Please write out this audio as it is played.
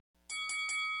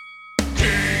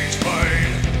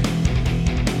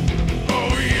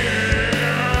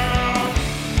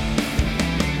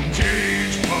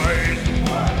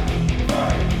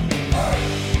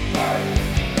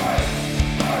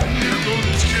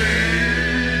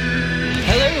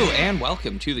and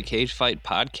welcome to the Cage Fight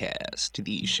Podcast,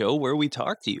 the show where we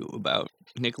talk to you about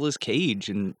Nicolas Cage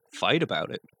and fight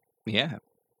about it. Yeah,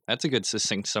 that's a good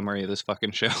succinct summary of this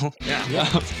fucking show.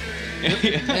 Yeah.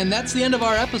 And that's the end of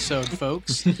our episode,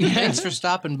 folks. Thanks for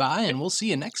stopping by, and we'll see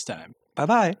you next time.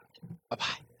 Bye-bye. Bye-bye.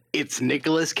 It's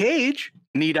Nicolas Cage.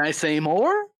 Need I say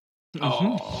more?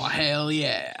 Oh, hell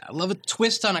yeah. Love a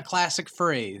twist on a classic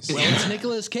phrase. Well, it's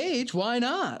Nicolas Cage. Why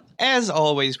not? As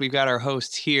always, we've got our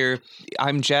hosts here.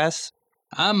 I'm Jess.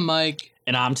 I'm Mike,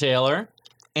 And I'm Taylor.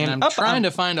 and I'm trying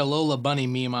to find a Lola Bunny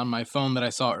meme on my phone that I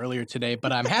saw earlier today,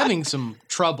 but I'm having some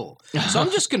trouble. So I'm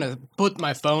just going to put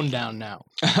my phone down now.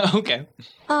 Okay.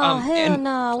 Oh, hell and-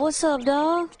 nah. What's up,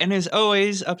 dog? And as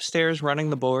always, upstairs running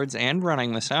the boards and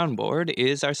running the soundboard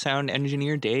is our sound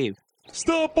engineer, Dave.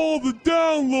 Stop all the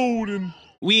downloading!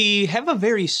 We have a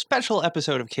very special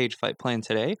episode of Cage Fight planned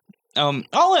today.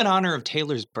 All in honor of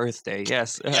Taylor's birthday,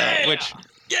 yes. Which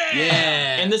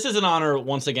Yeah. And this is in honor,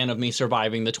 once again, of me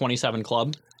surviving the 27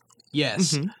 Club.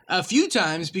 Yes. A few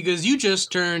times because you just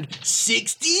turned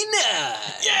 69.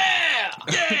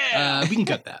 Yeah! We can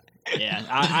cut that. Yeah,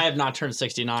 I have not turned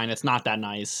 69. It's not that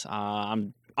nice.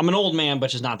 I'm an old man, but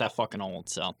just not that fucking old,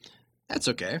 so. That's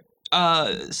okay.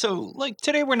 So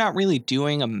today we're not really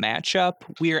doing a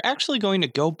matchup. We are actually going to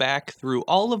go back through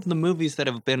all of the movies that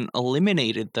have been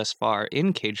eliminated thus far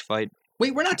in Cage Fight.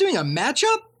 Wait, we're not doing a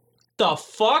matchup? The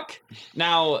fuck?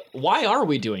 Now, why are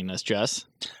we doing this, Jess?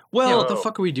 Yeah, Well, what the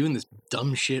fuck are we doing this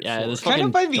dumb shit Yeah, for? this Kind fucking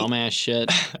of by the- dumbass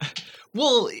shit.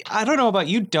 well, I don't know about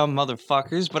you dumb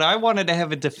motherfuckers, but I wanted to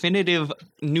have a definitive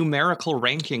numerical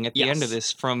ranking at the end of Yes.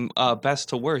 this from best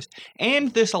to worst.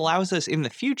 And this allows us in the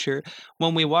future,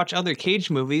 when we watch other Cage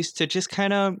movies, to just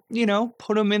kind of,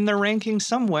 put them in the ranking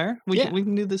somewhere. We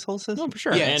can do this whole system. No, for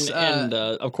sure. Yes, and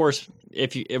of course,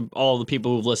 if all the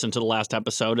people who've listened to the last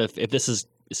episode, if this is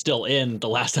still in, the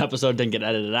last episode didn't get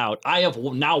edited out. I have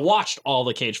now watched all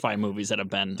the Cage Fight movies that have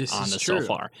been This on is this true. so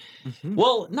far. Mhm.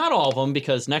 Well, not all of them,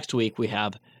 because next week we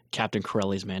have Captain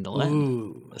Corelli's Mandolin.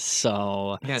 Ooh.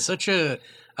 So Yeah. Such a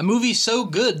movie so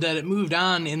good that it moved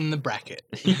on in the bracket.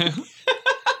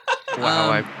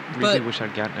 Wow, I really but- wish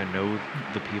I'd gotten to know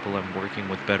the people I'm working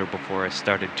with better before I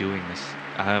started doing this.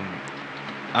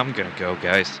 I'm gonna go,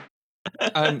 guys.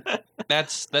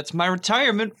 That's my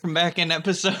retirement from back in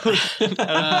episode.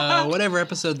 Whatever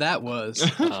episode that was.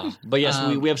 but yes,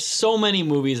 we have so many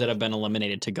movies that have been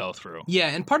eliminated to go through. Yeah,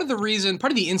 and part of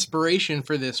the inspiration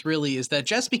for this really is that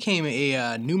Jess became a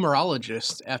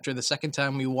numerologist after the second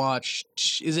time we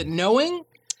watched, is it Knowing?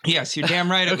 Yes, you're damn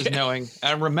right it was Okay. Knowing.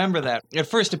 I remember that. It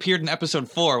first appeared in episode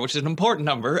 4, which is an important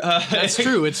number. That's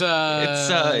true. It's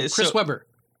Chris so- Webber.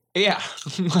 Yeah.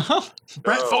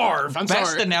 Brett Favre. I'm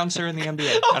Best sorry. announcer in the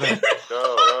NBA. I don't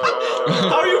know.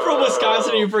 How are you from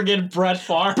Wisconsin and you forget Brett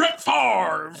Favre? Brett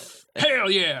Favre.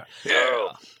 Hell yeah.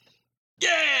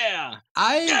 Yeah!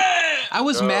 I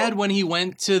was mad when he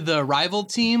went to the rival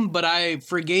team, but I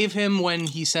forgave him when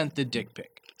he sent the dick pic.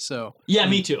 So Yeah,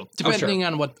 me too. depending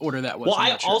on what order that was. Well, I'm I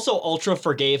not sure. also ultra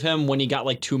forgave him when he got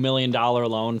like $2 million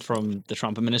loan from the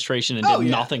Trump administration and Oh, did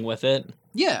yeah. nothing with it.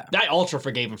 Yeah. I ultra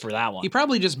forgave him for that one. He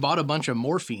probably just bought a bunch of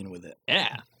morphine with it.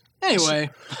 Yeah. Anyway,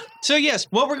 So yes,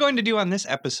 what we're going to do on this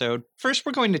episode, first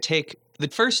we're going to take the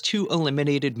first 2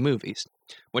 eliminated movies,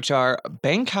 which are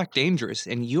Bangkok Dangerous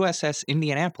and USS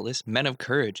Indianapolis, Men of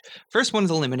Courage. First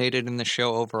one's eliminated in the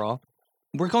show overall.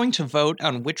 We're going to vote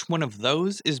on which one of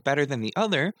those is better than the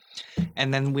other,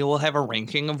 and then we will have a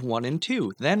ranking of 1 and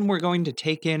 2. Then we're going to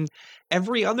take in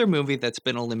every other movie that's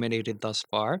been eliminated thus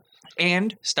far,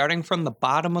 and starting from the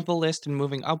bottom of the list and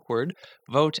moving upward,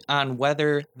 vote on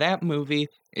whether that movie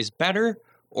is better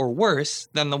or worse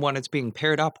than the one it's being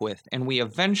paired up with. And we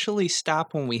eventually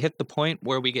stop when we hit the point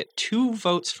where we get 2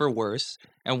 votes for worse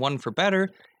and 1 for better,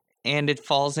 and it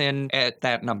falls in at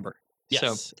that number. Yes.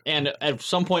 So, And at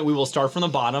some point we will start from the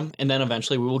bottom and then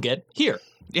eventually we will get here.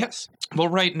 yes. Well,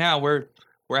 right now we're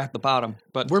at the bottom,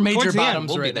 but we're major towards the end, bottoms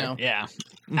we'll be right there. now. Yeah.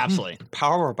 Absolutely.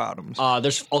 Power bottoms.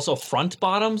 There's also front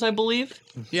bottoms, I believe.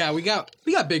 Yeah, we got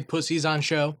big pussies on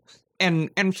show. And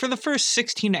for the first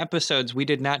 16 episodes, we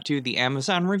did not do the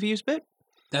Amazon reviews bit.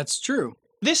 That's true.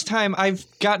 This time, I've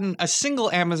gotten a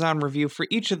single Amazon review for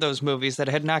each of those movies that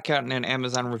had not gotten an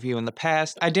Amazon review in the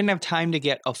past. I didn't have time to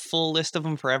get a full list of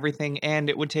them for everything, and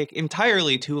it would take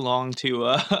entirely too long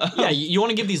to... Yeah, you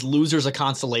want to give these losers a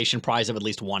consolation prize of at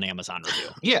least 1 Amazon review.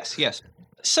 Yes.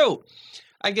 So,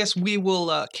 I guess we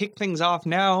will kick things off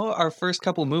now. Our first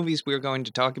couple movies we're going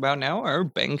to talk about now are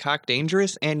Bangkok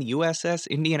Dangerous and USS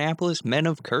Indianapolis Men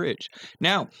of Courage.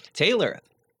 Now, Taylor,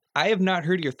 I have not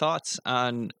heard your thoughts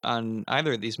on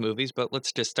either of these movies, but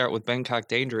let's just start with Bangkok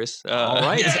Dangerous. All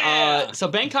right. Yeah. So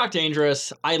Bangkok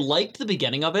Dangerous, I liked the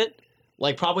beginning of it.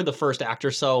 Like probably the first act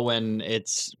or so when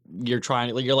you're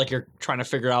trying to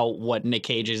figure out what Nick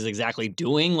Cage is exactly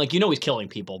doing. Like, he's killing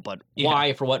people, but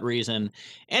why, for what reason?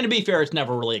 And to be fair, it's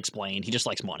never really explained. He just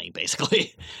likes money,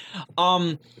 basically.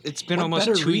 It's been What almost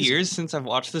better 2 reason? years since I've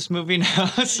watched this movie now,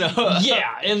 so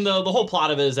Yeah, and the whole plot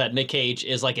of it is that Nick Cage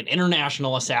is like an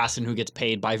international assassin who gets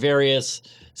paid by various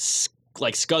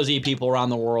scuzzy people around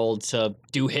the world to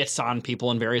do hits on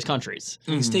people in various countries.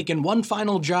 He's taken one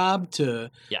final job to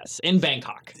Yes, in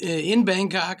Bangkok. in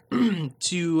Bangkok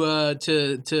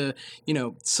to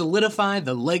solidify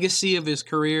the legacy of his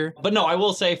career. But no, I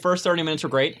will say first 30 minutes were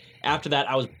great. After that,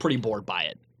 I was pretty bored by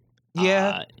it.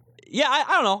 yeah. I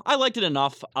don't know. I liked it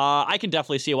enough. I can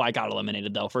definitely see why it got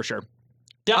eliminated, though, for sure.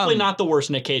 Definitely not the worst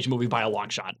Nick Cage movie by a long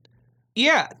shot.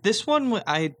 Yeah, this one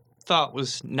I thought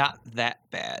was not that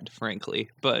bad, frankly,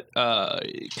 but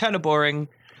kind of boring.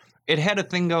 It had a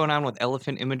thing going on with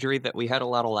elephant imagery that we had a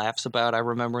lot of laughs about, I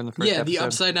remember, in the first Yeah, the episode.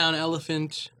 upside down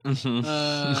elephant.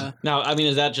 Mhm. Now, I mean,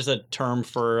 is that just a term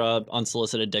for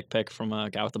unsolicited dick pic from a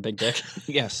guy with a big dick?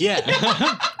 Yes. Yeah.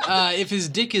 If his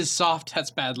dick is soft,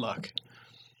 that's bad luck.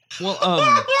 Well,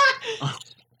 I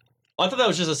thought that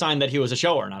was just a sign that he was a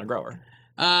shower, not a grower.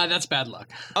 That's bad luck.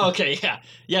 Okay, yeah.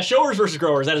 Yeah, showers versus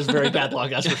growers, that is very bad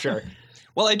luck, that's for sure.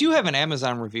 well, I do have an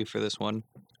Amazon review for this one.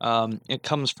 It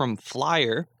comes from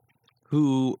Flyer,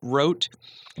 who wrote,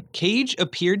 Cage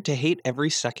appeared to hate every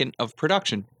second of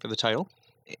production for the title,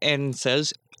 and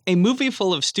says, a movie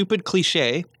full of stupid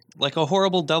cliche, like a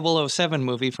horrible 007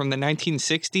 movie from the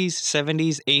 1960s,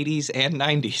 70s, 80s, and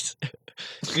 90s.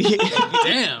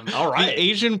 Damn. All right. The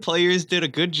Asian players did a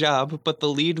good job, but the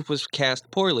lead was cast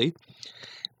poorly.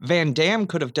 Van Damme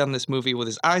could have done this movie with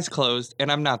his eyes closed,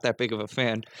 and I'm not that big of a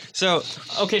fan. So,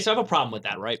 Okay, so I have a problem with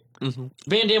that, right?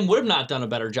 Van Damme would have not done a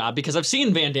better job because I've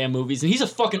seen Van Damme movies and he's a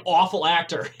fucking awful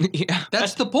actor. yeah.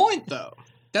 That's the point, though.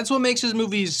 That's what makes his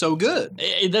movies so good.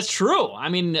 That's true. I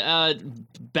mean,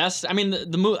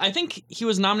 the movie. I think he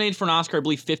was nominated for an Oscar, I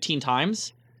believe, 15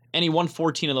 times, and he won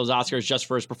 14 of those Oscars just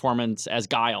for his performance as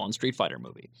Guile in Street Fighter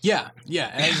movie. Yeah,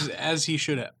 as he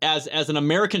should have. As an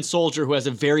American soldier who has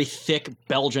a very thick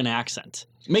Belgian accent.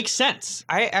 Makes sense.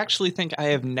 I actually think I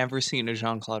have never seen a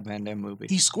Jean-Claude Van Damme movie.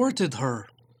 He squirted her.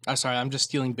 I'm sorry, I'm just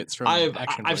stealing bits from I've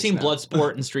Action I've Voice seen now.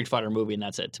 Bloodsport and Street Fighter movie, and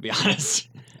that's it, to be honest.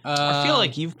 I feel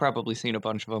like you've probably seen a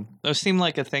bunch of them. Those seem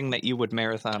like a thing that you would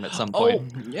marathon at some Oh,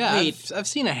 point. yeah, wait. I've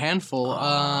seen a handful.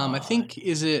 I think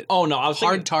is it Oh no, I was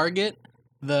Hard thinking, Target,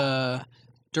 the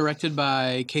directed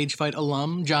by Cage Fight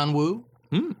alum John Woo.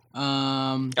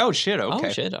 Oh, shit, okay.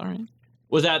 Oh shit! All right.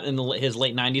 Was that in his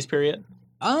late '90s period?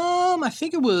 I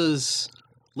think it was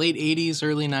late '80s,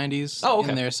 early '90s. Oh, okay.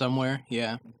 In there somewhere.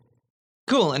 Yeah.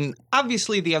 Cool, and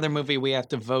obviously the other movie we have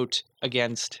to vote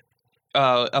against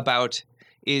about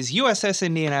is USS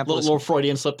Indianapolis. Little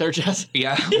Freudian slip there, Jess.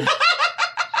 Yeah.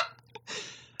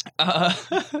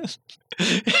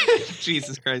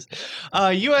 Jesus Christ.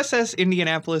 USS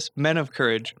Indianapolis, Men of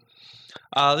Courage.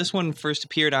 This one first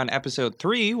appeared on episode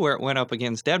 3, where it went up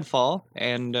against Deadfall,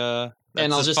 and that's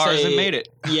And I'll as just far as say- it made it.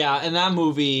 Yeah, and that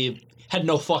movie had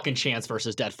no fucking chance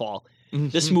versus Deadfall.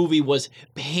 This Mhm. movie was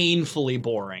painfully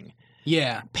boring.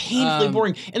 Yeah. Painfully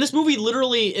boring. And this movie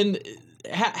literally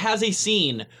has a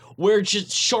scene where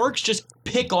just sharks just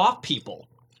pick off people.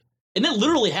 And that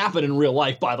literally happened in real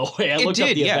life, by the way. I It looked up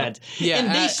did, the yeah. event. Yeah,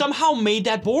 And they somehow made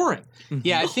that boring.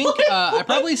 Yeah, I think I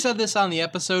probably said this on the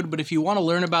episode, but if you want to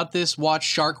learn about this, watch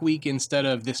Shark Week instead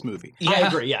of this movie. I Yeah.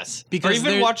 agree, yes. Or Because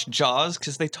even there- watch Jaws,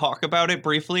 because they talk about it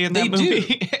briefly in that They do.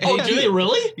 movie. Oh, do they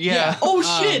really? Yeah. Oh,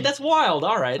 shit, Um, that's wild.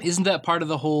 All right. Isn't that part of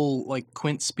the whole like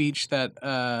Quint speech that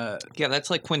Yeah, that's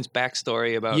like Quinn's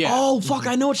backstory about... Yeah. Oh, fuck,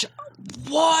 I know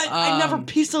what? I never Um,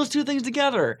 pieced those two things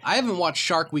together. I haven't watched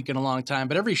Shark Week in a long time,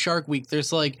 but every Shark Week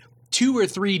there's like 2 or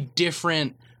 3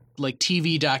 different like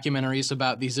TV documentaries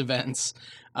about these events.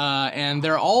 And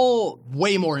they're all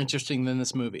way more interesting than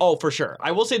this movie. Oh, for sure.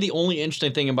 I will say the only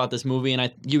interesting thing about this movie,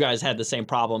 and you guys had the same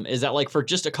problem, is that like for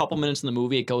just a couple minutes in the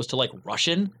movie, it goes to like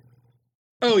Russian.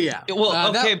 Oh, yeah.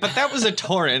 Well, okay, but that was a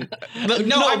torrent. No,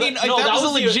 I mean, that was a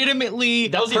the- legitimately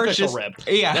That was the official purchased-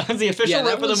 rip. Yeah. That was the official Yeah,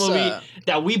 that rip of the was, movie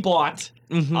that we bought.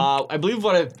 Mhm. I believe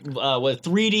what a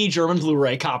 3D German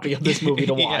Blu-ray copy of this movie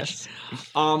to watch.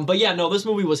 But yeah, no, this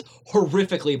movie was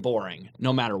horrifically boring,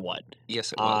 no matter what.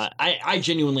 Yes, it was. I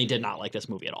genuinely did not like this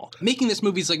movie at all. Making this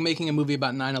movie is like making a movie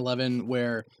about 9/11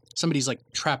 where somebody's like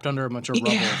trapped under a bunch of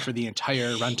rubble Yeah. for the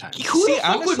entire runtime. Who See, the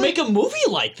fuck would honestly- make a movie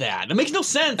like that? It makes no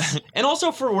sense. And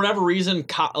also, for whatever reason,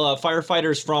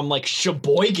 firefighters from like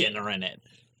Sheboygan are in it.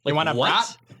 You want a what?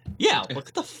 brat? Yeah, what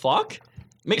the fuck?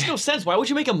 Makes no sense. Why would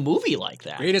you make a movie like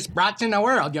that? Greatest brats in the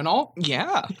world, you know?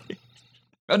 Yeah.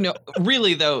 Oh, no,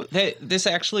 really though,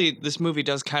 this movie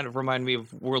does kind of remind me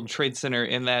of World Trade Center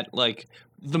in that, like,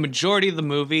 the majority of the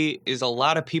movie is a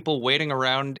lot of people waiting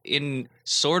around in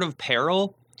sort of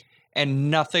peril and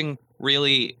nothing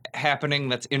really happening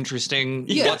that's interesting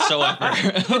Yeah. whatsoever.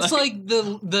 It's like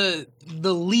the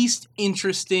least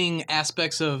interesting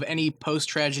aspects of any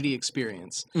post-tragedy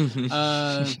experience.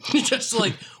 Just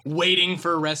like waiting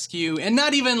for rescue, and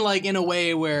not even like in a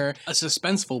way where a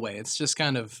suspenseful way. It's just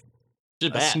kind of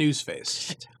Just a bad. snooze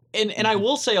face. And I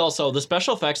will say also, the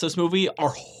special effects in this movie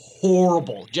are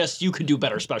horrible. Just, you could do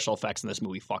better special effects in this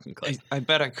movie. Fucking could. I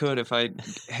bet I could if I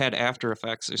had After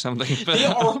Effects or something. But They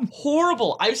are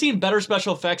horrible. I've seen better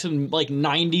special effects in like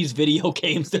 90s video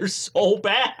games. They're so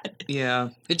bad. yeah.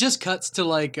 It just cuts to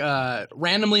like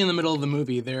randomly in the middle of the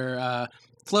movie. They're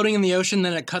floating in the ocean.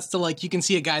 Then it cuts to like you can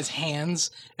see a guy's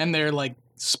hands, and they're like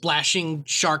splashing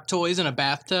shark toys in a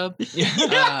bathtub.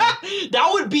 That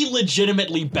would be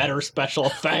legitimately better special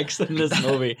effects than this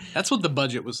movie. That's what the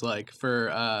budget was like for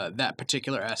that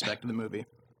particular aspect of the movie.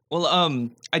 Well,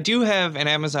 I do have an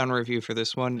Amazon review for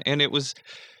this one, and it was.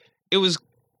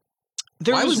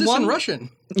 There Why was this one in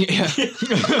Russian? Yeah.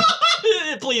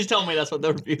 Please tell me that's what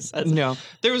the review says. No,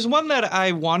 there was one that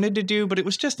I wanted to do, but it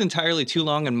was just entirely too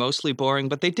long and mostly boring.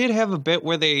 But they did have a bit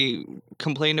where they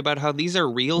complained about how these are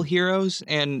real heroes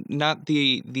and not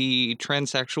the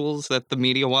transsexuals that the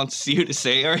media wants you to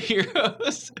say are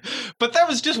heroes. But that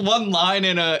was just one line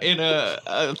in a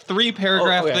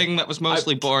 3-paragraph okay. thing that was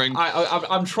mostly boring.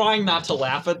 I'm trying not to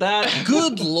laugh at that.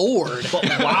 Good lord. But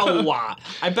wow.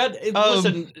 I bet,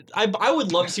 listen, I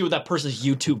would love to see what that person's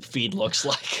YouTube feed looks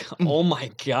like. Oh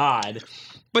my god.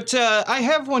 But I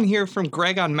have one here from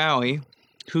Greg on Maui,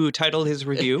 who titled his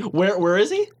review Where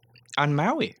is he? on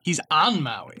Maui. He's on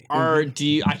Maui.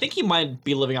 I think he might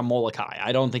be living on Molokai.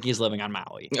 I don't think he's living on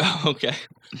Maui. Okay.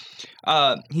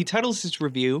 He titles his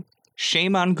review,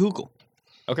 Shame on Google.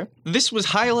 Okay. This was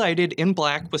highlighted in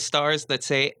black with stars that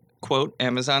say, quote,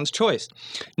 Amazon's choice.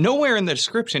 Nowhere in the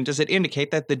description does it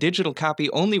indicate that the digital copy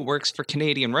only works for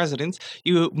Canadian residents.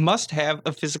 You must have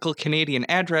a physical Canadian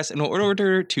address in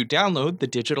order to download the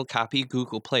digital copy.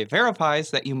 Google Play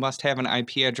verifies that you must have an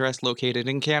IP address located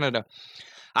in Canada.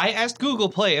 I asked Google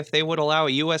Play if they would allow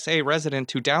a USA resident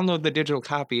to download the digital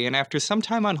copy, and after some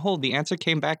time on hold, the answer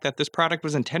came back that this product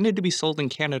was intended to be sold in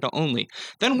Canada only.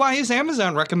 Then why is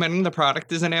Amazon recommending the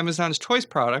product as an Amazon's Choice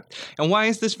product, and why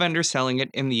is this vendor selling it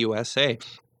in the USA?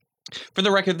 For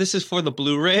the record, this is for the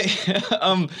Blu-ray.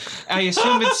 I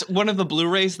assume it's one of the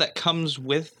Blu-rays that comes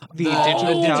with the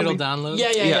digital digital copy. download.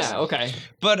 Yes. Yeah, okay.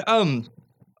 But,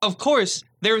 of course,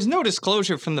 there is no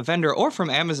disclosure from the vendor or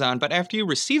from Amazon, but after you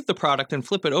receive the product and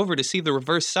flip it over to see the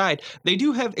reverse side, they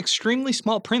do have extremely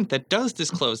small print that does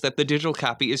disclose that the digital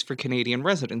copy is for Canadian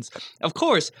residents. Of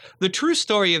course, the true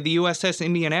story of the USS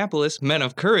Indianapolis, Men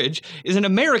of Courage, is an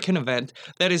American event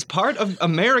that is part of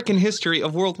American history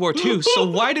of World War II, so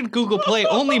why did Google Play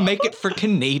only make it for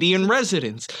Canadian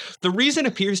residents? The reason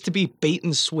appears to be bait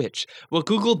and switch. What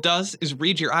Google does is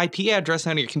read your IP address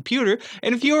on your computer,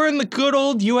 and if you're in the good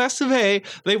old US of A,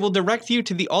 they will direct you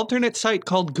to the alternate site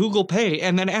called Google Pay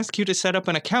and then ask you to set up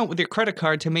an account with your credit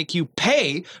card to make you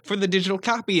pay for the digital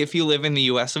copy if you live in the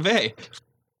US of A.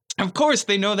 Of course,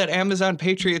 they know that Amazon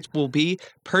Patriots will be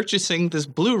purchasing this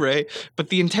Blu-ray, but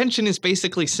the intention is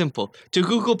basically simple. To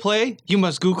Google Play, you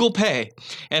must Google Pay.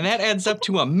 And that adds up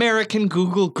to American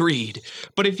Google greed.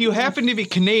 But if you happen to be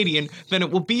Canadian, then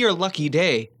it will be your lucky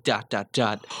day, ...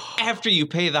 after you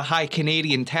pay the high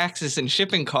Canadian taxes and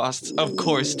shipping costs, of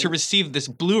course, to receive this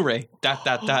Blu-ray, ...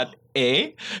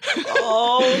 Eh?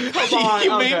 Oh, come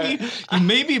on. You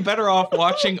may be better off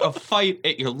watching a fight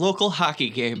at your local hockey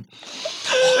game.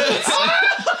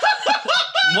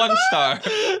 1 star.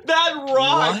 That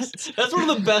rocks. That's one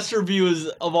of the best reviews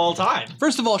of all time.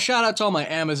 First of all, shout out to all my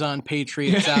Amazon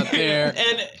Patriots out there.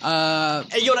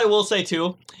 And you know what I will say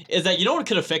too is that you know what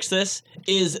could have fixed this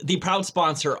is the proud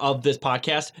sponsor of this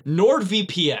podcast,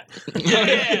 NordVPN.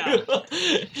 Yeah.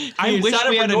 I wish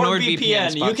we had a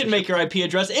NordVPN You can make your IP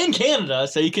address in Canada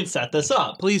so you can set this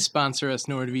up. Please sponsor us,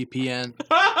 NordVPN.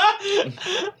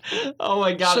 Oh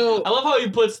my god. So- I love how he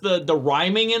puts the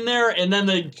rhyming in there and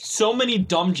then so many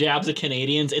dumb jabs at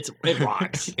Canadians. It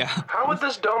rocks. Yeah. How would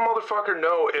this dumb motherfucker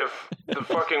know if the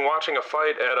fucking watching a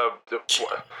fight at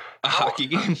A hockey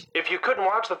game. if you couldn't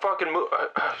watch the fucking movie?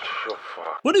 Oh,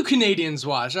 fuck. What do Canadians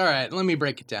watch? All right, let me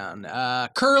break it down.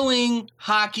 Curling,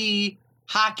 hockey,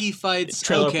 hockey fights.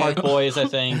 Trailer okay. Park Boys, I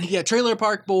think. Yeah, Trailer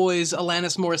Park Boys,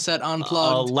 Alanis Morissette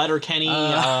Unplugged. Letterkenny.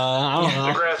 I don't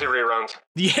know. Degrassi reruns.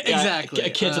 Yeah, Yeah, exactly.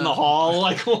 Kids in the Hall.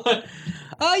 Like what?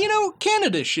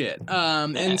 Canada shit.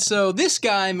 And so this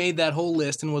guy made that whole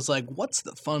list and was like, "What's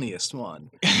the funniest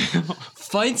one?"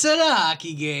 Fights at a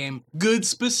hockey game. Good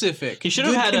specific. He should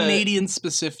have Good had Canadian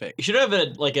specific. You should have a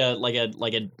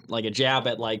jab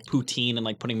at like poutine and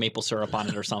like putting maple syrup on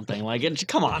it or something. Like,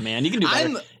 come on, man, you can do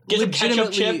better. Get some ketchup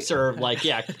legitimately- chips or like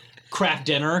Kraft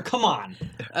dinner. Come on.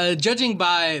 Judging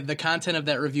by the content of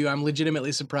that review, I'm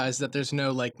legitimately surprised that there's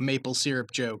no like maple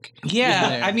syrup joke. Yeah,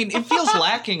 there. I mean, it feels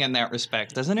lacking in that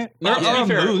respect, doesn't it? No, Or to be a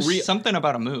fair, moose. Something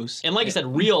about a moose. And like I said,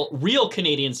 real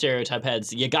Canadian stereotype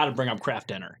heads, you got to bring up Kraft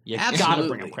dinner. You got to Absolutely.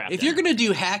 bring up Kraft If dinner. you're gonna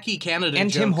do hacky Canada And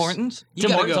jokes, Tim Hortons. you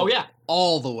Tim gotta Hortons, go oh yeah.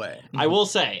 all the way. I will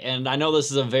say, and I know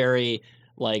this is a very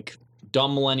like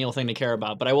dumb millennial thing to care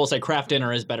about, but I will say Kraft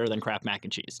dinner is better than Kraft mac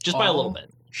and cheese, just by a little Oh. bit.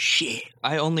 Shit.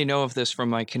 I only know of this from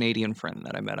my Canadian friend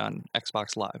that I met on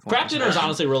Xbox Live. when I Kraft was dinner is there.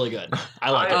 honestly really good.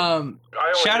 I like it. I only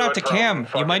Shout do out it to from Cam.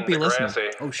 You might fucking be listening.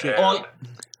 Degrassi. Oh, shit. And Well,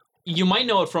 you might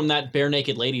know it from that Bare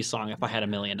Naked Ladies song, If I Had $1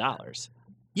 Million.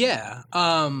 Yeah.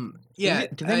 Yeah.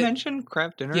 Did they mention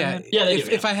Kraft dinner? Yeah, in it? Yeah, they if,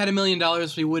 do, if I had $1 million,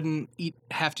 we wouldn't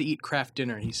have to eat Kraft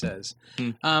dinner. He says,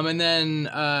 and then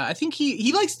I think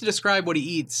he likes to describe what he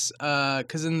eats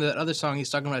because in the other song he's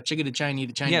talking about chicken to Chinese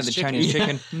to Chinese Yeah, the chicken. Chinese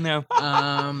chicken. No.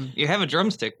 You have a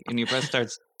drumstick and your breast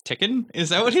starts ticking? Is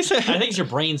that what he said? I think it's your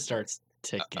brain starts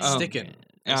ticking. Sticking.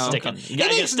 Oh, Sticking. okay. You It gotta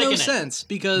get makes stick no in it. sense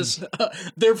because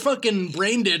they're fucking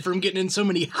brain dead from getting in so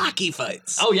many hockey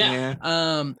fights. Oh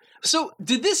yeah. So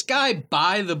did this guy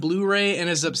buy the Blu-ray and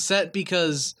is upset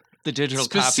because The digital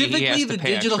copy. He specifically has to the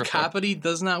pay digital extra for. copy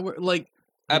does not work? Like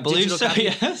I the believe digital so. copy-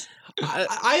 Yes.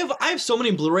 I have so many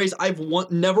Blu-rays. I've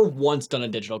never once done a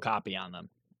digital copy on them.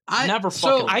 Never so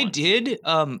fucking I once. did,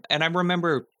 and I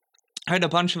remember I had a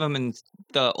bunch of them in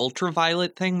the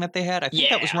ultraviolet thing that they had. I think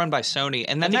that was Yeah. run by Sony,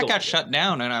 and then think that it got was, shut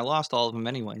down, and I lost all of them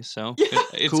anyway. So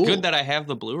it's Cool. good that I have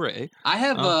the Blu-ray. I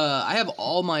have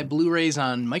all my Blu-rays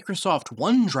on Microsoft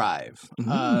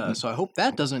OneDrive, so I hope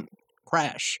that doesn't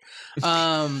crash.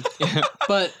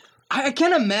 But I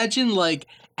can't imagine like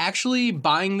actually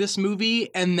buying this movie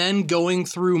and then going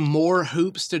through more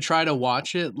hoops to try to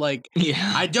watch it. Like,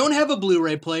 Yeah. I don't have a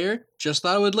Blu-ray player. Just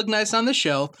thought it would look nice on the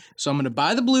shelf, so I'm gonna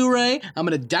buy the Blu-ray. I'm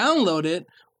gonna download it.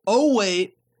 Oh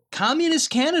wait, Communist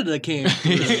Canada came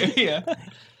through. Yeah.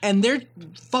 And they're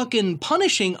fucking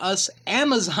punishing us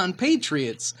Amazon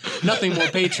patriots. Nothing more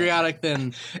patriotic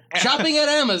than shopping at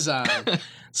Amazon.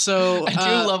 So I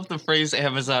do love the phrase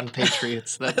Amazon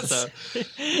Patriots. That's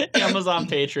Amazon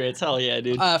Patriots. Hell yeah,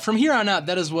 dude. from here on out,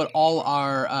 that is what all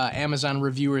our Amazon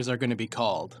reviewers are going to be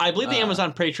called. I believe the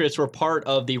Amazon Patriots were part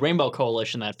of the Rainbow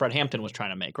Coalition that Fred Hampton was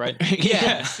trying to make, right?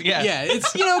 yes, yes. Yeah,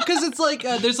 it's because it's like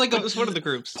there's like That a was one of the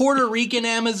groups. Puerto Rican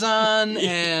Amazon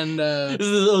and This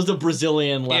was the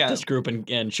Brazilian leftist Yeah. group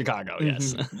in Chicago,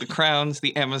 yes. The Crowns,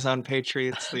 the Amazon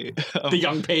Patriots, the The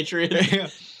Young Patriots. Yeah.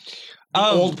 The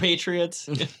Old Patriots.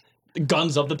 The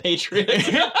Guns of the Patriots.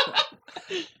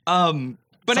 But Sons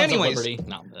of anyways, Liberty.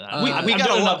 No, we I'm got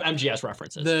doing a enough MGS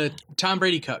references. the Tom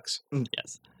Brady cucks.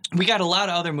 yes. we got a lot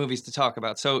of other movies to talk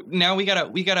about. So now we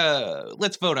gotta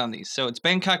let's vote on these. So it's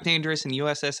Bangkok Dangerous and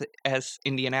USS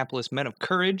Indianapolis Men of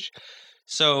Courage.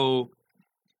 So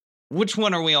which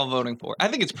one are we all voting for? I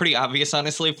think it's pretty obvious,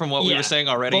 honestly, from what we Yeah. were saying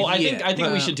already. Well, I think we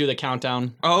but- should do the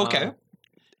countdown. Oh, okay.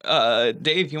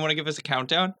 Dave, you want to give us a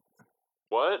countdown?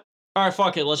 What? All right,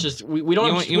 fuck it. Let's just we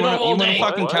don't have, You we don't want have all to day.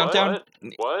 fucking What? countdown?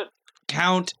 What?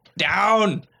 Count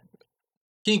down.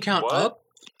 Can you count What? up?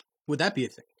 Would that be a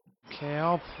thing? Okay,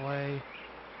 I'll play.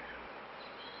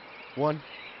 1,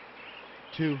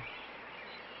 2,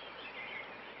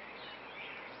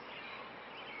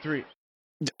 3.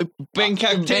 Bangkok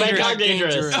Dangerous. Bangkok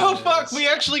Dangerous. Oh fuck! We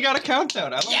actually got a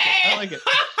countdown. I like it. I like it.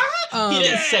 He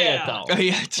didn't say it though. Oh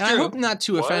yeah, it's And I true. hope not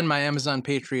to offend my Amazon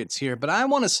patriots here, but I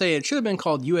want to say it should have been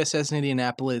called USS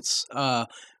Indianapolis.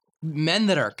 Men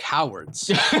that are cowards.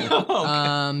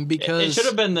 Because It should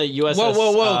have been the USS.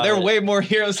 Whoa! They're way more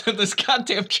heroes than this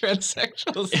goddamn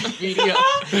transsexuals in the media.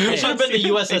 It should have been the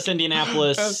USS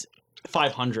Indianapolis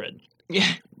 500. Yeah.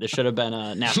 There should have been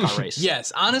a NASCAR race.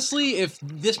 Yes, honestly, if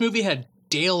this movie had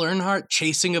Dale Earnhardt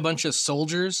chasing a bunch of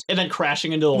soldiers, And then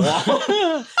crashing into the wall.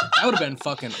 that would have been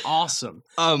fucking awesome.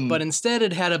 But instead,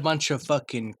 it had a bunch of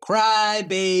fucking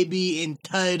crybaby,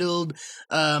 entitled,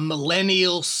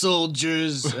 millennial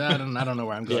soldiers. I don't know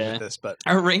where I'm going Yeah. with this, but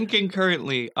Our ranking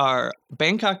currently are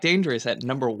Bangkok Dangerous at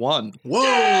number 1 whoa,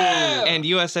 and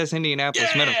USS Indianapolis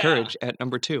Men of Courage at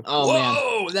number 2. Oh man.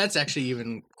 whoa, that's actually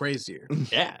even crazier.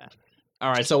 Yeah.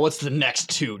 All right, so what's the next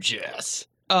two, Jess?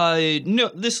 No,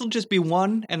 this will just be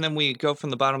one, and then we go from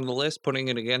the bottom of the list, putting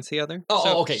it against the other.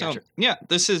 Okay, gotcha. Yeah,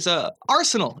 this is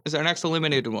Arsenal is our next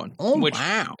eliminated one, Oh, which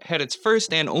wow. had its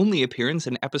first and only appearance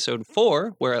in episode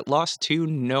 4, where it lost to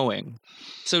Knowing.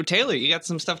 So Taylor, you got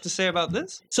some stuff to say about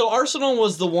this? So Arsenal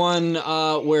was the one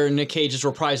where Nick Cage is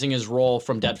reprising his role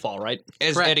from Deadfall, right?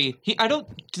 As Correct. Eddie,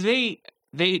 do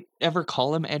they ever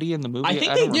call him Eddie in the movie? I think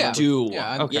don't they remember. do.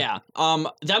 Yeah, okay. Yeah.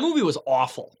 That movie was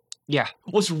awful. Yeah.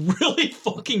 Was really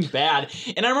fucking bad.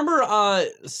 And I remember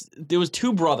there was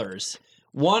two brothers.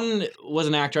 One was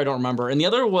an actor I don't remember, and the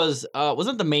other was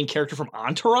wasn't the main character from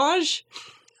Entourage,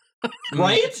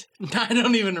 right? I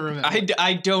don't even remember.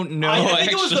 I don't know. I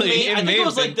think actually. it was the main. I may think it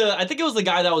was have like I think it was the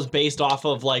guy that was based off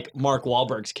of like Mark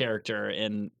Wahlberg's character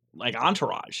in like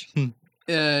Entourage.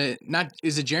 Not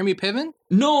is it Jeremy Piven?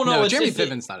 No, it's Jeremy it's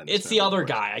Piven's not in this It's the movie, other of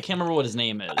course. guy. I can't remember what his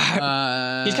name is. He's He's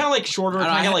kind of like shorter, I don't-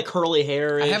 kind I of ha- like curly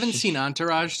hair. I haven't seen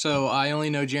Entourage, so I only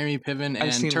know Jeremy Piven I've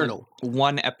and seen Turtle. like,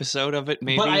 one episode of it,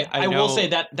 maybe. But I will know say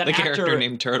that the actor, character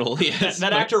named Turtle. Yes,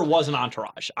 that but actor was an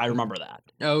Entourage. I remember that.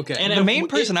 Okay. And the it- main it-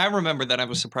 person I remember that I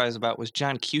was surprised about was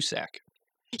John Cusack.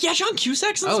 Yeah, John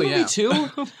Cusack's in this Oh, movie yeah.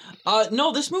 too.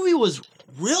 No, this movie was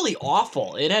really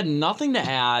awful. It had nothing to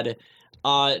add.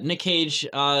 Nick Cage,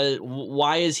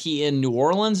 why is he in New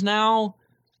Orleans now?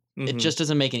 It Mhm. just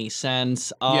doesn't make any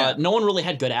sense. Yeah. No one really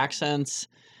had good accents.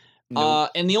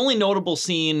 Nope. And the only notable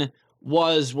scene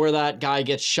was where that guy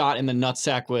gets shot in the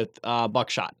nutsack with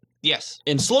buckshot Yes,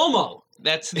 in slow-mo.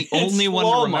 that's the It's only one to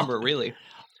slow-mo. remember, really.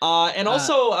 And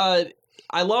also,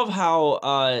 I love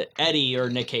how Eddie, or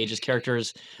Nick Cage's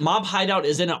character's mob hideout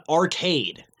is in an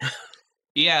arcade.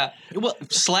 Yeah, well, /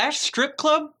 strip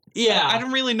club. Yeah. I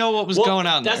don't really know what was Well, going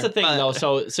on. That's there, the thing, but- though.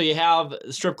 So you have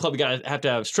strip club. You gotta have to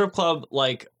have strip club,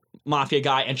 like mafia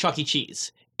guy, and Chuck E.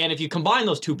 Cheese. And if you combine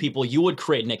those two people, you would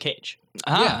create Nick Cage.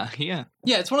 Yeah. Yeah,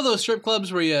 it's one of those strip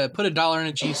clubs where you put $1 in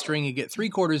a G-string, you get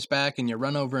 3/4 back, and you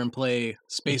run over and play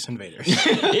Space Invaders.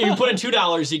 If you put in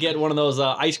 $2, you get one of those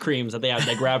ice creams that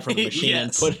they grab from the machine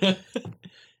Yes. and put.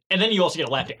 And then you also get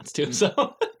a lap dance too.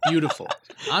 So. Beautiful.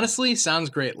 Honestly, sounds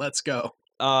great. Let's go.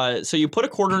 So you put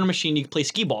 $1 in a machine, you can play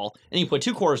skee ball, and you put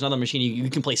 $2 in another machine, you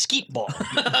can play skeet ball.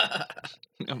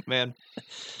 Oh man.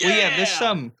 Well, yeah. This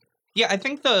Yeah, I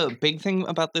think the big thing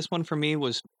about this one for me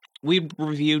was we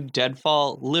reviewed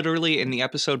Deadfall literally in the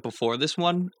episode before this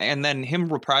one, and then him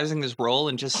reprising his role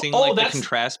and just seeing like the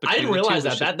contrast I between didn't the two realize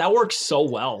was that works so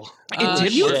well. It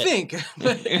did You work. would think,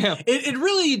 but Yeah. it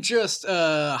really just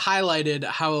highlighted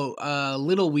how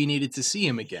little we needed to see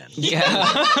him again.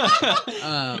 Yeah.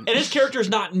 And his character's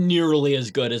not nearly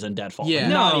as good as in Deadfall. Yeah.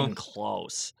 Not No. even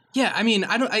close. Yeah, I mean,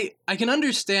 I can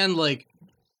understand like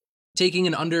taking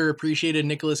an underappreciated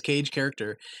Nicolas Cage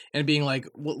character and being like,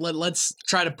 well, let's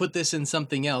try to put this in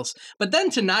something else, but then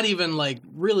to not even like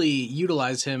really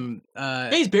utilize him.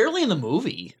 Yeah, he's barely in the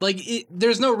movie. Like,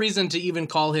 there's no reason to even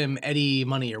call him Eddie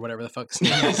Money or whatever the fuck his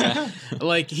name is.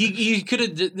 Like, he could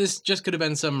have. This just could have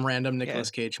been some random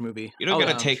Nicolas Cage movie. You don't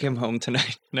gotta Oh, take him home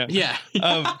tonight. No. Yeah.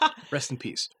 Um, Rest in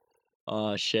peace.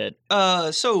 Oh shit.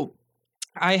 so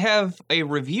I have a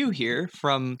review here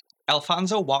from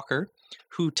Alfonso Walker,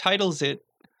 who titles it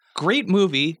 "Great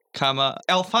Movie,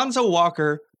 Alfonso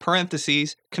Walker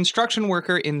 (parentheses construction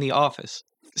worker in the office."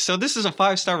 So this is a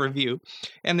 5-star review,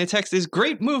 and the text is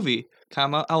 "Great movie,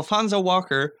 Alfonso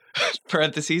Walker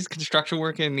 (parentheses construction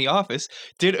worker in the office)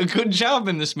 did a good job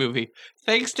in this movie.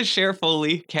 Thanks to Cher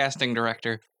Foley, casting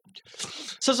director."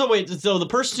 So wait. So the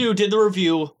person who did the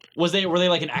review were they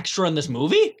like an extra in this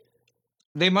movie?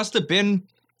 They must have been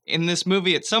in this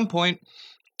movie at some point.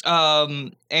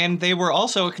 And they were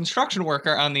also a construction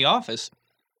worker on The Office.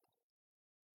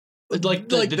 Like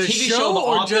the TV show show The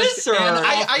or Office, just or an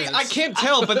I can't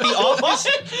tell, but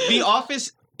The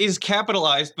Office is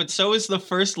capitalized, but so is the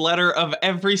first letter of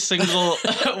every single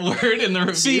word in the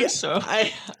review. So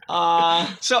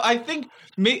I think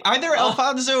either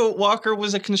Alfonso Walker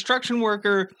was a construction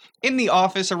worker in the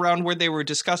office around where they were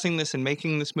discussing this and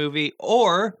making this movie,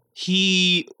 or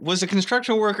he was a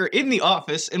construction worker in the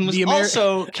office and was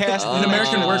also cast An in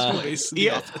American Works. Workplace. The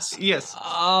Office. Yes.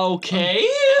 Okay.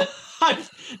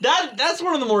 That's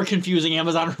one of the more confusing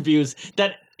Amazon reviews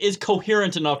that is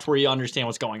coherent enough to where you understand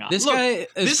what's going on. This Look, guy is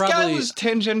This probably. guy was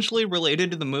tangentially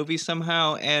related to the movie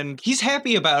somehow, and he's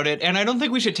happy about it, and I don't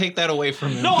think we should take that away from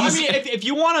him. No, I mean, if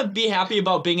you want to be happy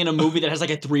about being in a movie that has like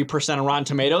a 3% on Rotten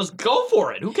Tomatoes, go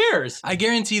for it. Who cares? I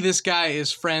guarantee this guy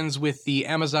is friends with the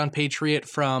Amazon Patriot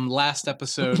from last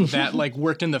episode that like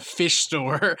worked in the fish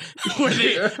store where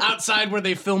they outside where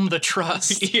they filmed The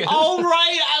Trust. Yeah. All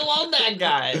right, I love that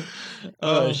guy.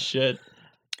 Oh shit.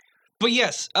 But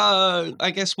yes,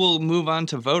 I guess we'll move on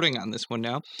to voting on this one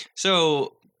now.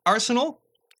 So Arsenal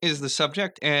is the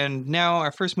subject, and now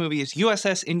our first movie is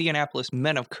USS Indianapolis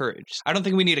Men of Courage. I don't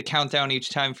think we need a countdown each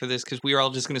time for this because we are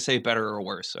all just going to say better or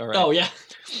worse. All right. Oh yeah.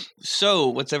 So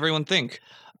what's everyone think?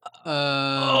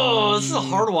 Oh, this is a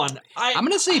hard one. I'm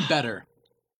gonna say better.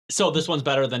 So this one's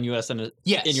better than US in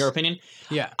Yes. your opinion?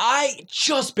 Yeah. I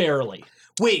just barely.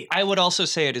 Wait, I would also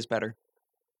say it is better.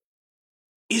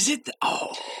 is it?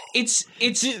 It's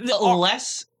a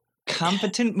less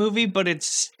competent movie, but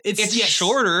it's yes.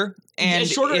 shorter and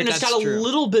it's shorter and it's that's got true. a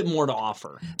little bit more to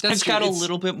offer. it's got a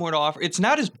little bit more to offer. It's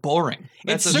not as boring.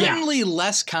 It's That's a- certainly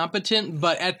less competent,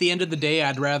 but at the end of the day,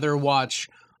 I'd rather watch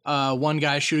one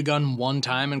guy shoot a gun one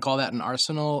time and call that an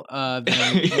arsenal than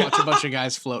watch a bunch of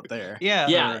guys float there. yeah.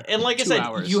 Yeah, and like I 2 said,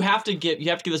 hours. you have to give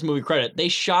this movie credit. They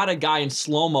shot a guy in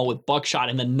slow-mo with buckshot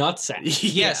in the nutsack.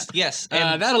 Yes.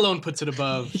 And That alone puts it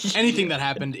above anything that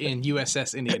happened in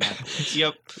USS Indianapolis.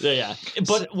 yep. Yeah,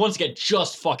 but once again,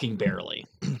 just fucking barely.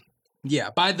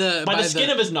 Yeah, by the Skin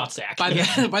of his nutsack.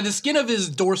 by the skin of his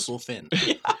dorsal fin.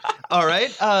 All right.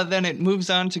 Then it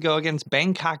moves on to go against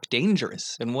Bangkok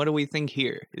Dangerous. And what do we think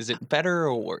here? Is it better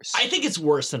or worse? I think it's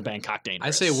worse than Bangkok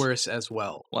Dangerous. I say worse as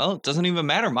well. Well, it doesn't even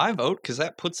matter my vote because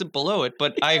that puts it below it.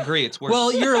 But I agree, it's worse.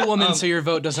 Well, you're a woman, so your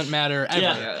vote doesn't matter ever.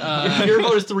 Yeah, your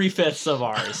vote is 3/5 of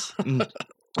ours.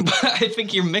 I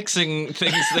think you're mixing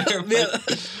things there.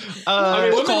 But, I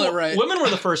mean, we'll call it right. Women were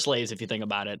the first slaves, if you think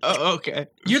about it. oh, okay.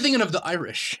 You're thinking of the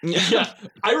Irish. Yeah,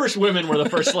 Irish women were the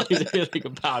first slaves, if you think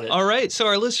about it. All right. So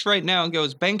our list right now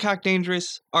goes Bangkok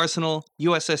Dangerous, Arsenal,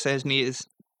 USS Esnes,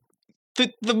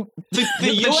 the shark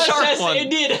USS one. The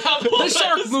Indianapolis.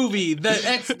 shark movie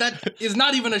that is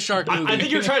not even a shark movie. I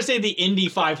think you're trying to say the Indy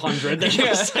 500 there for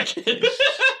a second.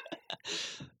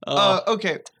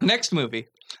 Okay. Next movie.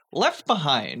 Left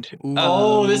Behind.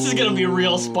 Oh, this is gonna be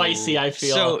real spicy, I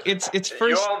feel. So it's You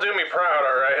first all do me proud,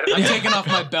 all right? I'm taking off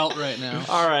my belt right now.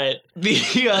 all right.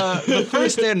 the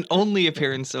first and only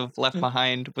appearance of Left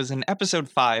Behind was in episode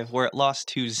 5 where it lost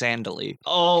to Zandali.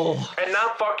 Oh. And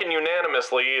not fucking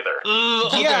unanimously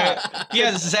either. Okay.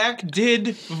 Yeah, Zach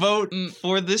did vote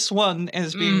for this one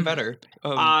as being better.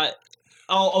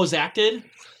 Zach did?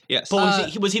 Yes.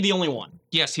 But was he the only one?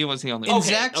 Yes, he was the only In one.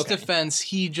 Zach's defense,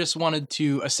 he just wanted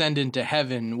to ascend into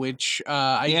heaven, which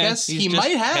I Yeah, guess he's he just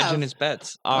might have. hedging his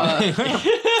bets. All Fuck,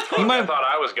 might- I thought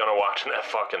I was gonna watch that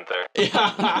fucking thing.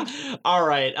 Yeah. All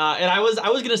right. And I was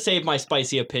gonna save my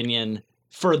spicy opinion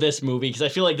for this movie because I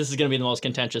feel like this is gonna be the most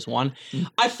contentious one.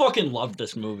 I fucking loved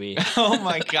this movie. Oh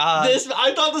my god.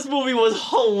 I thought this movie was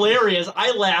hilarious.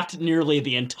 I laughed nearly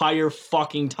the entire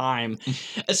fucking time.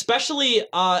 Especially,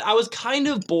 I was kind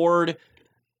of bored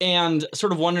and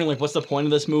sort of wondering, like, what's the point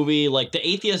of this movie? Like, the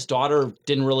atheist daughter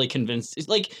didn't really convince.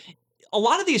 Like, a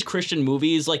lot of these Christian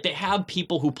movies, like, they have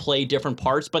people who play different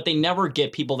parts, but they never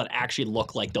get people that actually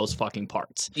look like those fucking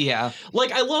parts. Yeah.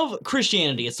 Like, I love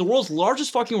Christianity. It's the world's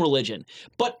largest fucking religion.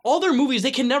 But all their movies,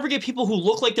 they can never get people who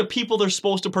look like the people they're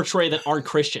supposed to portray that aren't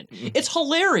Christian. It's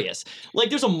hilarious. Like,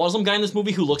 there's a Muslim guy in this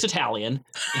movie who looks Italian.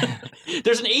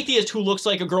 There's an atheist who looks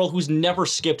like a girl who's never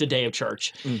skipped a day of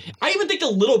church. I even think the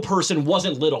little person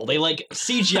wasn't little. They, like,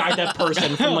 CGI'd that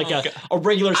person from, like, a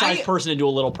regular-sized person into a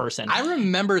little person. I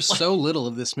remember so little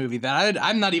of this movie that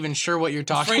I'm not even sure what you're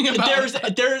talking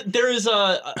about. There's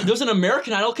an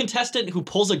American Idol contestant who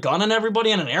pulls a gun on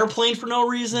everybody on an airplane for no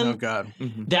reason. Oh god.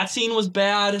 That scene was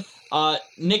bad.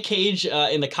 Nick Cage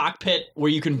in the cockpit, where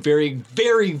you can very,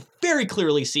 very, very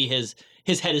clearly see his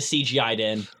head is CGI'd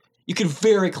in. You can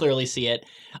very clearly see it.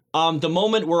 The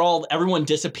moment where everyone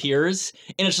disappears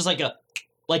and it's just like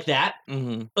that.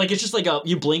 Mm-hmm. Like, it's just like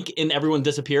you blink and everyone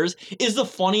disappears is the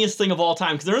funniest thing of all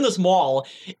time because they're in this mall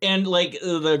and like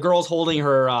the girl's holding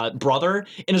her brother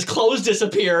and his clothes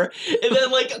disappear and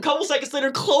then like a couple seconds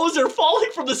later clothes are falling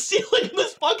from the ceiling in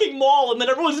this fucking mall and then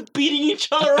everyone's beating each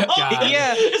other up.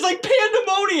 Yeah. It's like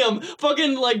pandemonium.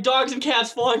 Fucking like dogs and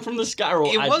cats falling from the sky.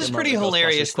 Well, It I was remember pretty the Ghostbusters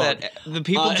hilarious quote. that the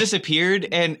people disappeared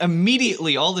and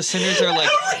immediately all the sinners are like,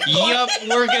 yup,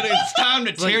 it's time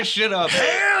to tear shit up.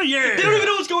 Hell yeah! They don't even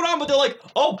know what's going on, but they're like,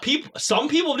 oh, some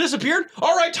people have disappeared?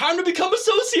 All right, time to become a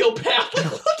sociopath. Like,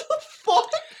 what the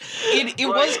fuck? It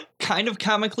was kind of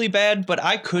comically bad, but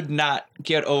I could not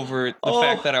get over the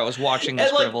fact that I was watching this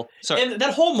And, like, drivel. Sorry. And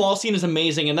that whole mall scene is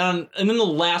amazing, and then the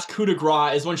last coup de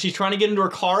grace is when she's trying to get into her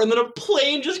car, and then a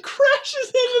plane just crashes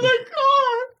into their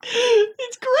car.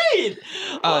 It's great.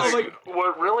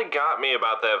 What really got me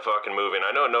about that fucking movie, and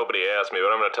I know nobody asked me,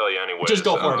 but I'm going to tell you anyway. Just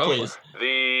go for it, please.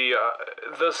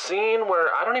 The scene where,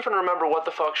 I don't even remember what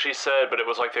the fuck she said, but it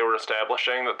was like they were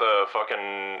establishing that the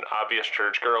fucking obvious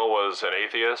church girl was an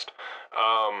atheist.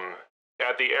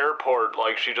 at the airport,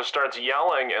 like, she just starts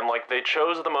yelling, and, like, they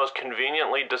chose the most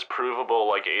conveniently disprovable,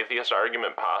 like, atheist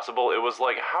argument possible. It was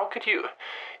like, how could you...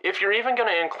 If you're even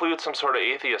gonna include some sort of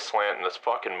atheist slant in this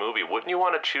fucking movie, wouldn't you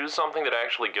want to choose something that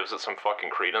actually gives it some fucking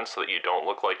credence so that you don't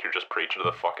look like you're just preaching to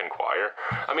the fucking choir?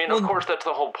 I mean, of course, that's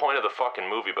the whole point of the fucking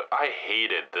movie, but I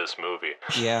hated this movie.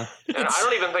 Yeah. And I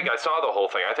don't even think I saw the whole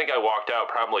thing. I think I walked out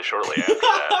probably shortly after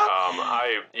that.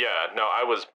 I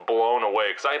was blown away,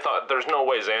 because I thought there's no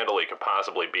way Zandalee could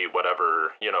possibly beat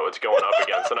whatever, it's going up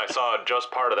against. And I saw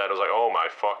just part of that, and I was like, oh my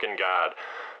fucking God.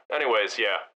 Anyways,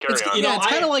 yeah, carry on. It's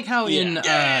kind of like how in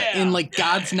like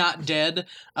God's Not Dead,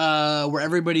 where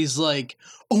everybody's like,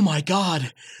 "Oh my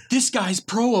God, this guy's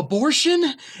pro-abortion,"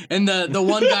 and the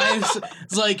one guy's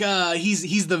like,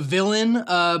 he's the villain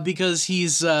because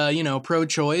he's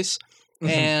pro-choice,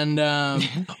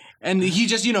 and he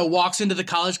just walks into the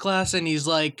college class and he's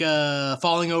like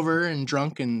falling over and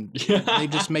drunk, and they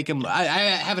just make him. I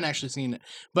haven't actually seen it,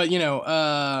 but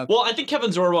well, I think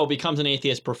Kevin Sorbo becomes an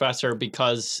atheist professor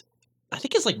because I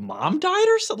think his mom died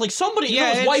or something. Like somebody,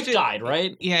 his wife died,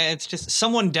 right? Yeah, it's just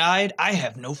someone died. I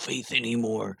have no faith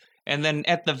anymore. And then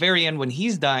at the very end, when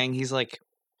he's dying, he's like,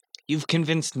 "You've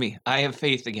convinced me. I have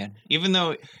faith again." Even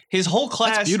though his whole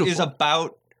class is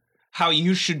about how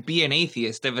you should be an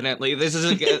atheist, evidently. This is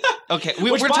okay.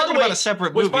 We're talking about a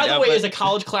separate movie. Which, by the way, is a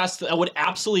college class that would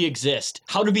absolutely exist.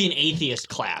 How to be an atheist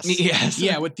class. Yes.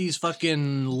 Yeah, with these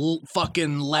fucking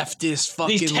leftist,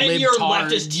 these 10-year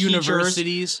leftist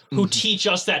universities who teach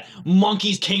us that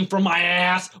monkeys came from my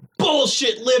ass.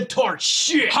 Bullshit, libtard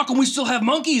shit. How can we still have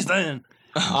monkeys then?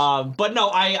 But no,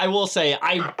 I will say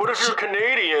But if you're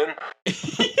Canadian.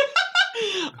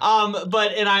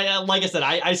 Like I said,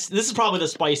 this is probably the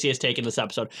spiciest take in this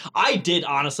episode. I did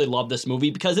honestly love this movie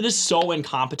because it is so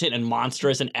incompetent and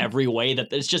monstrous in every way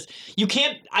that it's just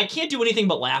I can't do anything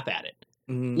but laugh at it.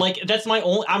 Like that's my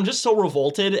only. I'm just so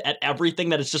revolted at everything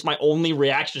that it's just my only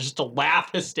reaction is just to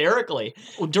laugh hysterically.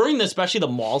 During this, especially the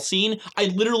mall scene, I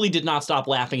literally did not stop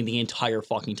laughing the entire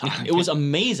fucking time. It was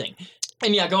amazing.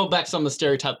 And yeah, go back to some of the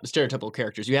stereotypical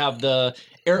characters. You have the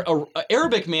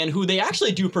Arabic man, who they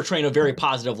actually do portray in a very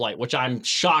positive light, which I'm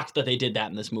shocked that they did that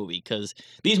in this movie, because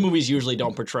these movies usually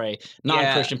don't portray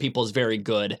non-Christian people as very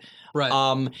good. Right.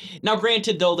 Now,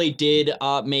 granted, though, they did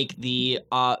make the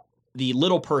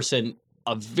little person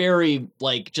a very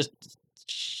just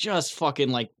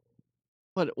fucking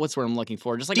what's what I'm looking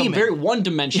for? Just like Demon. A very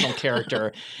one-dimensional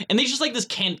character. And they just like this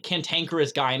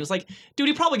cantankerous guy. And it's like, dude,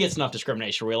 he probably gets enough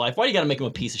discrimination in real life. Why do you gotta make him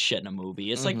a piece of shit in a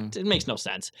movie? It's like, it makes no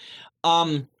sense.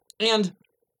 And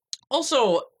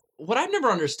also, what I've never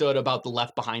understood about the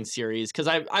Left Behind series, because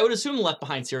I would assume the Left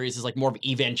Behind series is more of an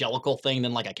evangelical thing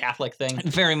than a Catholic thing.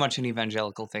 Very much an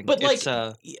evangelical thing. But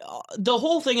the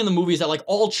whole thing in the movie is that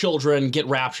all children get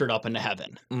raptured up into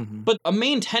heaven. But a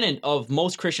main tenet of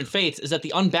most Christian faiths is that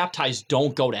the unbaptized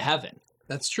don't go to heaven.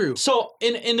 That's true. So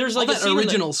and there's a that scene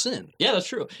original sin. Yeah, that's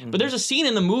true. But there's a scene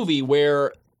in the movie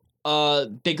where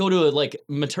they go to a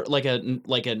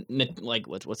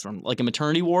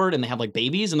maternity ward, and they have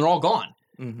babies, and they're all gone.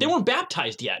 They weren't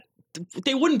baptized yet.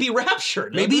 They wouldn't be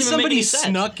raptured. Maybe somebody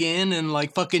snuck in and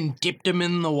fucking dipped him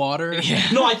in the water. Yeah.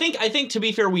 No, I think to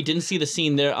be fair, we didn't see the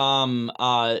scene there.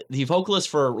 The vocalist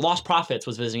for Lost Prophets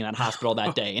was visiting that hospital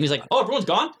that day, and he's like, "Oh, everyone's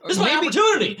gone. This is my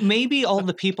opportunity." Maybe all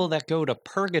the people that go to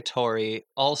purgatory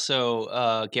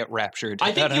also get raptured.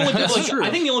 I think the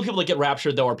only people that get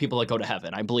raptured though are people that go to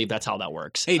heaven. I believe that's how that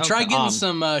works. Hey, try getting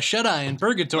some shut-eye in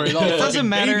purgatory. It doesn't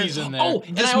matter. In there. Oh,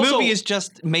 this movie is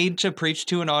just made to preach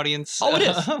to an audience. Oh, it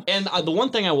is. And the one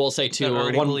thing I will say too,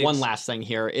 one last thing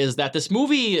here, is that this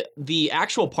movie, the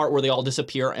actual part where they all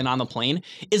disappear and on the plane,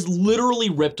 is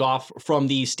literally ripped off from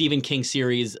the Stephen King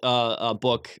series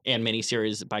book and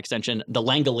miniseries by extension, The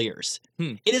Langoliers.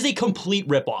 It is a complete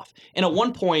ripoff. And at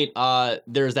one point,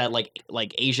 there's that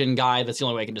like Asian guy. That's the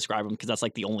only way I can describe him, because that's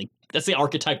that's the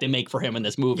archetype they make for him in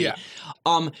this movie. Yeah.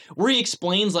 Where he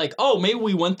explains oh, maybe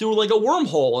we went through a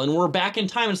wormhole and we're back in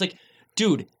time. And it's like,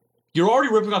 dude, you're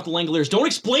already ripping off the Langoliers. Don't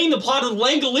explain the plot of the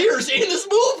Langoliers in this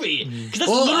movie. Because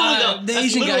that's literally the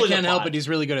Asian guy can't help it. He's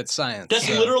really good at science. That's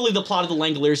literally the plot of the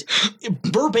Langoliers,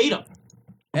 verbatim.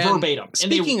 Verbatim.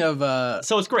 Speaking of,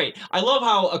 so it's great. I love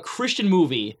how a Christian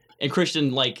movie and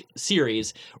Christian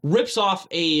series rips off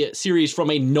a series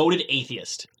from a noted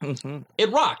atheist.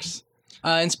 It rocks.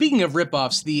 And speaking of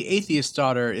ripoffs, the Atheist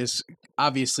Daughter is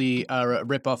obviously a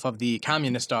ripoff of the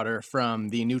Communist Daughter from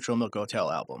the Neutral Milk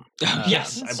Hotel album.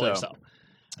 Yes, I believe so.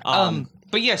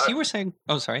 But yes, you were saying...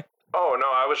 Oh, sorry. Oh, no,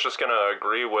 I was just going to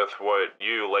agree with what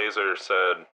you, Laser,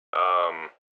 said.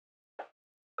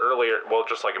 earlier, well,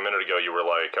 just like a minute ago, you were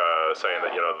like saying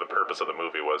that, you know, the purpose of the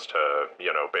movie was to,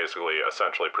 you know, basically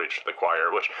essentially preach to the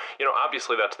choir, which, you know,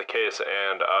 obviously that's the case.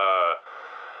 And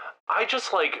I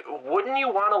just, like, wouldn't you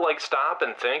want to, like, stop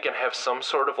and think and have some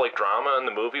sort of, like, drama in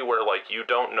the movie where, like, you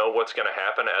don't know what's going to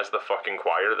happen as the fucking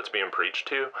choir that's being preached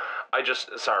to?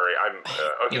 Sorry, I'm,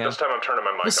 okay, Yeah. this time I'm turning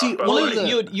my mic see, off. But, one Well, of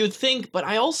like, the- you'd think, but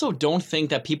I also don't think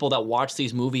that people that watch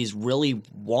these movies really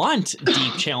want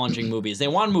deep, challenging movies. They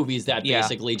want movies that Yeah.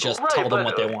 basically just Right, tell them but,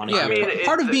 what they want to Yeah, hear. but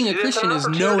part of being a it's an Christian is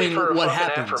opportunity knowing for what fucking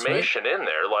happens, right? affirmation in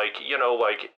there. Like, you know,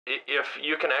 like, if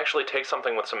you can actually take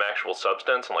something with some actual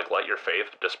substance and, like, let your faith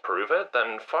disprove it,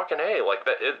 then fucking A, like,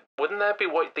 wouldn't that be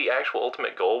what the actual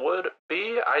ultimate goal would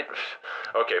be?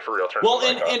 Okay, for real, turn Well,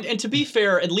 the mic off. and to be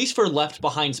fair, at least for Left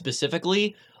Behind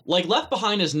specifically, like Left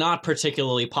Behind is not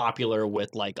particularly popular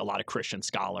with like a lot of Christian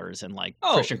scholars and like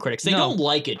Oh, Christian critics. They no. don't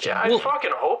like it. Yeah, Generally. I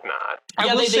fucking hope not. I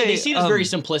Yeah, will they say, see it as very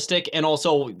simplistic, and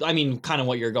also, I mean, kind of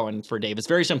what you're going for, Dave. It's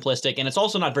very simplistic, and it's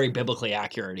also not very biblically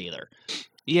accurate either.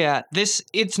 Yeah,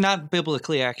 it's not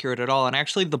biblically accurate at all. And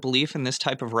actually, the belief in this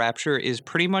type of rapture is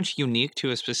pretty much unique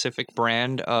to a specific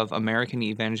brand of American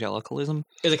evangelicalism.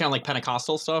 Is it kind of like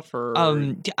Pentecostal stuff, or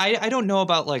I don't know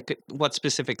about like what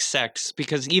specific sects,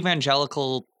 because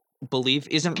evangelical belief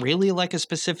isn't really like a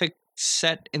specific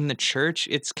set in the church.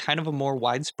 It's kind of a more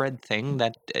widespread thing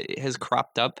that has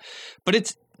cropped up. But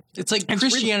it's It's like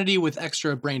Christianity with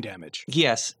extra brain damage.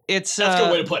 yes, it's that's a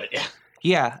good way to put it. Yeah.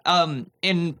 Yeah,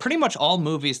 in pretty much all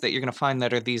movies that you're going to find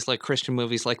that are these like Christian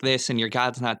movies like this and Your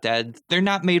God's Not Dead, they're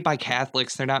not made by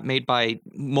Catholics, they're not made by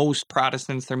most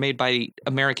Protestants, they're made by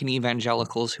American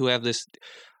evangelicals who have this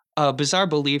bizarre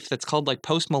belief that's called like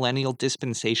post-millennial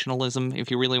dispensationalism.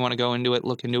 If you really want to go into it,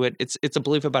 look into it. It's a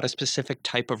belief about a specific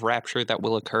type of rapture that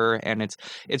will occur, and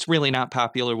it's really not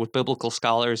popular with biblical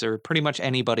scholars or pretty much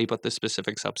anybody but the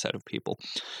specific subset of people.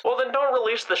 Well, then don't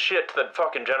release the shit to the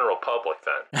fucking general public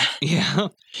then. Yeah,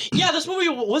 Yeah, this movie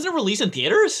wasn't released in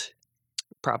theaters.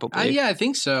 probably. Yeah, I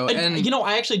think so. And You know,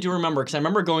 I actually do remember because I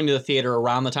remember going to the theater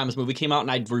around the time this movie came out, and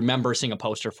I remember seeing a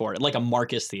poster for it, like a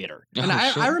Marcus Theater. and Oh,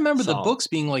 I shit. remember the So- books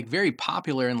being like very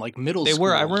popular in like middle They school.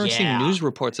 were. I remember seeing Yeah. news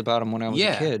reports about them when I was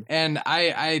yeah, a kid. and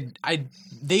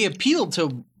they appealed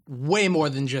to way more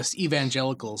than just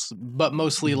evangelicals, but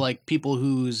mostly like people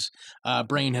whose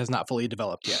brain has not fully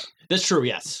developed yet. That's true.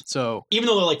 Yes, So even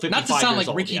though they're like 55 not to sound years like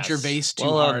old, Ricky yes. Gervais too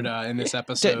Well, hard in this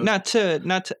episode. Not to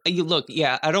you look,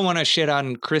 yeah, I don't want to shit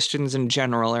on Christians in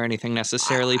general or anything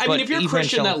necessarily. I but mean, if you're a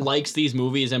Christian that evangelical- likes these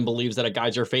movies and believes that it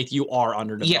guides your faith, you are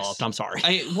underdeveloped. Yes. I'm sorry.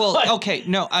 well, okay,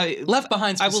 no, Left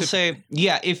Behind. I will say,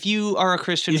 yeah, if you are a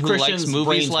Christian These who Christians' likes movies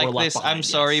brains were like left this, I'm behind,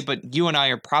 sorry, yes. but you and I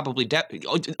are probably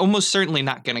almost certainly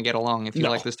not going to get along if you No.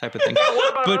 like this type of thing.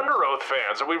 What about But- Under Oath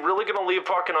fans? Are we really gonna leave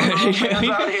fucking Under Oath fans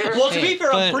out here? Well, to be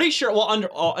fair, I'm but- pretty sure. Well,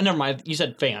 never mind. You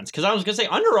said fans, because I was gonna say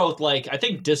Under Oath. Like, I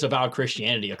think disavowed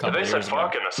Christianity a couple They of said years ago.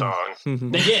 fuck in a song.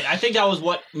 They did. I think that was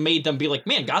what made them be like,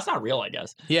 "Man, God's not real." I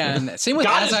guess. Yeah, and same with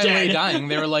God As is I Lay Dead. Dying.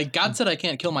 They were like, God said I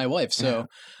can't kill my wife. So,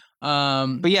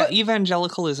 But yeah,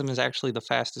 evangelicalism is actually the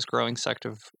fastest growing sect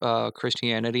of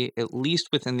Christianity, at least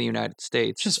within the United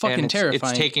States. Just fucking and it's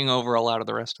terrifying. taking over a lot of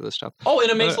the rest of the stuff. Oh, and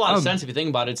it makes a lot of Um, sense if you think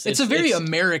about it. it's a very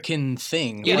American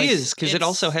thing. It Like, is, because it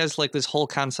also it's- has like this whole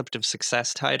concept of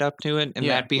success tied up to it, and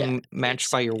Yeah, that being yeah. matched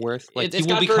It's- by your worth. Like it's you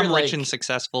will got very, become rich like- and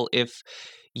successful if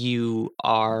you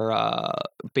are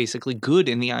basically good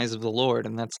in the eyes of the Lord,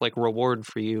 and that's like reward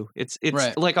for you. It's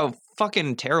Right. like a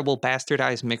fucking terrible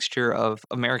bastardized mixture of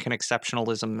American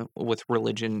exceptionalism with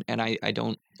religion, and I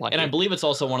don't like And it. I believe it's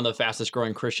also one of the fastest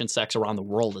growing Christian sects around the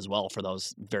world as well for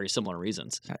those very similar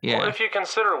reasons. Yeah. Well, if you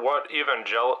consider what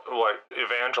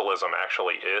evangelism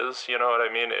actually is, you know what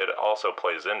I mean? It also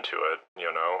plays into it,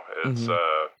 you know? It's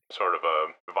sort of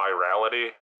a virality.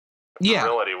 Yeah.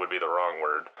 Virility would be the wrong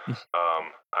word.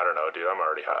 I don't know, dude. I'm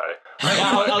already high.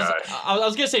 I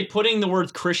was gonna say putting the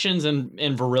words Christians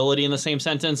and virility in the same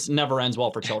sentence never ends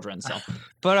well for children. So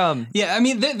But Yeah, I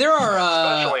mean, there are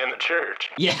Especially in the church.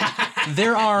 yeah,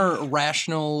 there are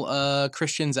rational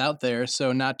Christians out there.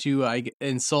 So not to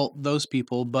insult those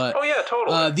people, but Oh yeah,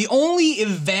 totally. the only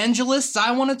evangelists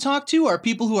I want to talk to are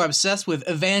people who are obsessed with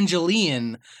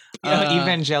Evangelion.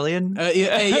 Evangelion,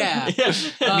 Yeah.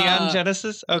 Neon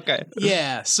Genesis. Okay.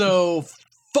 Yeah, so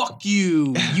fuck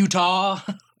you, Utah.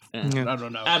 Yeah. I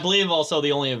don't know. I believe also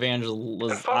the only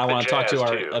evangelist fuck I the want to talk to jazz,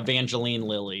 are too. Evangeline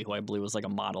Lilly, who I believe was like a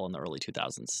model in the early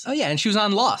 2000s. Oh yeah, and she was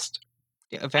on Lost.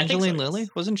 Yeah, Evangeline so, Lilly, yes.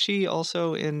 wasn't she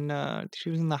also in? She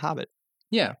was in The Hobbit.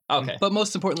 Yeah. Okay. But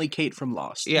most importantly, Kate from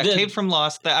Lost. Yeah, The- Kate from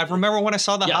Lost. I remember when I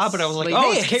saw The Yes. Hobbit, I was like, Like,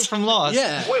 oh, hey, it's Kate from Lost.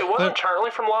 Yeah. Wait, wasn't But-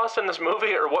 Charlie from Lost in this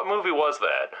movie, or what movie was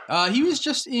that? He was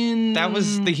just in. That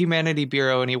was the Humanity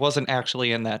Bureau, and he wasn't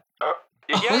actually in that.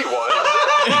 Yeah, he was.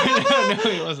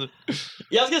 No, he wasn't.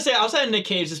 Yeah, I was gonna say outside of Nick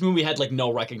Cage, this movie had like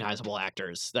no recognizable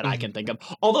actors that I can think of.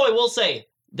 Although I will say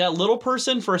that little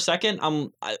person for a second,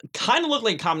 kind of looked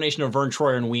like a combination of Vern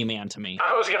Troyer and Wee Man to me.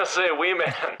 I was gonna say Wee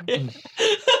Man.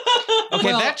 Okay,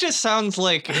 Well- that just sounds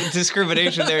like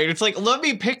discrimination there. It's like, let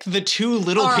me pick the two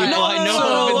little All right, people no, I no, know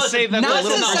no, of and listen, say that Not the to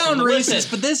little listen, sound listen.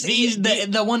 racist, but this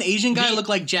the one Asian guy looked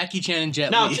like Jackie Chan and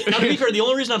Jet Now, Li. now, to be fair, the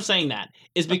only reason I'm saying that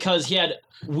is because he had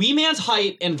Wee Man's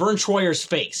height and Vern Troyer's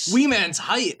face. Wee Man's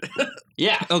height.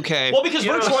 Yeah. Okay. Well, because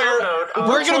You Vern know, Troyer. side note,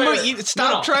 We're gonna Troyer- move. You,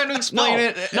 stop no, trying to explain no,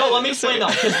 it. No, let me explain though.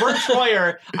 Because Vern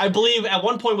Troyer, I believe, at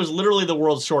one point was literally the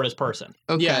world's shortest person.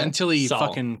 Okay. Yeah, until he So-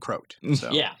 fucking croaked.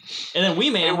 So. Yeah, and then Wee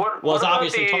Hey, Man what was about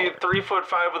obviously the taller.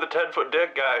 3'5" with a 10-foot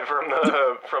dick guy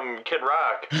from Kid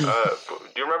Rock? Do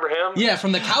you remember him? Yeah,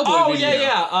 from the cowboy Oh video.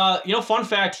 yeah. Fun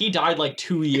fact: he died like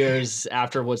 2 years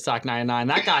after Woodstock '99.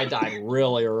 That guy died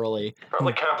really early.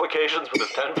 Probably complications with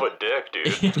his 10-foot dick,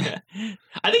 dude.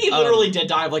 I think he literally did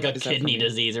die of like a is that kidney from you?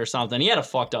 disease or something. He had a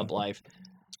fucked up life.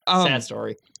 Um, Sad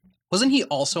story. Wasn't he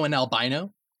also an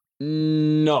albino?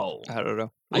 No, I don't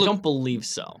know. I don't believe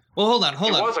so. Well, hold on. He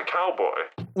Hold on. was a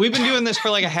cowboy. We've been doing this for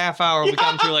like a half hour. We've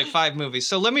gone through like 5 movies.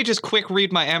 So let me just quick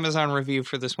read my Amazon review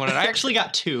for this one. And I actually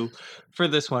got 2 for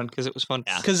this one because it was fun.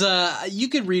 Yeah. Because you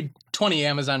could read 20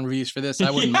 Amazon reviews for this.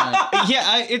 I wouldn't mind.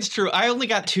 Yeah, it's true. I only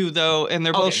got 2 though, and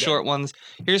they're both Okay, good. short ones.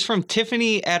 Here's from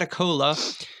Tiffany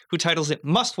Adicola, who titles it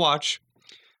Must Watch.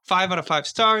 5 out of 5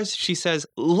 stars. She says,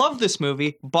 love this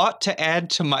movie, bought to add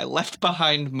to my Left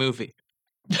Behind movie.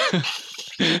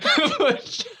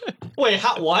 Which- Wait,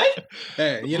 what?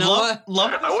 Hey, you know what?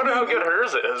 love I wonder how good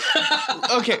hers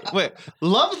is. Okay, wait.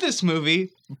 Love this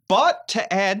movie, bought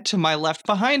to add to my Left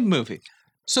Behind movie.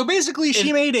 So basically,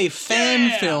 she made a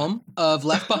fan film of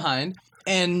Left Behind,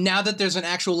 and now that there's an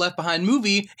actual Left Behind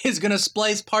movie, is going to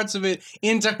splice parts of it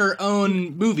into her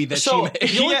own movie that she So made.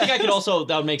 the only thing I Yes. could also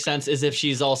that would make sense is if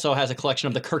she's also has a collection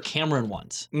of the Kirk Cameron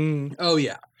ones. Oh,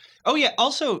 yeah. Oh yeah.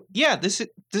 Also, yeah.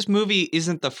 This movie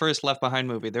isn't the first Left Behind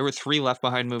movie. There were 3 Left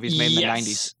Behind movies made in the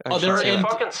Yes. 90s. Oh, they're Are you in-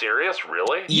 fucking serious?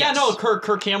 Really? Yeah, Yes. no,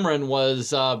 Kirk Cameron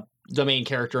was the main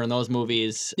character in those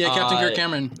movies. Yeah, Captain Kirk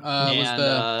Cameron was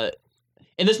the...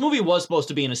 and this movie was supposed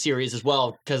to be in a series as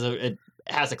well because it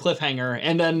has a cliffhanger,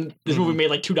 and then this movie made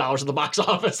like $2 at the box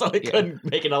office, so they couldn't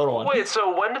make another one. Wait,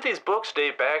 so when did these books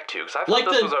date back to? Because I thought Like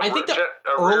this was I think the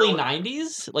early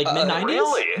 '90s, like mid '90s.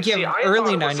 Really? Yeah, See, I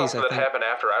early thought it was 90s, something I that think. happened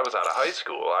after I was out of high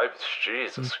school.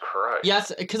 Jesus Christ.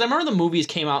 Yes, because I remember the movies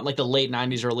came out in like the late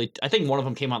 '90s, early. I think one of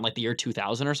them came out in like the year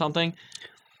 2000 or something.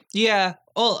 Yeah.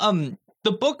 Well,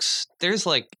 the books. There's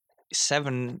like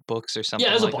 7 books or something.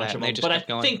 Yeah, there's like a bunch that, of and they them, just but I kept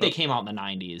going. think they came out in the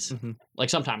 '90s, Mhm. like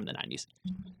sometime in the '90s.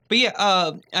 But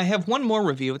yeah, I have one more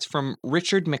review. It's from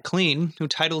Richard McLean, who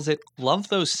titles it "Love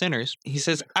Those Sinners." He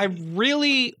says, "I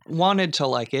really wanted to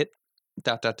like it." ...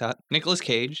 Nicolas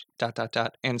Cage ...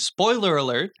 And spoiler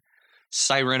alert,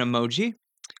 siren emoji.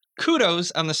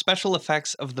 Kudos on the special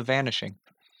effects of The Vanishing.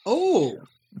 Oh.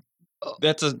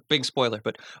 That's a big spoiler,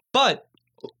 but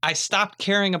I stopped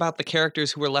caring about the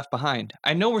characters who were left behind.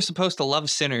 I know we're supposed to love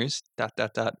sinners ...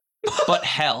 But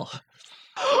hell.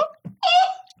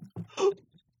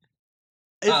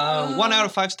 1 out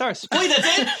of 5 stars. Wait,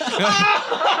 that's it?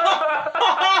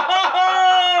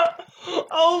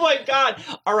 Oh my god!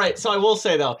 All right, so I will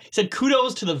say though, he said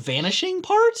kudos to the vanishing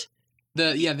part.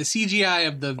 The CGI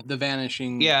of the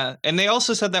vanishing. Yeah, and they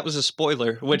also said that was a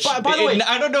spoiler, which By the way,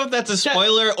 I don't know if that's a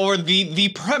spoiler or the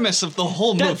premise of the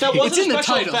whole movie. That wasn't It's in a the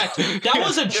special title. effect. That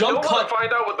was a You jump don't want cut. to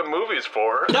find out what the movie's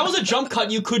for. That was a jump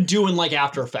cut you could do in like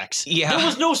After Effects. Yeah. There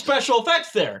was no special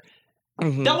effects there.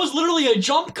 Mhm. That was literally a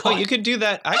jump cut. Oh, you could do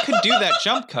that. I could do that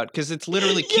jump cut because it's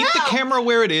literally keep the Yeah. camera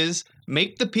where it is,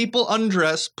 make the people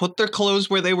undress, put their clothes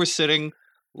where they were sitting,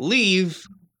 leave.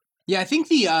 Yeah, I think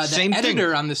the Same thing.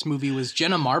 editor on this movie was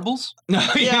Jenna Marbles.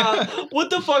 Yeah. What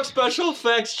the fuck special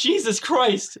effects? Jesus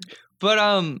Christ. But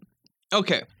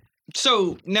okay.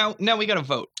 So now we got to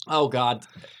vote. Oh god.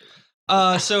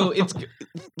 So it's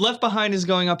Left Behind is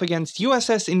going up against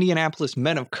USS Indianapolis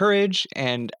Men of Courage,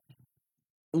 and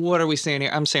what are we saying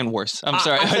here? I'm saying worse. I'm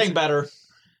sorry. I'm saying better.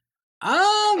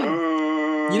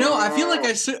 You know, I feel like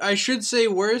I should say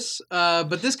worse,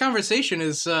 but this conversation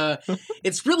is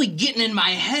it's really getting in my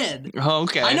head. Oh,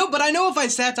 okay. I know, but I know if I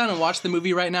sat down and watched the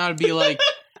movie right now, I'd be like,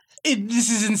 this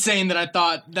is insane that I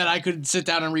thought that I could sit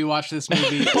down and rewatch this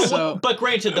movie. So But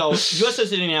granted though,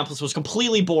 USS Indianapolis was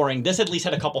completely boring. This at least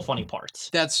had a couple funny parts.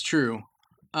 that's true.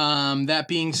 That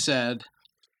being said,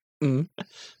 Mhm.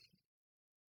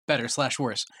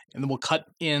 better/worse, and then we'll cut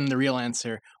in the real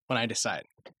answer when I decide.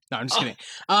 No, I'm just kidding.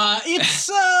 It's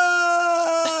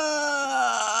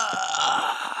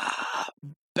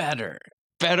better.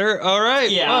 Better? All right.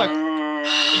 Yeah. Fuck.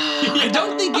 I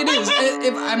don't think it is.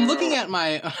 If I'm looking at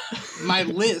my my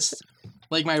list,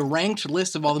 like my ranked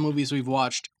list of all the movies we've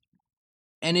watched,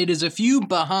 and it is a few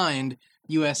behind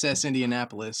USS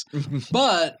Indianapolis,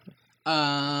 but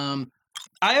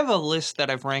I have a list that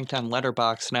I've ranked on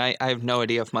Letterboxd, and I have no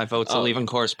idea if my votes will Oh. even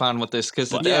correspond with this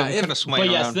because Yeah, I'm kind of swaying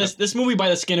But yes, around. this movie by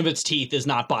the skin of its teeth is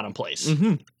not bottom place.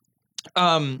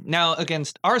 Now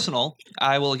against Arsenal,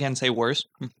 I will again say worse.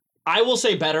 I will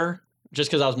say better, just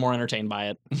because I was more entertained by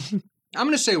it. I'm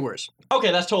gonna say worse.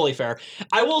 Okay, that's totally fair.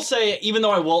 I will say, even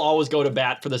though I will always go to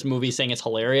bat for this movie saying it's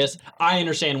hilarious, I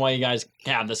understand why you guys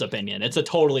have this opinion. It's a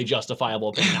totally justifiable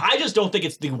opinion. I just don't think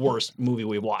it's the worst movie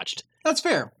we watched. That's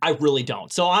fair. I really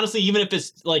don't. So honestly, even if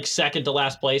it's like second to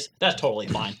last place, that's totally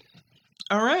fine.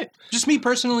 All right. Just me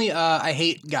personally, I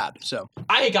hate God, so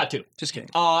I got to. just kidding.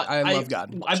 I love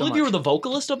God I so believe you were much. the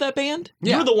vocalist of that band.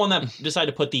 You Yeah. were the one that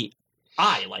decided to put the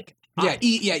I, like. Yeah, I.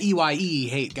 EYE,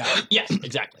 hate God. Yes,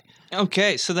 exactly.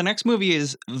 Okay, so the next movie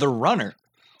is The Runner.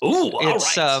 Ooh, all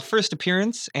Its right. first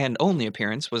appearance and only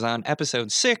appearance was on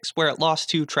episode 6, where it lost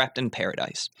to Trapped in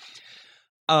Paradise.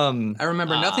 I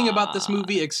remember nothing about this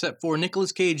movie except for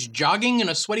Nicolas Cage jogging in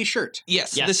a sweaty shirt.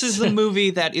 Yes, Yes. this is the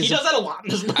movie that is. He does that a lot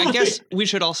in this movie. I guess we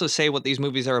should also say what these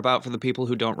movies are about for the people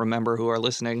who don't remember who are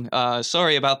listening.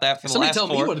 Sorry about that for the Somebody last tell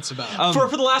four. me what it's about. Um, for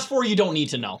the last four, you don't need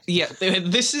to know. Yeah,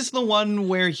 this is the one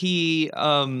where he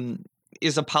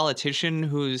is a politician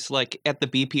who's like at the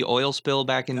BP oil spill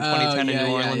back in 2010 in yeah, New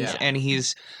yeah, Orleans, yeah. and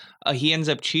he ends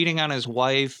up cheating on his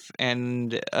wife,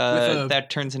 and a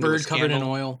that turns into a Bird covered in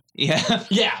scandal. oil. Yeah,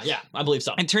 Yeah, I believe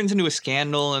so. it turns into a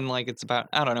scandal, and like it's about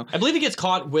I don't know. I believe he gets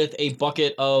caught with a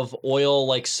bucket of oil,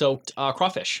 like soaked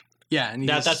crawfish. Yeah, and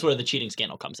That's where the cheating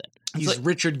scandal comes in. he's like-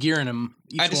 Richard Gere in him.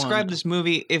 I described this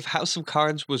movie if House of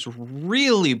Cards was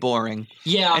really boring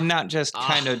Yeah, and not just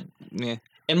kind of.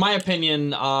 in my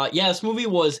opinion, this movie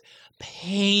was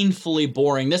painfully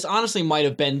boring. This honestly might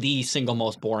have been the single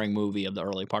most boring movie of the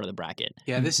early part of the bracket.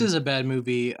 Yeah, this is a bad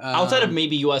movie. Outside of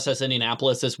maybe USS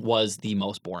Indianapolis, this was the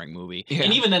most boring movie. Yeah.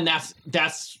 And even then,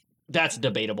 that's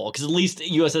debatable because at least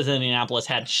USS Indianapolis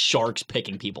had sharks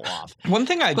picking people off. One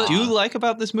thing I do like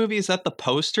about this movie is that the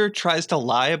poster tries to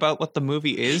lie about what the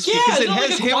movie is. Yeah, because is it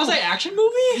like a quasi-action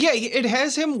movie? Yeah, it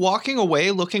has him walking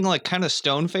away looking like kind of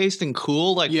stone-faced and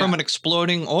cool, like Yeah. from an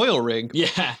exploding oil rig.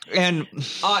 Yeah. And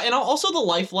And also the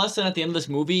life lesson at the end of this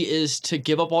movie is to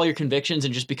give up all your convictions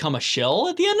and just become a shill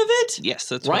at the end of it. yes,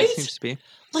 that's Right? what it seems to be.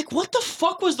 Like, what the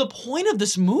fuck was the point of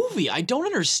this movie? I don't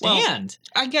understand.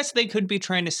 I guess they could be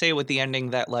trying to say with the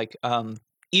ending that like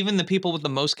even the people with the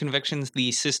most convictions, the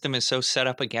system is so set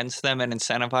up against them and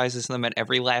incentivizes them at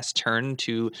every last turn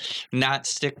to not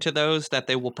stick to those that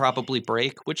they will probably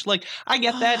break, which like I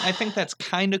get that. I think that's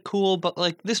kind of cool, but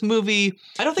like this movie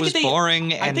I don't think was they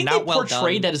boring I and think not they well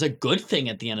portrayed done. that as a good thing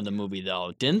at the end of the movie,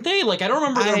 though, didn't they? Like, I don't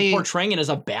remember them portraying it as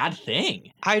a bad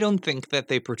thing. I don't think that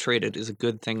they portrayed it as a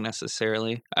good thing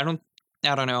necessarily. I don't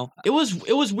know. It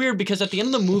was weird because at the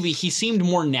end of the movie, he seemed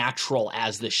more natural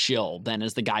as the shill than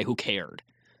as the guy who cared.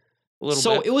 A little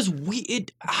So bit. it was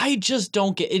weird. I just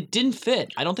don't get. It didn't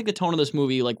fit. I don't think the tone of this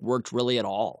movie like worked really at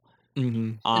all.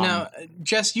 Mhm. now,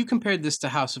 Jess, you compared this to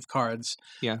House of Cards.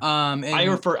 Yeah. And I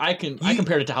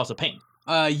compared it to House of Pain.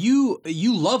 you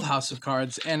love House of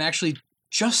Cards and actually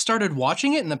just started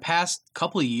watching it in the past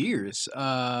couple of years.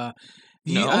 No.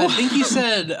 I think you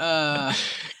said. I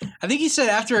think you said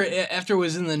after it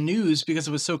was in the news because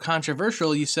it was so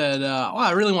controversial. You said, "Oh,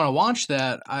 I really want to watch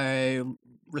that. I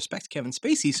respect Kevin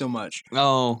Spacey so much."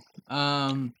 Oh,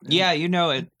 Um, yeah, you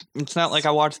know it. It's not like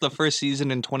I watched the first season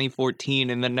in 2014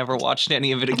 and then never watched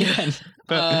any of it again.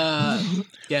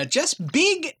 yeah, just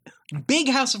big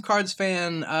House of Cards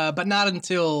fan, but not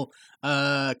until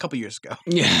a couple years ago.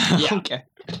 Yeah. Yeah. Okay.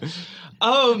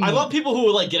 I love people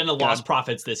who like get into Lost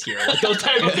Profits this year, like those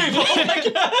type of people.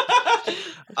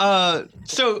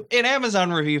 So an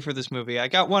Amazon review for this movie, I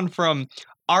got one from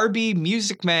RB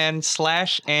Music Man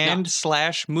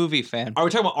 / movie fan. Are we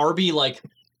talking about Arby like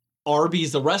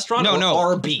Arby's the restaurant? No, or no.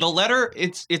 Arby. The letter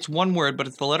it's one word, but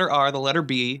it's the letter R, the letter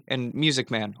B, and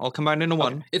Music Man all combined into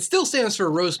one. It still stands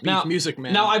for Roast Beef Now- Music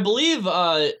Man. Now I believe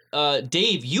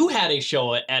Dave, you had a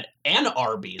show at and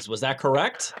Arby's. Was that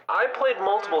correct? I played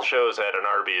multiple shows at an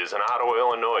Arby's in Ottawa,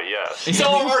 Illinois, yes.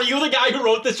 So are you the guy who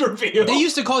wrote this review? They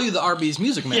used to call you the Arby's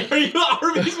Music Man. Are you the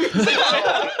Arby's music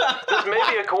man? This may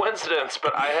be a coincidence,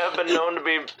 but I have been known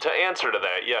to answer to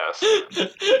that, yes.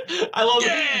 I love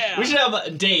it. We should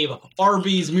have Dave,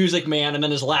 Arby's Music Man, and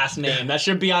then his last name. That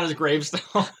should be on his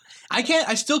gravestone.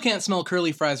 I still can't smell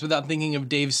curly fries without thinking of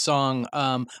Dave's song,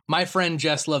 My Friend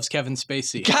Jess Loves Kevin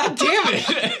Spacey. God damn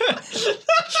it!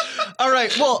 All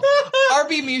right, well,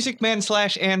 RB Music Man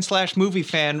 / movie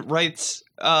fan writes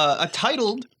a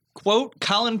titled, quote,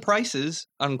 Colin Price's,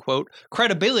 unquote,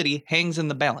 credibility hangs in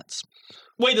the balance.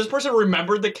 Wait, this person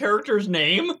remembered the character's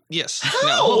name? Yes.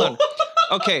 No, hold on.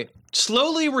 Okay,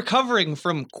 slowly recovering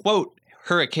from, quote,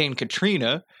 Hurricane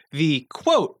Katrina, the,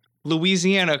 quote,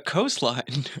 Louisiana coastline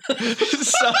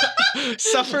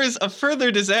suffers a further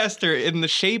disaster in the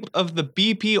shape of the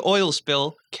BP oil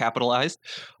spill, capitalized,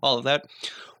 all of that,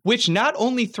 which not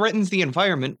only threatens the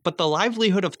environment, but the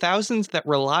livelihood of thousands that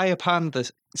rely upon the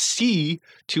sea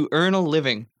to earn a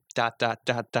living. ...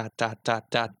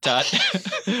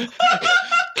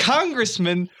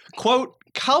 Congressman, quote,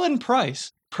 Colin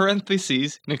Price,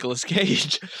 parentheses, Nicolas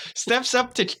Cage, steps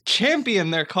up to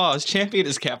champion their cause, champion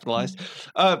is capitalized,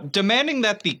 demanding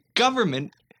that the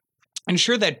government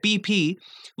ensure that BP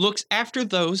looks after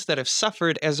those that have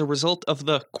suffered as a result of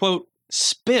the, quote,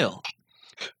 spill.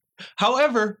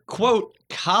 However, quote,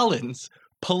 Colin's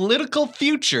political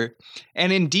future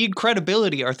and indeed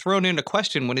credibility are thrown into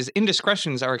question when his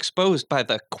indiscretions are exposed by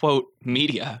the, quote,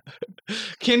 media.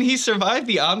 Can he survive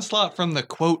the onslaught from the,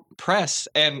 quote, press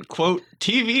and, quote,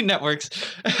 TV networks?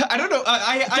 I don't know.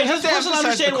 I have Does to this person emphasize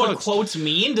understand the what quotes. quotes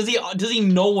mean? Does he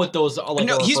know what those are? Like,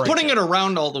 No, he's referring putting to? it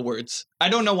around all the words. I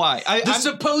don't know why. The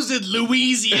supposed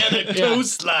Louisiana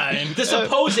coastline. The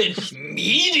supposed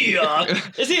media.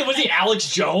 Was he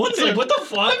Alex Jones? Like, what the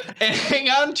fuck? And hang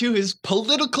on to his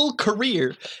political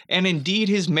career and indeed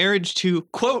his marriage to,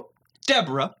 quote,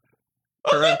 Deborah,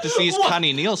 parentheses, What?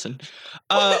 Connie Nielsen,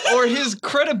 or his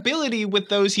credibility with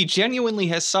those he genuinely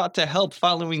has sought to help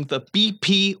following the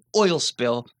BP oil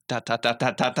spill. ...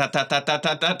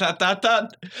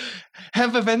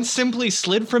 Have events simply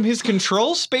slid from his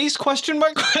control? Space ? Quote,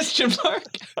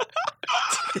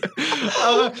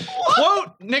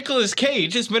 Nicolas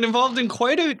Cage has been involved in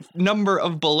quite a number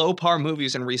of below par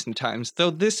movies in recent times,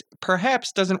 though this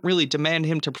perhaps doesn't really demand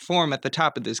him to perform at the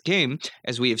top of this game,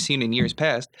 as we have seen in years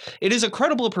past. It is a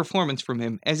credible performance from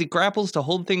him as he grapples to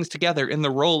hold things together in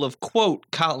the role of, quote,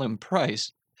 Colin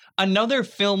Price. Another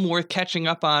film worth catching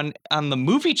up on the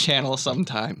movie channel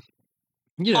sometime.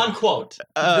 You know, Unquote.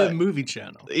 the movie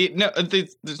channel.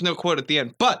 There's no quote at the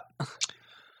end, but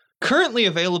currently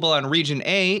available on Region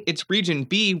A, it's Region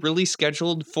B, release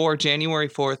scheduled for January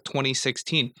 4th,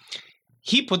 2016.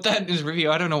 He put that in his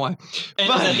review. I don't know why. And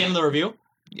But- is that the end of the review?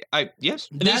 Yes.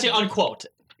 And then you say unquote.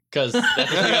 Because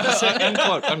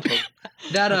Unquote.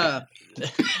 That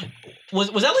was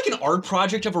that like an art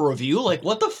project of a review? Like,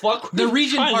 what the fuck? were the you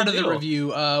region trying part to of the do? review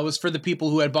was for the people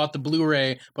who had bought the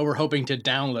Blu-ray but were hoping to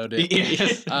download it.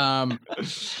 Yes. What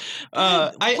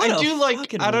I a do like.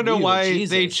 fucking I don't know review, why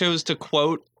they Jesus. chose to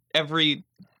quote every.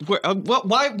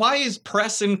 Why is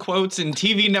press in quotes and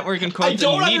TV network in quotes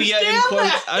don't and media in understand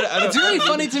quotes? that. It's really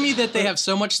funny to me that they have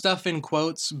so much stuff in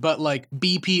quotes, but like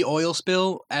BP oil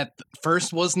spill at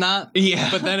first was not, Yeah.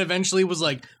 but then eventually was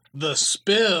like the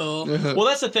spill. Well,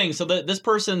 that's the thing. So this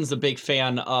person's a big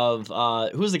fan of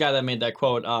who's the guy that made that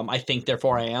quote? I think,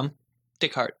 therefore I am.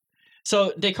 Descartes.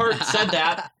 So Descartes said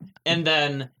that, and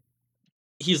then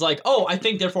he's like, "Oh, I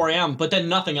think, therefore I am," but then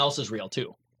nothing else is real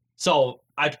too. So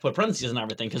I have to put parentheses in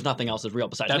everything because nothing else is real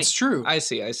besides That's me. true. I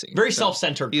see. Very So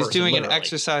self-centered. he's person, doing literally. an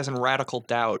exercise in radical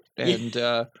doubt, and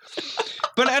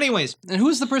but anyways, And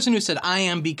who's the person who said, "I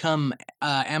am become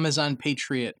Amazon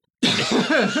Patriot"?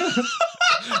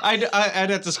 I'd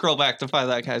have to scroll back to find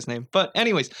that guy's name. But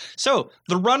anyways, so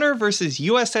The Runner versus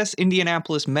USS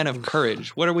Indianapolis Men of Courage.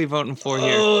 What are we voting for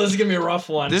here? Oh, this is gonna be a rough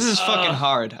one. This is fucking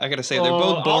hard. I gotta say, they're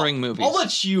both boring movies. I'll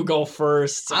let you go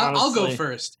first. I'll go honestly.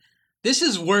 first. This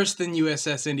is worse than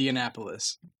USS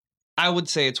Indianapolis. I would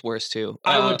say it's worse too.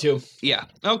 I would too. Yeah.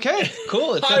 Okay.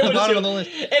 Cool. It's I at the would bottom too. of the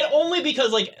list. And only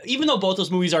because, like, even though both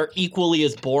those movies are equally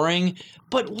as boring,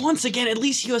 but once again, at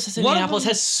least USS One of Indianapolis them-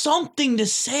 has something to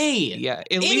say. Yeah.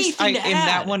 At least Anything to in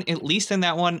that add.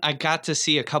 one, I got to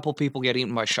see a couple people get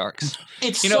eaten by sharks.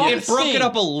 It's You know, something. it broke it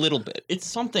up a little bit. It's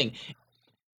something.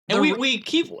 And we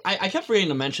keep. I kept forgetting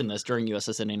to mention this during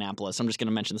USS Indianapolis. I'm just going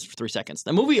to mention this for 3 seconds.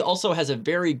 The movie also has a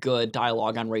very good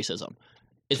dialogue on racism.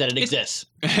 Is that it exists?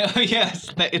 Yes,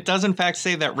 it does in fact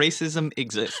say that racism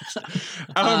exists.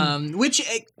 Which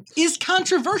is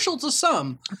controversial to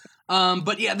some.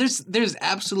 But yeah, there's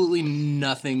absolutely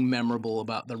nothing memorable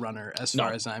about The Runner as No.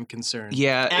 far as I'm concerned.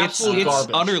 Yeah, Absolute it's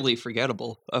garbage. utterly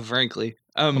forgettable, frankly.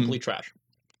 Complete trash.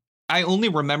 I only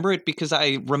remember it because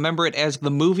I remember it as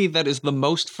the movie that is the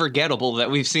most forgettable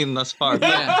that we've seen thus far.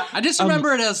 Yeah, I just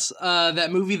remember it as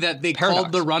that movie that they Paradox.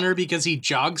 called The Runner because he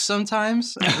jogs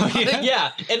sometimes.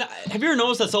 Yeah, and have you ever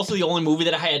noticed that's also the only movie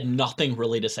that I had nothing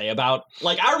really to say about?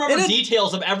 Like, I remember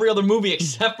details of every other movie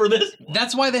except for this one.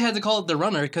 That's why they had to call it The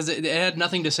Runner, because it had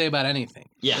nothing to say about anything.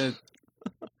 Yeah.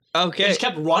 Okay. It just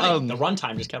kept running. The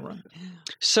runtime just kept running.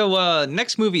 So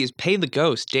next movie is Pay the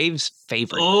Ghost, Dave's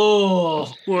favorite.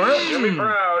 Oh. You'll be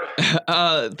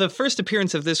proud. The first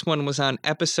appearance of this one was on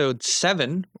episode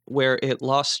 7, where it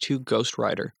lost to Ghost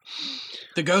Rider.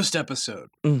 The Ghost episode.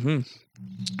 Mm-hmm.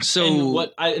 So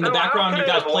And in the No, background, how you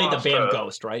could guys it have played the lost band it?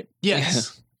 Ghost, right?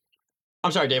 Yes.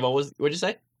 I'm sorry, Dave. What'd you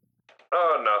say?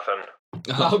 Oh, nothing.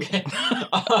 Okay.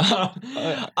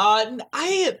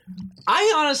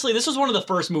 I honestly, this was one of the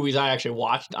first movies I actually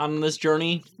watched on this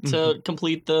journey to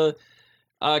complete the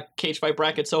cage fight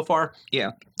bracket so far.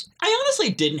 Yeah. I honestly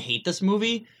didn't hate this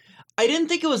movie. I didn't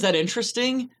think it was that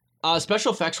interesting.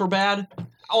 Special effects were bad.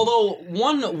 Although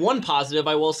one positive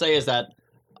I will say is that,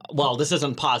 well, this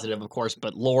isn't positive, of course,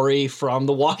 but Laurie from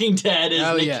The Walking Dead is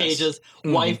Nick Cage's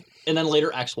wife and then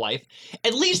later ex-wife.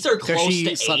 At least they're close She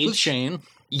to slept age. with Shane.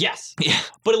 Yes. Yeah.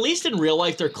 But at least in real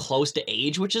life, they're close to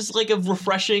age, which is like a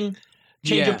refreshing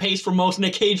change of pace for most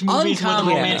Nick Cage movies with a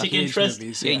Uncommon romantic Nick Cage interest.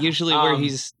 movies, yeah, usually where Um,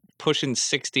 he's pushing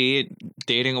 60,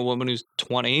 dating a woman who's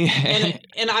 20.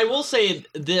 And I will say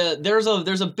there's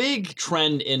a big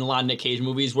trend in a lot of Nick Cage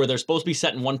movies where they're supposed to be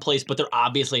set in one place, but they're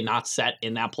obviously not set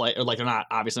in that place, or like they're not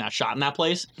obviously not shot in that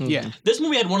place. Yeah. This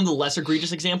movie had one of the less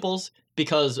egregious examples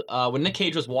because when Nick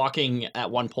Cage was walking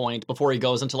at one point before he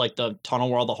goes into like the tunnel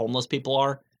where all the homeless people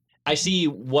are, I see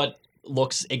what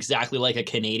looks exactly like a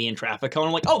Canadian traffic cone.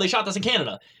 I'm like, oh, they shot this in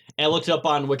Canada. And I looked it up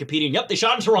on Wikipedia, and yep, they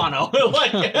shot in Toronto.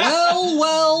 Like,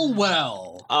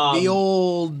 Well. The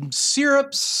old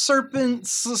syrup serpent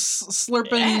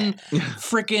slurping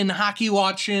frickin' hockey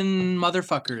watching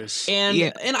motherfuckers.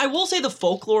 And I will say the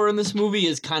folklore in this movie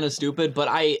is kind of stupid, but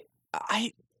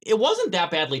it wasn't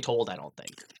that badly told, I don't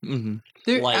think. Mm-hmm.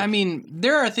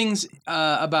 There are things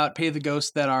about Pay the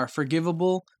Ghost that are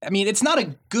forgivable. I mean, it's not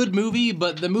a good movie,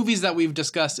 but the movies that we've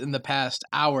discussed in the past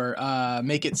hour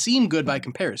make it seem good by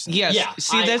comparison. Yes. Yeah,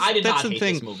 See, I did that's not the hate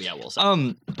thing. this movie, I will say.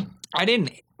 I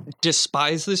didn't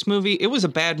despise this movie. It was a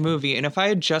bad movie, and if I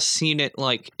had just seen it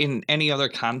like in any other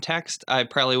context, I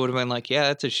probably would have been like, yeah,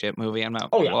 that's a shit movie. I'm not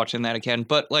watching that again.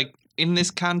 But like in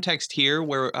this context here,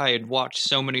 where I had watched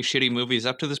so many shitty movies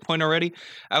up to this point already,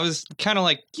 I was kind of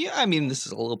like, yeah, I mean, this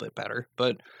is a little bit better.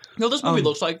 But no, this movie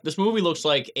looks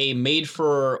like a made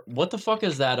for, what the fuck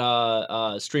is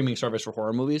that streaming service for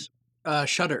horror movies?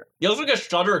 Shudder. Yeah, it looks like a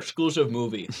Shudder exclusive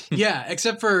movie. Yeah,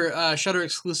 except for Shudder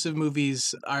exclusive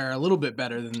movies are a little bit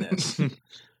better than this.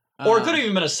 Or it could have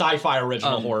even been a sci-fi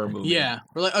original horror movie. Yeah,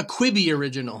 or like a Quibi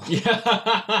original.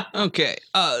 Yeah. Okay,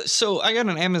 so I got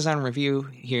an Amazon review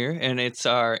here, and it's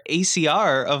our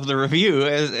ACR of the review,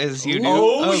 as you do.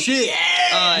 Oh, shit! You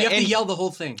have to and- yell the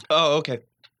whole thing. Oh, okay.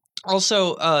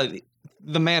 Also,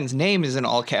 the man's name is in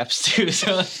all caps too,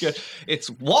 so that's good. It's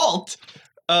Walt,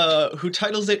 who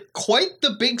titles it "Quite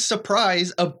the Big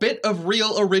Surprise: A Bit of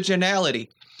Real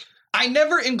Originality." I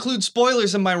never include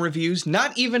spoilers in my reviews,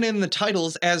 not even in the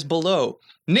titles as below.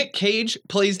 Nick Cage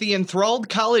plays the enthralled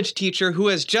college teacher who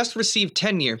has just received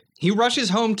tenure. He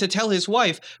rushes home to tell his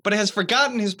wife, but has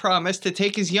forgotten his promise to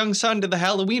take his young son to the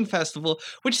Halloween festival,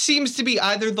 which seems to be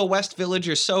either the West Village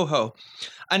or Soho.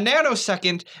 A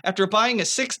nanosecond after buying a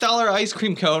 $6 ice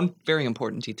cream cone, very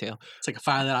important detail, It's like a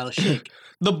 $5 shake.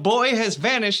 the boy has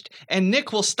vanished, and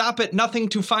Nick will stop at nothing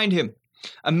to find him.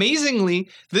 Amazingly,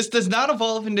 this does not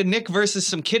evolve into Nick versus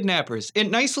some kidnappers. It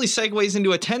nicely segues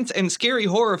into a tense and scary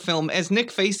horror film as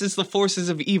Nick faces the forces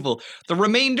of evil. The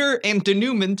remainder and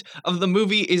denouement of the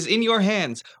movie is in your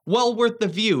hands. Well worth the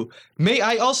view. May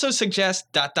I also suggest ...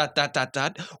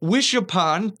 wish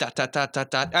upon ...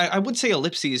 I would say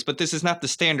ellipses, but this is not the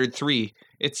standard 3.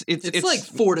 It's like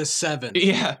 4 to 7.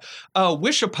 Yeah.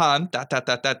 Wish upon ...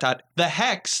 the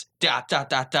hex ...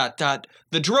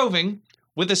 the droving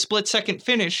with a split-second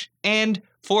finish, and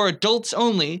for adults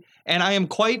only, and I am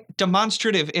quite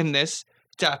demonstrative in this, ...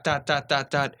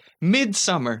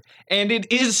 Midsummer, and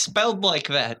it is spelled like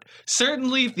that.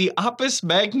 Certainly the opus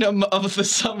magnum of the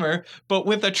summer, but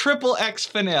with a triple X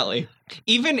finale.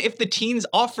 Even if the teens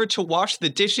offer to wash the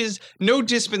dishes, no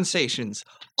dispensations.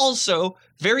 Also,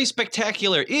 very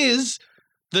spectacular is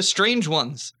The Strange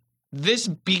Ones. This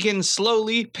begins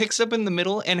slowly, picks up in the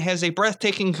middle, and has a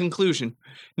breathtaking conclusion.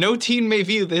 No teen may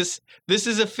view this. This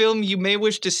is a film you may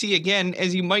wish to see again,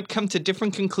 as you might come to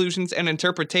different conclusions and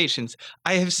interpretations.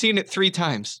 I have seen it 3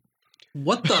 times.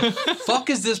 What the fuck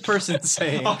is this person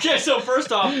saying? Okay, so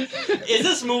first off, is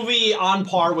this movie on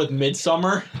par with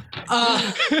Midsommar?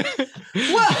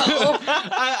 Well,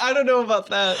 I don't know about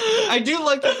that. I do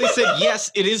like that they said, yes,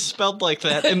 it is spelled like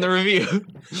that in the review.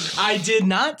 I did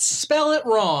not spell it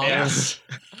wrong. Yes.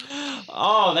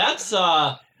 Oh, that's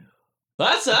a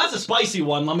spicy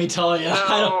one, let me tell you.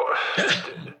 Now,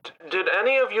 did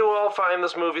any of you all find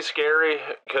this movie scary?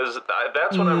 Because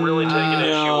that's what I'm really taking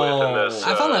issue with in this.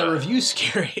 I found that review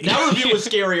scary. That review was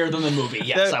scarier than the movie.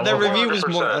 Yes, The review was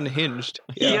more 100%. unhinged.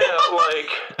 Yeah, like...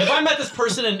 If I met this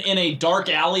person in a dark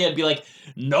alley, I'd be like,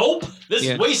 nope, this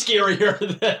is way scarier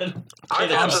than... I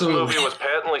thought Absolutely. this movie was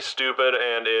patently stupid,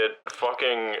 and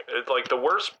it's like the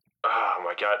worst. Oh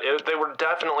my god! They were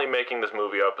definitely making this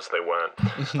movie up as they went.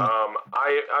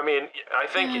 I mean, I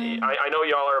think I know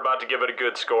y'all are about to give it a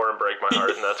good score and break my heart,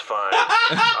 and that's fine.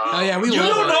 Oh yeah, we You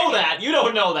love don't it. know that. You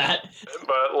don't know that.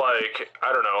 But like,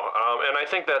 I don't know, and I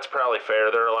think that's probably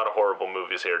fair. There are a lot of horrible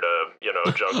movies here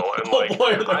to juggle, and like,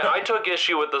 boy, are there. I took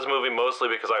issue with this movie mostly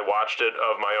because I watched it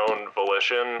of my own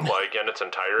volition, like in its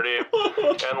entirety,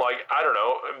 and like, I don't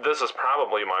know, this is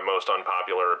probably my most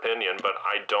unpopular opinion, but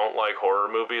I don't like horror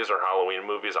movies or Halloween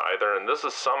movies either, and this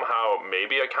is somehow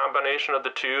maybe a combination of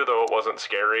the two, though it wasn't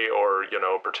scary or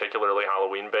particularly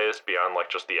Halloween based beyond like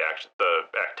just the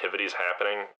activities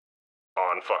happening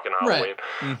on fucking Halloween.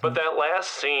 Right. But that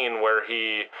last scene where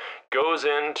he goes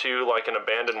into like an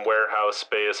abandoned warehouse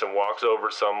space and walks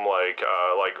over some like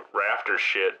rafter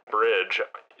shit bridge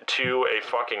to a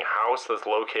fucking house that's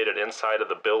located inside of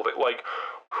the building, like,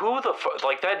 who the fuck,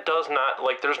 like, that does not,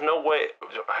 like, there's no way.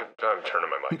 I'm turning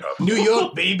my mic up. New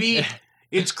York, baby.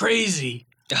 It's crazy.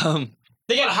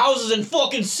 They got houses and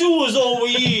fucking sewers over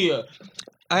here.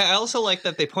 I also like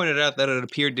that they pointed out that it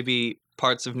appeared to be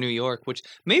parts of New York, which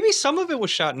maybe some of it was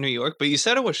shot in New York, but you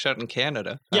said it was shot in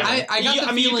Canada. Yeah, I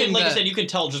got the you feeling can, like that- I said, you can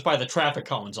tell just by the traffic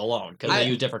cones alone, because they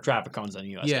use different traffic cones than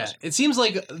the U.S. Yeah, does. it seems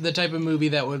like the type of movie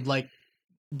that would like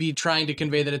be trying to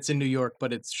convey that it's in New York,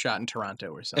 but it's shot in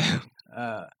Toronto or something.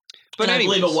 But And I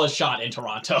believe anyways, it was shot in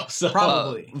Toronto. So.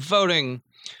 Probably. voting.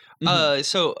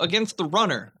 So against The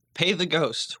Runner, Pay the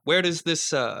Ghost. Where does this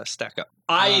stack up?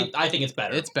 I think it's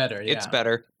better. It's better. Yeah. It's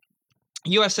better.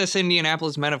 USS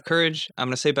Indianapolis, Men of Courage. I'm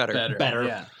gonna say better. Better.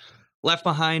 Yeah. Left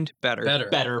Behind, better.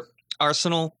 Better.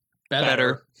 Arsenal,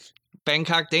 better.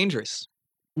 Bangkok, Dangerous.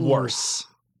 Worse.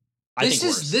 I think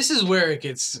worse. This is where it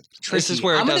gets tricky. This is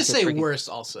where it I'm gonna does get say tricky. worse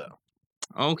also.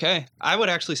 Okay, I would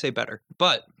actually say better,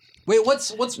 but Wait,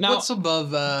 what's Now- what's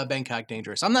above Bangkok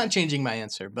Dangerous? I'm not changing my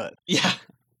answer, but Yeah.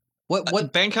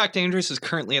 what? Bangkok Dangerous is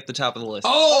currently at the top of the list.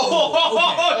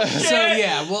 Oh, okay. shit! So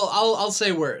yeah, well, I'll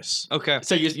say worse. Okay,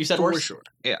 So you said For worse? sure.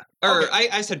 yeah. Or Okay.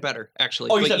 I said better actually.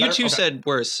 Oh, you but said you better? two Okay. said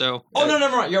worse. So Oh, no,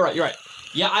 never mind. You're right.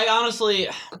 Yeah, I honestly...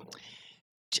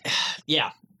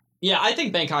 Yeah, I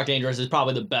think Bangkok Dangerous is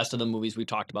probably the best of the movies we've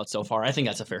talked about so far. I think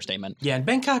that's a fair statement. Yeah, and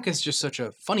Bangkok is just such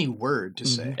a funny word to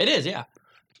say. It is, yeah.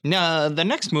 Now, the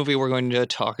next movie we're going to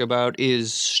talk about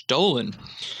is Stolen.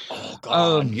 Oh,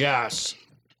 God, Um, yes.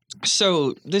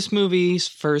 So, this movie's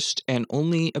first and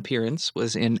only appearance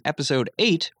was in episode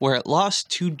 8, where it lost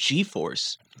to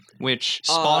G-Force, which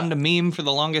spawned a meme for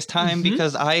the longest time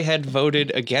because I had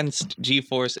voted against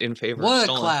G-Force in favor of What a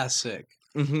Stolen. classic.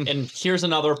 Mhm. And here's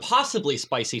another possibly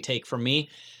spicy take from me.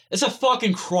 It's a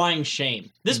fucking crying shame.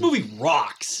 This movie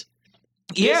rocks.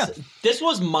 Yeah. This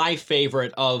was my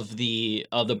favorite of the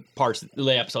parts,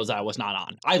 the episodes that I was not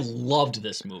on. I loved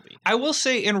this movie. I will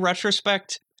say, in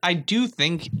retrospect, I do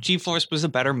think G-Force was a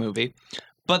better movie,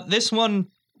 but this one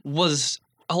was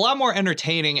a lot more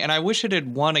entertaining, and I wish it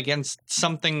had won against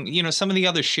something, some of the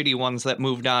other shitty ones that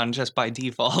moved on just by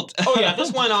default. Oh yeah,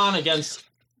 this went on against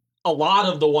a lot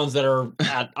of the ones that are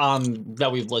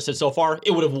that we've listed so far.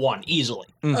 It would have won easily.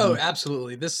 Mhm. Oh,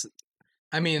 absolutely. This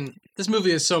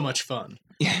movie is so much fun.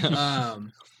 Yeah.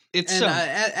 It's And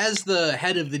as the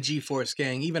head of the G-Force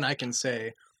gang, even I can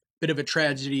say, bit of a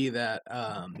tragedy that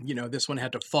this one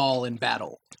had to fall in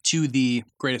battle to the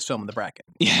greatest film in the bracket.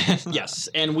 Yes,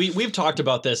 and we've talked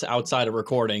about this outside of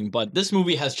recording, but this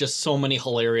movie has just so many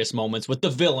hilarious moments with the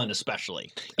villain,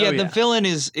 especially. Yeah, Oh, the yeah. villain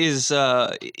is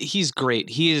he's great.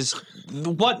 He is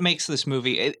what makes this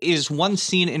movie is one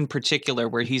scene in particular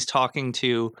where he's talking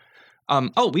to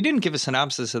we didn't give a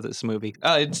synopsis of this movie.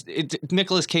 It's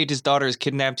Nicolas Cage's daughter is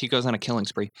kidnapped. He goes on a killing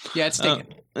spree. Yeah, it's taken.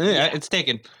 Yeah, it's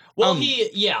taken. Well,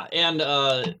 and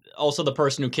also the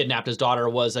person who kidnapped his daughter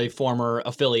was a former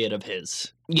affiliate of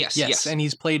his. Yes, and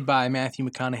he's played by Matthew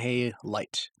McConaughey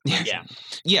Light. Yeah.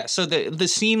 Yeah, so the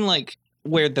scene like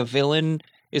where the villain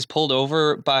is pulled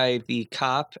over by the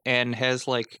cop and has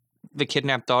like the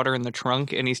kidnapped daughter in the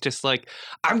trunk, and he's just like,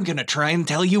 I'm gonna try and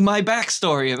tell you my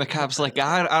backstory, and the cop's like,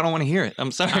 I don't want to hear it.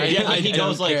 I'm sorry. He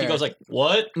goes like,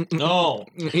 what? No.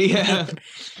 Yeah.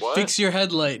 What? Fix your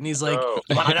headlight, and he's like, No.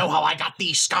 you want to know how I got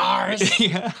these scars?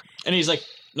 Yeah. And he's like,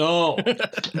 no.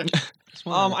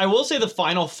 I will say the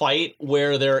final fight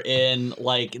where they're in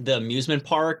like the amusement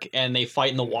park and they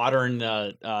fight in the water and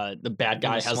the bad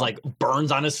guy has like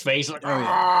burns on his face like,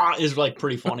 is like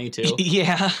pretty funny too.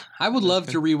 Yeah. I would love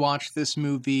to rewatch this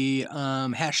movie.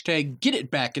 Hashtag get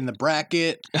it back in the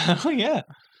bracket. Oh yeah.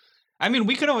 I mean,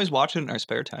 we could always watch it in our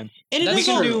spare time. And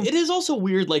it is also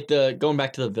weird, like going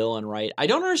back to the villain, right? I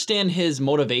don't understand his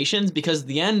motivations because at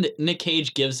the end, Nick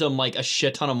Cage gives him like a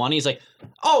shit ton of money. He's like,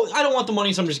 "Oh, I don't want the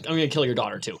money, so I'm gonna kill your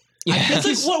daughter too." Yeah.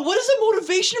 It's like, what is the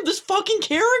motivation of this fucking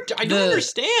character? I don't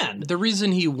understand. The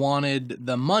reason he wanted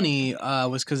the money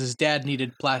was because his dad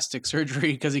needed plastic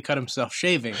surgery because he cut himself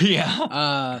shaving.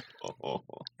 Yeah.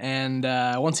 And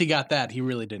once he got that, he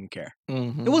really didn't care.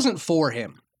 Mhm. It wasn't for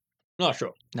him. Not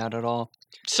sure. Not at all.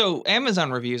 So,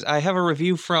 Amazon reviews. I have a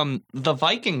review from The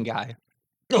Viking Guy,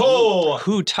 Oh,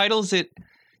 who titles it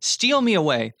Steal Me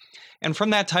Away. And from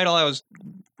that title, I was,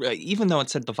 even though it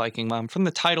said The Viking Mom, from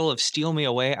the title of Steal Me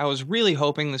Away, I was really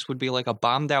hoping this would be like a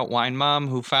bombed out wine mom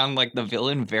who found like the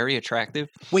villain very attractive.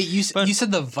 Wait, you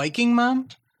said the Viking mom?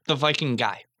 The Viking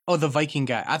Guy. Oh, the Viking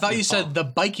guy. I thought you said the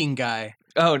biking guy.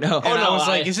 Oh, no. And I no, was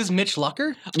like, is this Mitch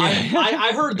Lucker?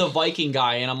 I heard the Viking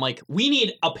guy, and I'm like, we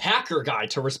need a Packer guy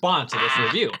to respond to this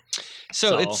review.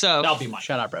 So it's that'll be mine.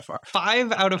 Shut up, Brett Favre.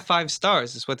 5 out of 5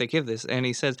 stars is what they give this. And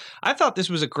he says, I thought this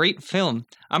was a great film.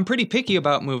 I'm pretty picky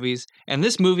about movies, and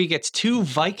this movie gets 2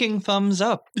 Viking thumbs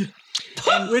up.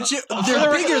 Which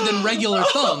they're bigger than regular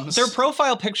thumbs. Their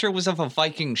profile picture was of a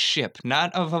Viking ship,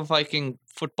 not of a Viking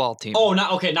football team. Oh,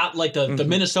 not like the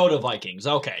Minnesota Vikings.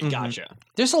 Okay, gotcha.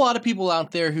 There's a lot of people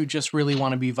out there who just really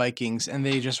want to be Vikings, and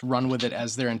they just run with it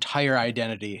as their entire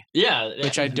identity, Yeah,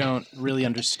 which I don't really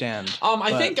understand.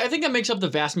 I think that makes up the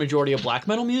vast majority of black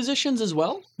metal musicians as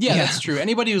well. Yeah, that's true.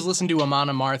 Anybody who's listened to Amon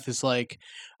Amarth is like,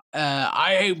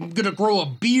 I'm gonna grow a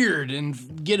beard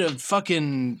and get a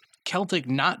fucking Celtic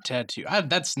knot tattoo.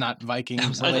 That's not Viking I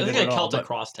related think at a all, Celtic but-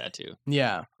 cross tattoo.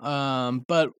 Yeah.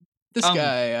 But this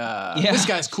guy, this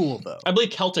guy's cool though. I believe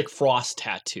Celtic frost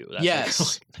tattoo. That's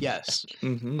Yes. Yes.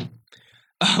 Mm-hmm.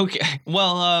 Okay.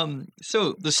 Well,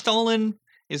 so The Stolen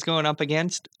is going up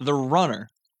against The Runner.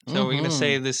 So we're going to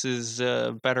say this is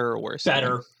better or worse?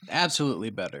 better. Absolutely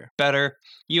better. Better.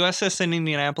 USS and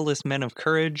Indianapolis, Men of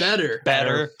Courage. Better.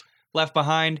 Better. Left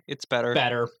Behind, it's better.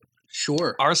 Better.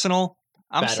 Sure. Arsenal,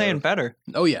 I'm Better. saying better.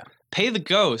 Oh yeah. Pay the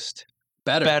Ghost,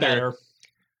 Better. better.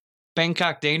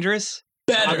 Bangkok Dangerous,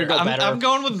 I'm gonna go better. I'm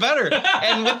going with better.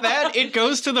 And with that, it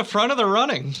goes to the front of the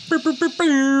running.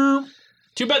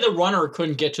 Too bad the runner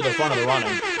couldn't get to the front of the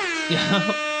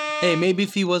running. Hey, maybe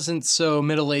if he wasn't so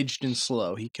middle-aged and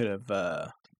slow, he could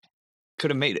have.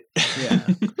 Could have made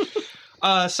it.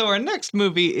 Yeah. So our next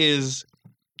movie is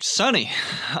Sunny.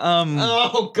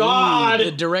 Oh God!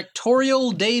 The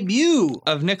directorial debut.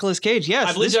 Of Nicolas Cage. Yes,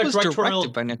 I believe this was directorial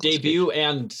directed by Nicolas debut Cage.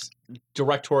 and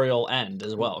directorial end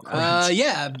as well. Correct?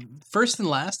 Yeah, first and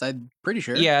last. I'm pretty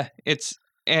sure. Yeah,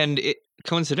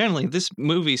 coincidentally, this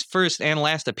movie's first and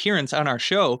last appearance on our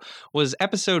show was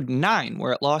episode 9,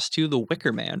 where it lost to The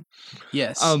Wicker Man.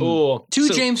 Yes. Oh, Two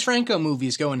so- James Franco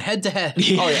movies going head to head. oh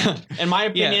yeah. In my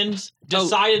opinions,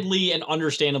 decidedly and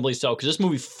understandably so, because this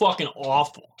movie's fucking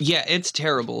awful. Yeah, it's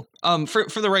terrible. For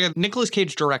the record, Nicolas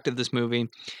Cage directed this movie,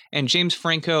 and James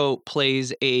Franco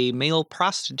plays a male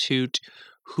prostitute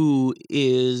who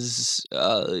is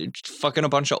fucking a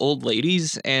bunch of old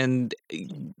ladies, and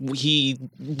he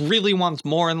really wants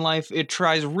more in life. It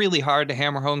tries really hard to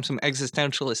hammer home some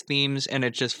existentialist themes, and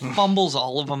it just fumbles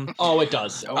all of them. Oh, it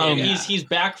does. Oh, yeah. He's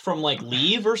back from like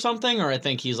leave or something, or I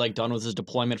think he's like done with his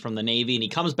deployment from the Navy, and he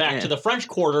comes back to the French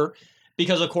Quarter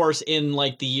because, of course, in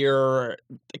like the year,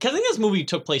 because I think this movie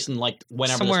took place in like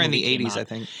whenever Somewhere this in movie the came 80s, out. I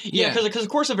think. Yeah, because of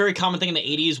course a very common thing in the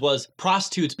 80s was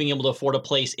prostitutes being able to afford a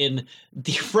place in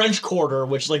the French Quarter,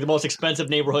 which is like the most expensive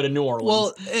neighborhood in New Orleans.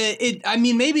 Well, I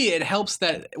mean, maybe it helps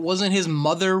that wasn't his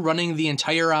mother running the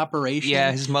entire operation.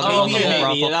 Yeah, his mother Oh, owned the okay, whole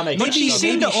maybe, brothel. that makes But sense. she Okay.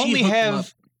 seemed to Maybe she only hooked him have up.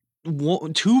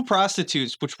 two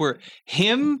prostitutes, which were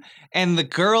him and the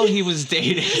girl he was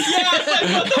dating. Yeah, it's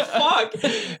like, what the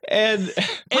fuck? And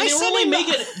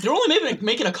they're only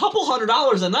making a couple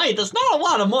 $100 a night. That's not a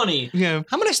lot of money. yeah,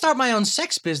 I'm gonna start my own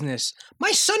sex business.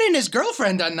 My son and his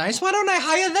girlfriend are nice. Why don't I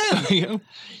hire them?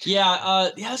 Yeah,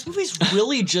 this movie's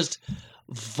really just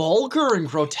vulgar and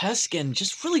grotesque and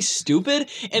just really stupid.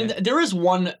 And there's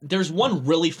one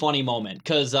really funny moment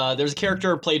because there's a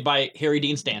character played by Harry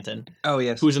Dean Stanton oh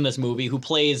yes, who's in this movie who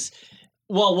plays.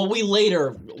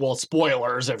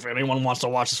 Spoilers if anyone wants to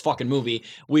watch this fucking movie,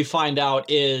 we find out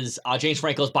is James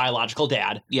Franco's biological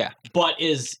dad, yeah, but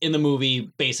is in the movie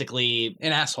basically,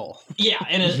 An asshole. yeah,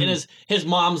 and his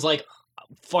mom's like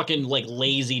fucking like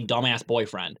lazy dumbass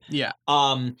boyfriend. Yeah.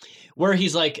 Where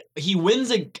he's like, he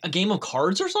wins a game of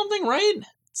cards or something, right?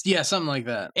 Yeah, something like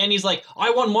that. And he's like,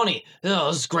 I won money. Oh,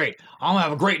 this is great. I'm gonna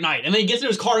have a great night. And then he gets in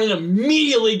his car and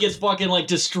immediately gets fucking like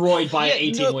destroyed by an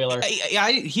 18-wheeler.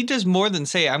 He does more than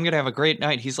say, I'm going to have a great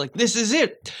night. He's like, this is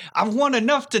it. I've won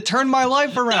enough to turn my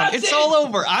life around. That's it's it. all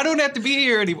over. I don't have to be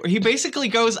here anymore. He basically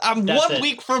goes, I'm That's 1 it.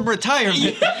 week from retirement.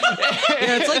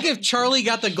 Yeah, it's like if Charlie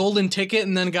got the golden ticket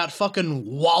and then got fucking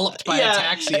walloped by a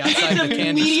taxi outside and the candy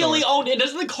immediately store. owned it.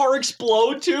 Doesn't the car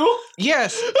explode too?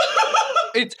 Yes.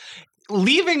 It's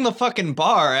leaving the fucking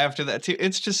bar after that too.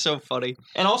 It's just so funny.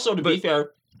 And also, to be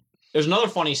fair, there's another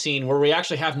funny scene where we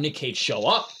actually have Nick Cage show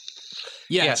up.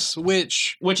 Yes,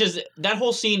 which Which is, that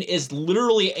whole scene is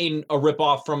literally a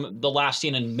ripoff from the last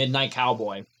scene in Midnight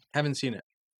Cowboy. haven't seen it.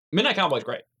 Midnight Cowboy's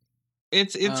great.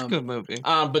 It's a good movie.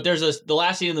 But there's the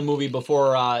last scene in the movie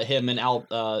before him and not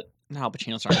Al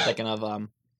Pacino, sorry, I'm thinking of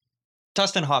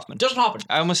Dustin Hoffman. Justin Hoffman.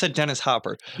 I almost said Dennis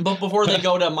Hopper. But before they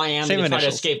go to Miami Same to try to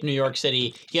initials. escape New York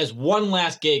City, he has one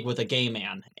last gig with a gay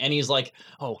man. And he's like,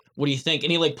 oh, what do you think?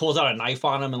 And he like pulls out a knife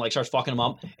on him and like starts fucking him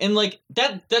up. And like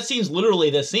that scene's literally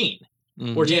this scene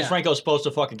where James Yeah. Franco's supposed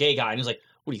to fuck a gay guy. And he's like,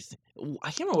 what do you think? I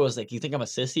can't remember what it was like. You think I'm a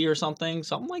sissy or something?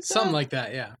 Something like that? Something like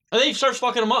that, yeah. And then he starts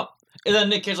fucking him up. And then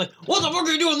Nick Cage's like, what the fuck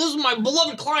are you doing? This is my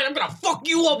beloved client. I'm going to fuck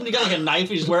you up. And he got like a knife.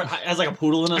 He just has like a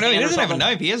poodle in his No, hand he or doesn't have a something.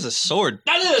 knife. He has a sword.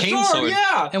 That is a Cane sword, sword.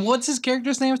 yeah. And what's his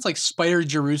character's name? It's like Spider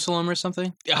Jerusalem or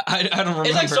something. I don't remember.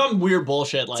 It's like some weird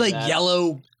bullshit like It's like that.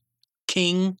 Yellow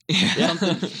King. Yeah.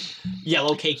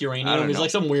 Yellow Cake I Uranium. don't He's know.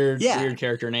 like some weird Yeah.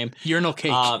 character name. Urinal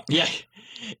Cake. Yeah.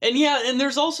 And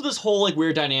there's also this whole like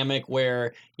weird dynamic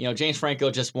where, you know, James Franco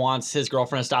just wants his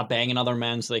girlfriend to stop banging other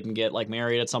men so they can get like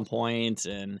married at some point.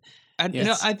 And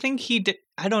Yes. I think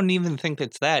I don't even think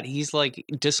it's that. He's like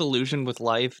disillusioned with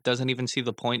life, doesn't even see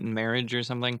the point in marriage or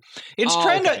something. It's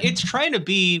trying to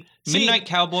be See- Midnight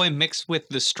Cowboy mixed with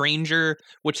The Stranger,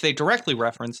 which they directly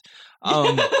reference.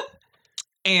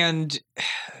 And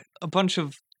a bunch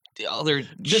of other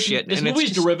shit. This and it's movie's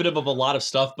just- derivative of a lot of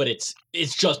stuff, but it's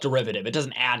just derivative. It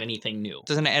doesn't add anything new.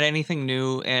 doesn't add anything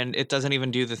new, and it doesn't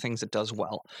even do the things it does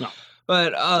well. No.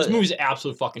 But This movie's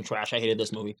absolute fucking trash. I hated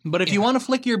this movie. But if you want to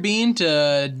flick your bean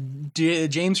to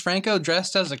James Franco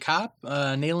dressed as a cop,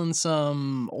 nailing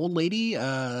some old lady,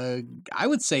 I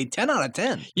would say 10 out of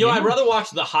 10. You know, I'd rather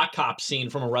watch the hot cop scene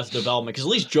from Arrested Development because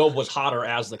at least Job was hotter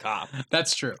as the cop.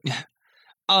 That's true.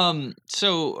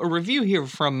 So a review here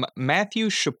from Matthew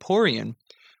Shaporian,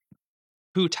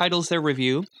 who titles their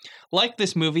review, "Like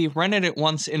this movie, rented it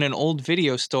once in an old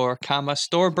video store,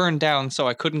 store burned down, so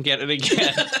I couldn't get it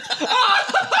again."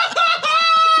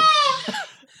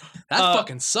 That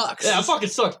fucking sucks. Yeah, that fucking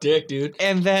sucks dick, dude.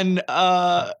 And then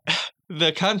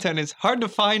the content is hard to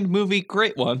find movie,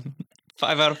 great one.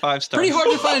 5 out of 5 stars. Pretty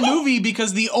hard to find a movie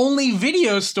because the only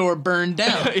video store burned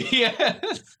down.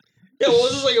 Yes. Yeah, what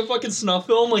was this, like a fucking snuff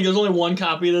film? Like, there's only one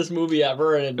copy of this movie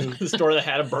ever, and the store that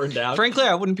had it burned down. Frankly,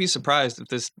 I wouldn't be surprised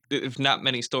if not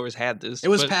many stores had this. It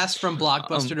was but passed from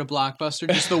Blockbuster to Blockbuster,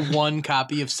 just the one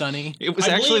copy of Sunny. It was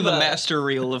I actually believe, the master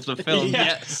reel of the film.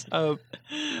 Yes.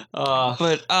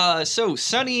 So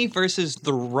Sonny versus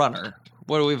The Runner.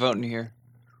 What are we voting here?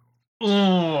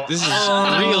 This is real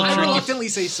I tricky. reluctantly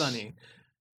say Sunny.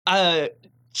 I'm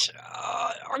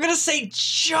gonna say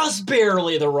just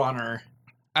barely The Runner.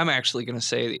 I'm actually gonna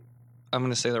say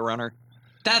The Runner.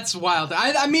 That's wild.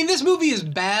 I mean, this movie is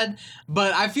bad,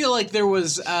 but I feel like there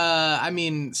was, There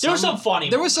were some funny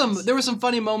There were moments. some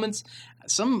funny moments,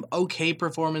 some okay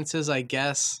performances, I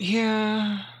guess.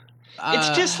 Yeah. It's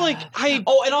just like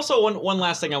Oh, and also one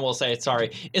last thing I will say, sorry,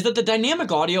 is that the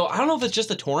dynamic audio, I don't know if it's just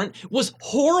the torrent, was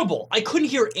horrible. I couldn't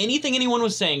hear anything anyone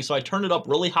was saying, so I turned it up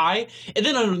really high, and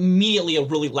then immediately a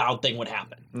really loud thing would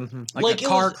happen. like a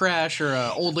car crash or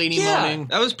an old lady Yeah. moaning.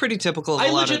 that was pretty typical of I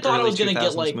a lot legit of thought I early was gonna get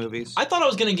 2000s like movies. I thought I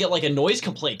was gonna get like a noise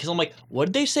complaint because I'm like, what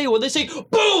did they say? What did they say?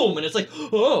 Boom! And it's like,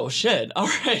 oh shit! All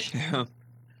right. Yeah.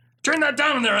 Turn that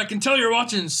down in there. I can tell you're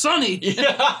watching Sunny.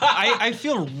 I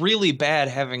feel really bad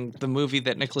having the movie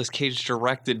that Nicolas Cage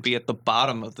directed be at the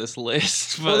bottom of this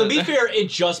list. Well, to but- be fair, it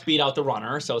just beat out The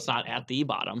Runner, so it's not at the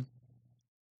bottom.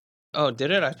 Oh,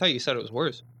 did it? I thought you said it was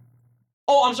worse.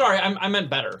 Oh, I'm sorry. I meant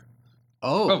better.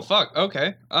 Oh, fuck.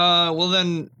 Okay. Well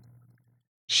then,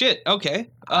 shit. Okay.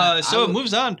 So it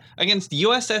moves on against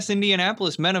USS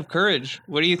Indianapolis, Men of Courage.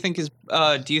 What do you think is?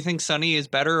 Do you think Sunny is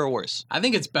better or worse? I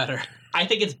think it's better. I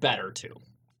think it's better too.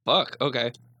 Fuck.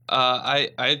 Okay.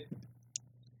 I'm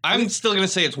still gonna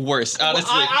say it's worse. Honestly.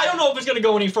 I don't know if it's gonna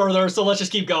go any further, so let's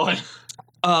just keep going.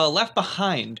 Left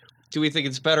Behind. Do we think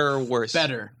it's better or worse?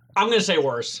 Better. I'm gonna say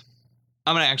worse.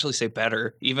 I'm gonna actually say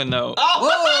better, even though.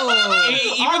 Oh!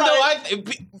 Even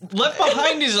though Left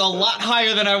Behind is a lot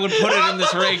higher than I would put it in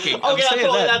this ranking. I'm Okay,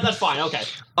 saying that. that's fine. Okay.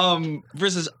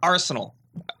 Versus Arsenal,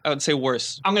 I would say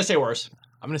worse. I'm gonna say worse.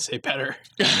 I'm gonna say better.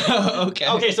 Okay.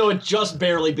 Okay, so it just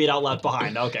barely beat out Left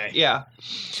Behind. Okay. Yeah.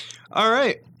 All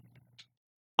right.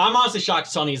 I'm honestly shocked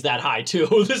Sonny's that high too.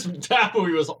 That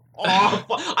movie was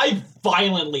awful. I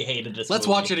violently hated this. Let's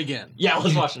movie. watch it again. Yeah,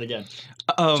 let's watch it again.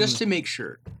 Just to make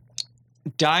sure.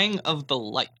 Dying of the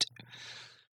Light.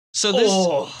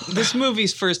 So this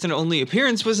movie's first and only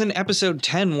appearance was in episode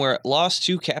 10, where it lost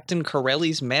to Captain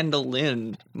Corelli's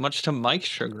mandolin, much to Mike's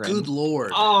chagrin. Good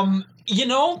lord. You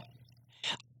know,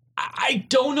 I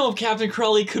don't know if Captain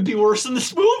Corelli could be worse than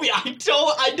this movie.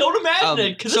 I don't imagine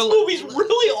it, because so- this movie's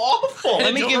really awful. I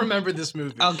let me don't give- remember this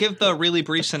movie. I'll give the really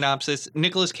brief synopsis.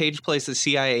 Nicolas Cage plays a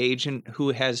CIA agent who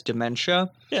has dementia.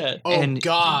 Yeah. Oh and-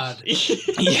 God.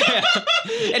 Yeah.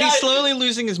 And he's slowly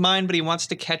losing his mind, but he wants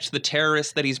to catch the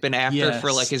terrorist that he's been after Yes.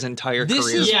 for like his entire This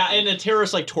career. is- Yeah, and a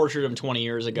terrorist like tortured him 20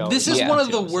 years ago. This is Yeah. one of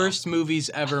the too, so. worst movies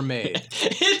ever made.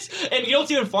 And you know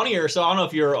what's even funnier? So I don't know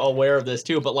if you're aware of this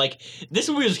too, but like this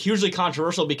movie was hugely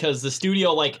controversial because the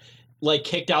studio like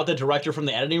kicked out the director from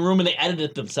the editing room and they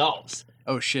edited it themselves.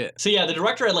 Oh shit. So yeah, the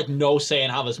director had like no say in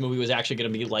how this movie was actually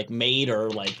going to be like made or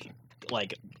like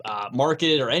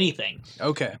marketed or anything.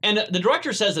 Okay. And the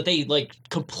director says that they like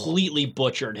completely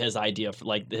butchered his idea for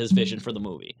like his vision for the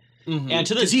movie. Mhm. And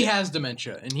to this Because he has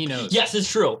dementia and he knows. Yes, it's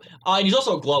true. And he's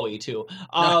also glowy, too.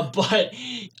 But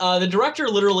the director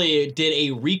literally did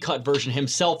a recut version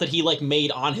himself that he, like,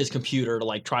 made on his computer to,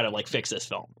 like, try to, like, fix this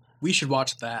film. We should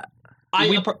watch that.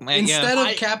 Yeah. Instead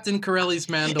of Captain Corelli's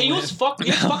And mandolin. you know what's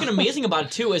fucking amazing about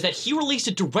it, too, is that he released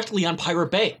it directly on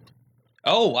Pirate Bay.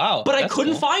 Oh wow! But I That's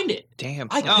couldn't cool. find it. Damn.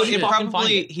 I No, couldn't fucking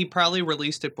find it. he probably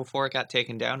released it before it got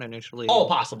taken down initially. Oh,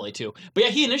 possibly, too. But yeah,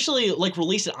 he initially, like,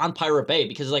 released it on Pirate Bay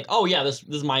because, like, oh, yeah, this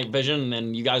is my vision,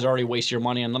 and you guys already waste your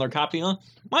money on another copy, huh?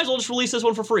 Might as well just release this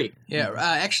one for free. Yeah,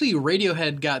 actually,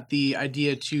 Radiohead got the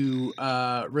idea to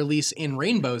release In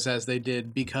Rainbows as they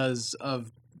did because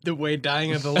of the way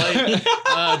Dying of the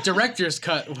Light director's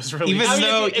cut was released. Even I mean,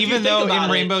 though if you even think though about In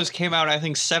it- Rainbows came out, I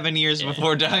think 7 years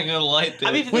before Dying of the Light did.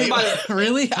 I mean, if you Wait, think about it,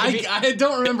 really? mean- I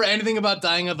don't remember anything about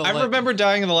Dying of the Light. I remember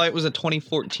Dying of the Light was a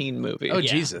 2014 movie. Oh,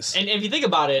 yeah. Jesus. And if you think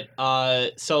about it,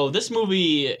 so this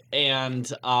movie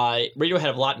and Radiohead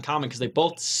have a lot in common because they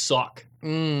both suck.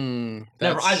 Never.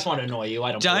 That's- I just want to annoy you.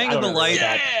 I don't. Dying I of don't the agree with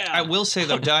Light. that. I will say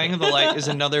though, Dying of the Light is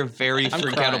another very I'm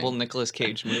forgettable crying. Nicolas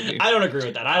Cage movie. I don't agree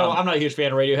with that. I'm not a huge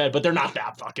fan of Radiohead, but they're not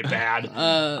that fucking bad.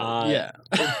 Yeah.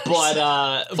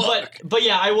 But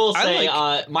yeah, I will I say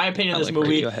like- my opinion I of this like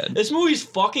movie. Radiohead. This movie's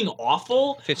fucking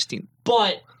awful. 15.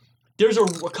 But there's a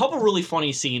couple really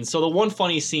funny scenes. So the one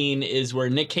funny scene is where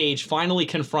Nick Cage finally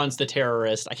confronts the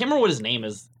terrorist. I can't remember what his name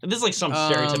is. This is like some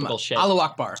stereotypical shit. Allahu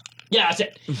Akbar. Yeah, that's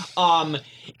it.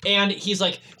 And he's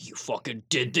like, "You fucking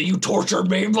did that. You tortured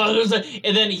me." And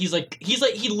then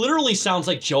he literally sounds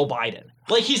like Joe Biden.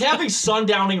 Like he's having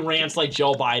sundowning rants like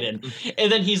Joe Biden. And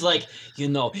then he's like, "You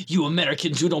know, you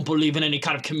Americans who don't believe in any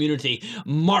kind of community,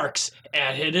 Marx,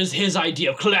 and it is his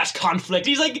idea of class conflict."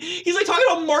 He's like talking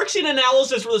about Marxian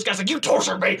analysis where this guy's like, "You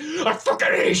tortured me. I fucking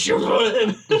hate you."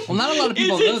 Well, not a lot of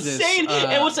people know It's this. insane.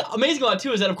 And what's amazing about it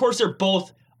too is that of course they're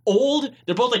both old,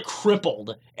 they're both like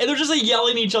crippled, and they're just like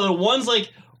yelling at each other. One's like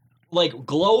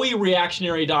glowy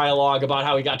reactionary dialogue about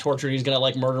how he got tortured, he's gonna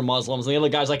like murder Muslims, and the other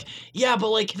guy's like, "Yeah, but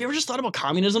like, have you ever just thought about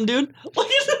communism, dude?" Like,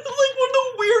 it's like one of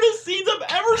the weirdest scenes I've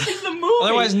ever seen in the movie.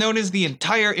 Otherwise known as the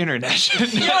entire internet.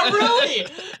 Yeah, really.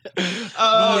 they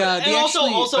And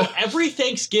actually- also every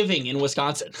Thanksgiving in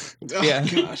Wisconsin. Yeah.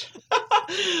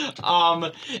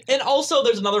 And also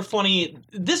there's another funny.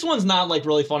 This one's not like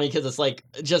really funny because it's like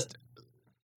just.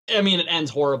 I mean, it ends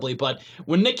horribly, but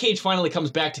when Nick Cage finally comes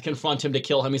back to confront him to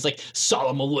kill him, he's like,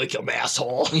 "Salam alaikum,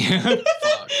 asshole." Yeah. And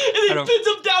then don't- pins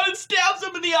him down and stabs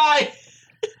him in the eye.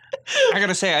 I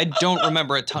gotta say, I don't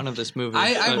remember a ton of this movie.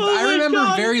 I but- I remember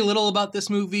God. very little about this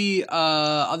movie,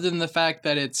 other than the fact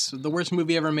that it's the worst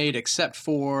movie ever made, except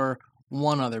for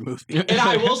one other movie. And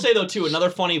I will say though too, another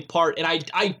funny part, and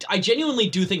I genuinely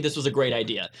do think this was a great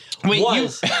idea. Wait,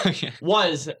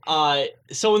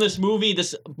 So in this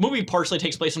movie partially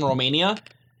takes place in Romania,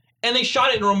 and they shot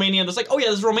it in Romania. And it's like, oh yeah,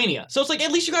 this is Romania. So it's like,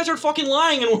 at least you guys aren't fucking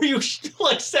lying, and where you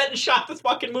like set and shot this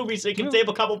fucking movie so you can save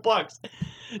a couple bucks.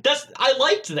 I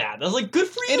liked that. I was like, good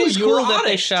for you. It is You were cool that they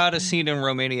honest. shot a scene in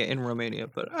Romania,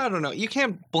 but I don't know. You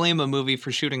can't blame a movie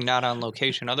for shooting not on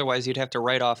location. Otherwise, you'd have to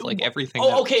write off like everything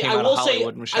that came out of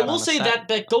Hollywood and was shot I will on a say set.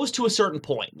 that goes to a certain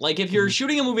point. Like if you're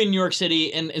shooting a movie in New York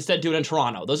City and instead do it in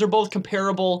Toronto, those are both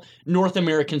comparable North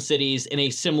American cities in a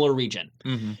similar region.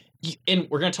 Mm-hmm. And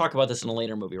we're gonna talk about this in a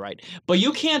later movie, right? But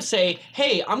you can't say,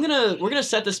 "Hey, we're gonna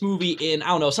set this movie in I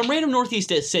don't know some random northeast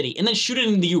city and then shoot it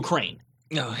in the Ukraine."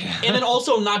 Oh, yeah. And then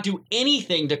also not do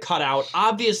anything to cut out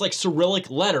obvious like Cyrillic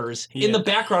letters in the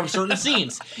background of certain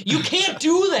scenes. You can't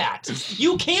do that.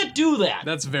 You can't do that.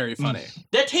 That's very funny.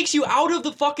 That takes you out of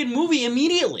the fucking movie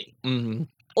immediately. Mm-hmm.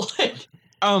 Like,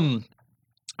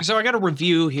 So I got a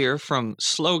review here from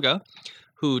Sloga,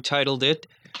 who titled it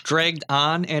 "Dragged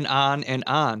on and on and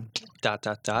on." ...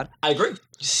 I agree.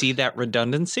 See that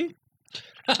redundancy?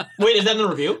 Wait, is that in the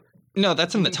review? No,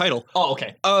 that's in the title. Oh,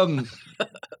 okay.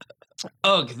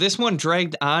 Ugh, this one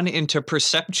dragged on into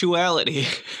perceptuality,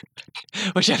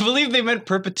 which I believe they meant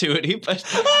perpetuity, but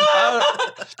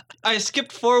I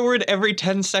skipped forward every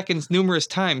 10 seconds numerous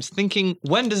times, thinking,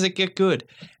 when does it get good?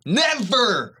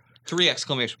 Never! 3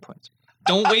 exclamation points.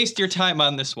 Don't waste your time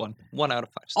on this one. 1 out of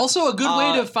 5 stars. Also, a good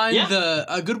way to find yeah.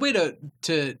 a good way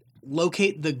to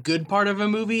locate the good part of a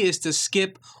movie is to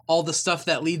skip all the stuff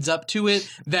that leads up to it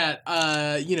that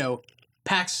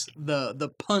packs the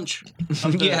punch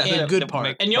of the, Yeah, the that- good that part.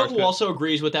 make- And you know Part's who good. also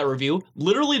agrees with that review?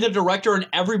 Literally the director and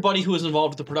everybody who was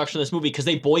involved with the production of this movie because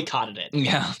they boycotted it.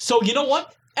 Yeah. So you know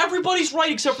what? Everybody's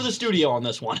right except for the studio on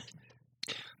this one.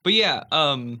 But yeah,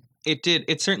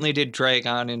 it certainly did drag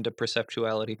on into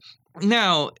perceptuality.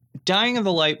 Now, Dying of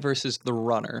the Light versus The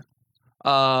Runner.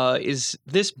 Is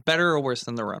this better or worse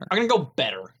than The Runner? I'm gonna go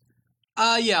better.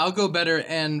 Yeah, I'll go better,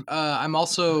 and I'm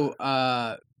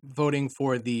also voting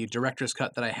for the director's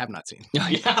cut that I have not seen.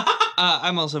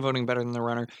 I'm also voting better than The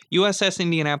Runner. USS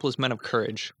Indianapolis Men of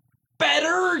Courage.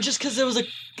 Better, just because there was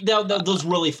those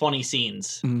really funny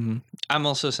scenes. Mm-hmm. I'm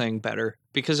also saying better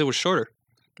because it was shorter.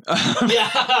 Yeah,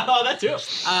 that too.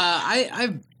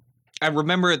 I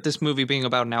remember this movie being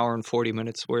about an hour and 40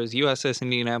 minutes, whereas USS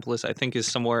Indianapolis, I think, is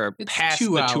somewhere It's past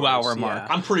 2 the hours, 2-hour mark.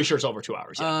 yeah. I'm pretty sure it's over 2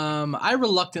 hours. Yeah. I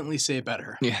reluctantly say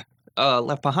better.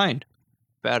 Left Behind.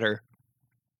 Better.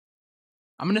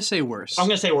 I'm gonna say worse. I'm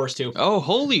gonna say worse too. Oh,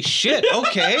 holy shit.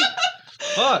 Okay.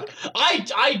 Fuck.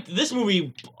 This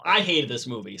movie, I hated this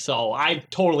movie, so I'm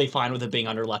totally fine with it being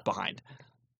under Left Behind.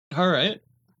 All right.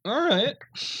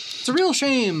 It's a real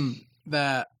shame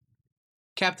that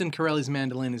Captain Corelli's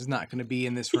mandolin is not going to be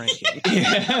in this ranking.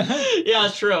 Yeah,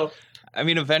 it's true. I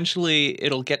mean, eventually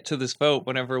it'll get to this vote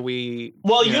whenever we.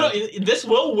 Well, you know, this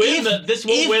will win. This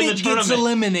will if win it the gets tournament.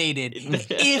 eliminated,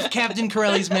 if Captain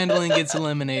Corelli's mandolin gets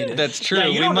eliminated, That's true. Yeah,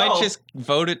 you we don't might know. just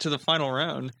vote it to the final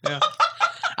round. Yeah.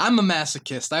 I'm a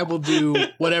masochist. I will do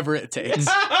whatever it takes.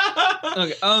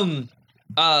 Okay.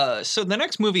 So the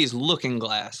next movie is Looking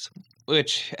Glass,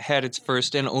 which had its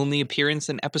first and only appearance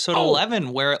in episode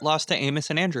 11, where it lost to Amos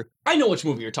and Andrew. I know which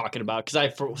movie you're talking about because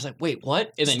I was like, wait,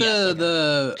 what? And It's then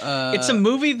yes, It's a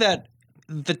movie that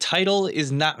the title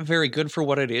is not very good for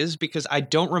what it is because I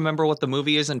don't remember what the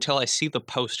movie is until I see the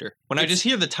poster. When I just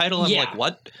hear the title, I'm yeah. like,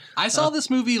 what? I saw this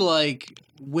movie like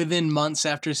within months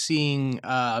after seeing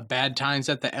Bad Times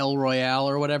at the El Royale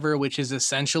or whatever, which is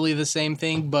essentially the same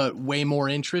thing but way more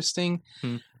interesting.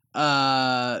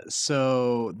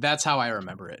 So that's how I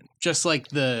remember it. Just like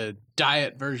the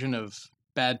diet version of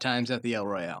Bad Times at the El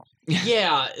Royale.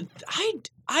 yeah,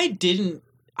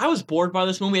 I was bored by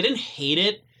this movie. I didn't hate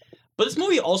it, but this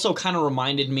movie also kind of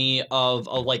reminded me of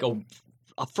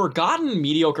a forgotten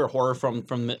mediocre horror film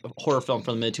from the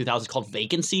mid 2000s called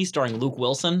Vacancy, starring Luke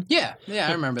Wilson. Yeah,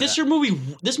 I remember This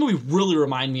that. This movie really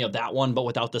reminded me of that one, but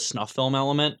without the snuff film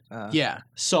element. Yeah.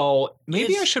 So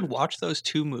Maybe I it's- should watch those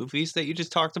two movies that you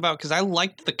just talked about because I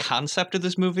liked the concept of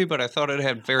this movie, but I thought it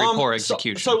had very poor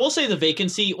execution. So I will say the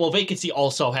Vacancy. Well, Vacancy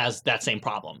also has that same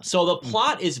problem. So the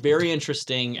plot is very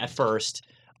interesting at first.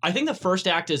 I think the first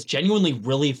act is genuinely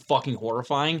really fucking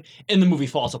horrifying, and the movie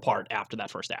falls apart after that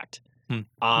first act.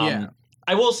 Yeah.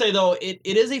 I will say though, it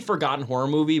is a forgotten horror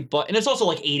movie, and it's also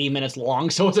like 80 minutes long,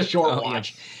 so it's a short Oh, yeah.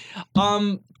 watch.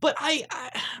 But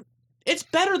It's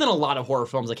better than a lot of horror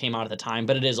films that came out at the time,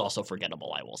 but it is also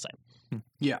forgettable, I will say.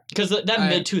 Yeah. Because that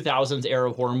mid-2000s era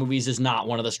of horror movies is not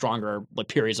one of the stronger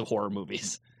periods of horror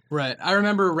movies. Right. I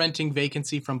remember renting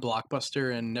Vacancy from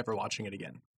Blockbuster and never watching it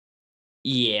again.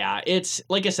 Yeah, it's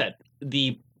like I said,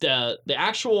 the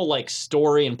actual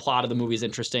story and plot of the movie is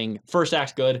interesting. First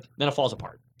act's good, then it falls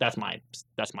apart. That's my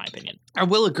opinion. I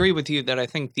will agree with you that I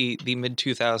think the mid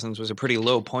 2000s was a pretty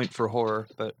low point for horror,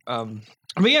 but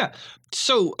yeah.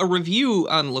 So a review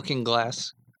on Looking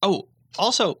Glass. Oh,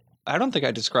 also, I don't think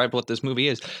I described what this movie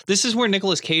is. This is where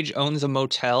Nicolas Cage owns a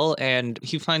motel, and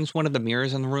he finds one of the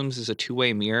mirrors in the rooms is a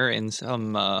two-way mirror in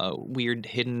some weird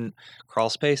hidden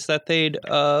crawl space that they'd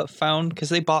found because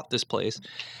they bought this place.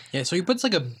 Yeah, so he puts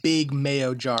a big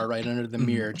mayo jar right under the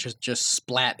mirror, just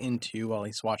splat into while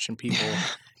he's watching people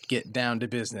get down to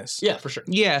business. Yeah, for sure.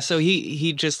 Yeah, so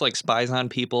he just spies on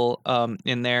people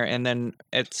in there, and then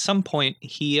at some point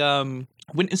he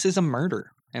witnesses a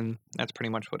murder. And that's pretty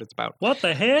much what it's about. What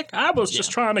the heck? I was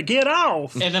just trying to get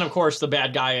off. And then, of course, the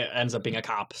bad guy ends up being a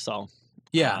cop, so...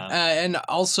 Yeah, and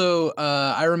also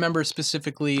I remember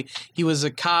specifically he was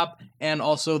a cop and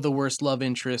also the worst love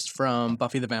interest from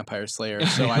Buffy the Vampire Slayer,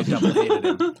 so I double hated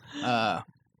him.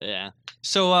 Yeah.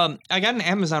 So I got an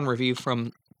Amazon review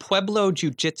from Pueblo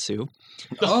Jiu-Jitsu.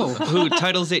 Oh. Who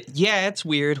titles it, "Yeah, it's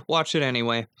weird. Watch it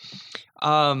anyway."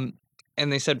 And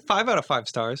they said 5 out of 5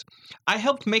 stars. I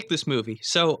helped make this movie,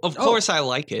 so of course I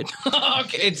like it.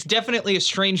 Okay. It's definitely a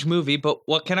strange movie, but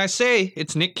what can I say?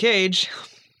 It's Nick Cage.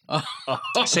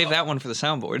 Save that one for the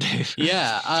soundboard.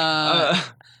 Yeah.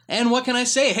 And what can I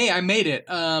say? Hey, I made it.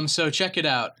 So check it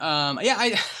out. And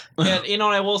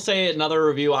I will say another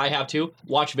review I have too.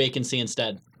 Watch Vacancy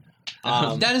instead.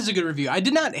 That is a good review. I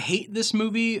did not hate this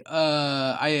movie.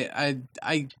 I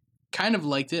kind of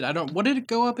liked it. What did it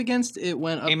go up against? It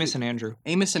went up Amos and Andrew.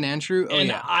 Amos and Andrew. Oh, and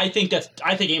yeah. I think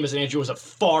Amos and Andrew was a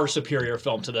far superior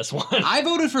film to this one. I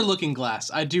voted for Looking Glass.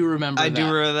 I do remember. I do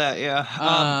remember that. Yeah.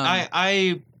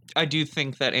 I do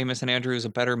think that Amos and Andrew is a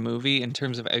better movie in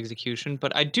terms of execution,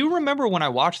 but I do remember when I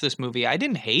watched this movie, I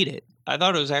didn't hate it. I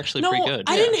thought it was actually pretty good.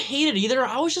 I didn't hate it either.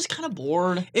 I was just kind of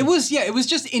bored. It was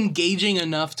just engaging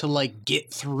enough to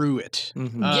get through it.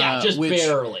 Mm-hmm.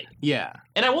 Barely. Yeah.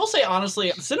 And I will say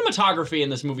honestly, cinematography in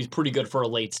this movie is pretty good for a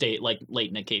late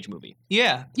Nick Cage movie.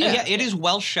 Yeah. It is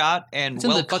well shot and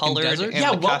well colored, and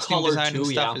the costume design and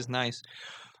stuff is nice.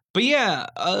 But yeah,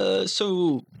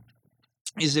 so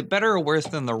is it better or worse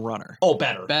than The Runner? Oh,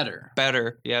 better.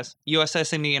 Better, yes.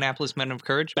 USS Indianapolis Men of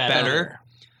Courage? Better.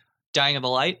 Dying of the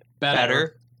Light?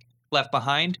 Better. Left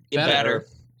Behind? Better.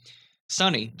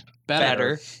 Sunny?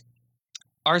 Better.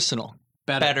 Arsenal?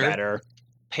 Better.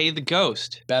 Pay the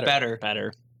Ghost?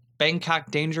 Better.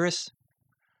 Bangkok Dangerous?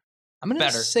 I'm going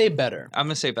to say better. I'm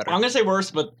going to say better. I'm going to say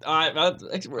worse, but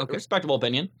respectable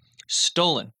opinion.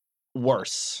 Stolen?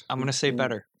 Worse. I'm going to say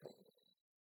better.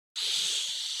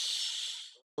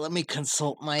 Let me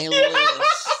consult my list.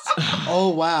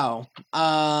 Oh, wow.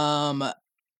 I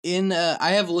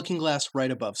have Looking Glass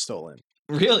right above Stolen.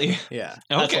 Really? Yeah.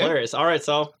 That's hilarious. All right,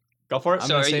 so go for it. I'm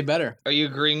going to say better. Are you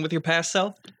agreeing with your past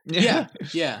self? Yeah.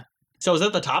 So is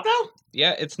it the top now?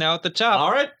 Yeah, it's now at the top.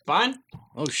 All right, fine.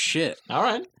 Oh, shit. All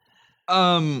right.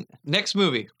 Next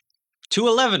movie.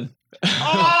 211.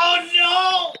 Oh,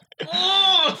 no!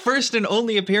 Oh! First and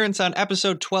only appearance on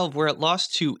episode 12 where it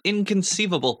lost to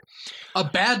Inconceivable. A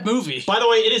bad movie. By the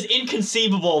way, it is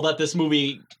inconceivable that this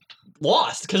movie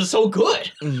lost because it's so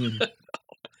good. Mm-hmm.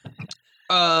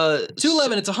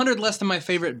 211, it's 100 less than my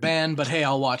favorite band, but hey,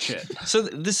 I'll watch it. So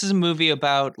this is a movie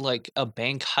about a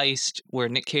bank heist where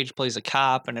Nick Cage plays a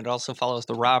cop, and it also follows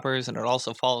the robbers, and it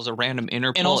also follows a random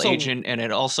Interpol agent, and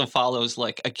it also follows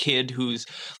a kid who's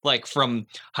from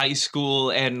high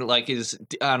school and is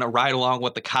on a ride along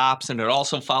with the cops, and it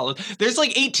also follows. There's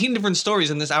 18 different stories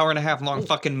in this hour and a half long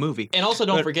fucking movie. And also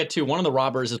don't forget too, one of the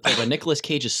robbers is played by Nicolas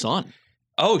Cage's son.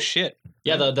 Oh shit!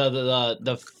 Yeah,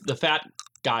 the fat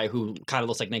guy who kind of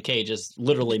looks like Nick Cage is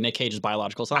literally Nick Cage's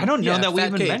biological son. I don't know that we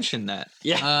even mentioned that.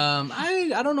 Yeah.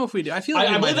 I don't know if we do. I feel like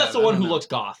I believe that's the one who looks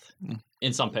goth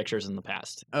in some pictures in the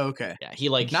past. Oh, okay.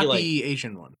 Yeah, not the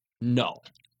Asian one. No.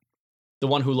 The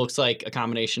one who looks like a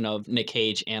combination of Nick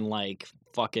Cage and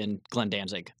fucking Glenn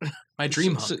Danzig. My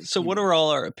dream So what are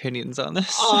all our opinions on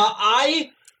this?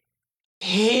 I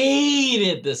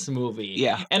hated this movie.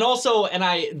 Yeah. And also,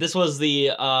 this was the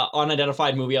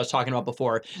unidentified movie I was talking about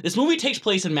before. This movie takes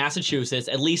place in Massachusetts,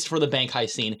 at least for the bank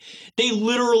heist scene. They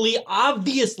literally,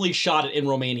 obviously shot it in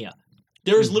Romania.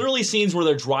 There's literally scenes where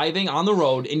they're driving on the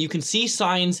road and you can see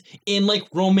signs in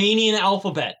Romanian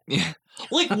alphabet. Yeah.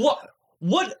 What?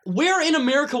 Where in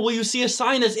America will you see a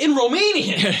sign that's in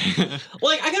Romanian?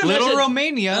 Like, I can Little imagine.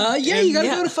 Romania. You gotta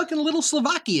yeah. go to fucking Little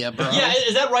Slovakia, bro. Yeah,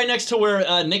 is that right next to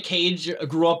where Nick Cage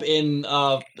grew up in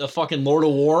the fucking Lord of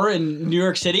War in New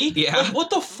York City? Yeah. Like, what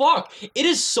the fuck? It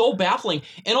is so baffling.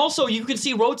 And also, you can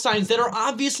see road signs that are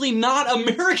obviously not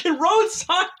American road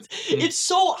signs. It's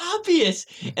so obvious.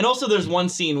 And also, there's one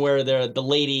scene where the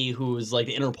lady who's like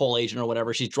the Interpol agent or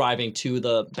whatever, she's driving to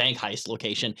the bank heist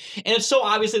location. And it's so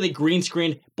obviously they green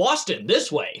screened Boston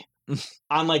this way.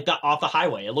 On like off the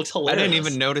highway. It looks I hilarious. didn't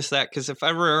even notice that because if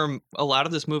I were a lot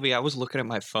of this movie, I was looking at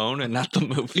my phone and not the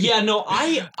movie. Yeah, no,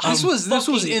 This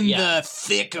was in yeah. the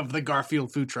thick of the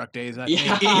Garfield food truck days. I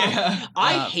Yeah, think. Yeah.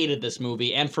 I hated this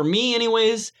movie, and for me,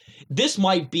 anyways, this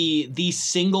might be the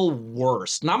single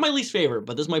worst. Not my least favorite,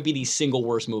 but this might be the single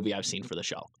worst movie I've seen for the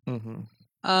show.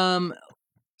 Mm-hmm.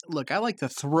 Look, I like to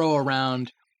throw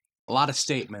around a lot of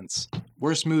statements.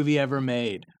 Worst movie ever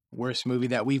made. Worst movie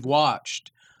that we've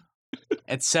watched,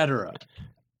 etc.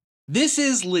 This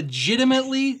is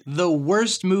legitimately the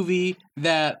worst movie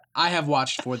that I have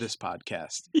watched for this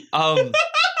podcast.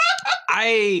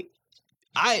 I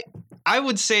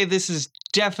would say this is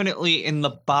definitely in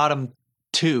the bottom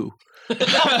 2.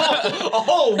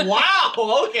 Oh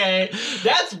wow! Okay,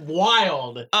 that's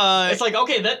wild. It's like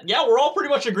okay, we're all pretty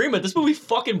much in agreement. This movie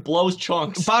fucking blows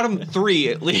chunks. Bottom 3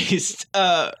 at least.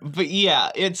 But yeah,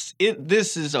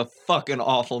 this is a fucking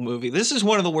awful movie. This is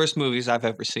one of the worst movies I've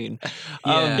ever seen.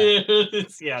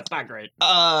 It's not great.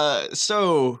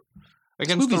 So This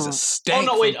against movie's a the stank.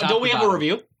 Oh no, wait, from top don't we to have a bottom.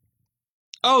 review?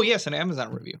 Oh yes, an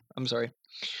Amazon review. I'm sorry.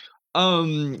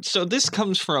 So this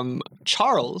comes from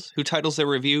Charles, who titles their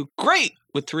review "Great"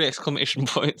 with 3 exclamation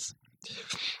points.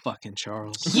 Fucking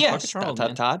Charles. Yes, Charles, dot,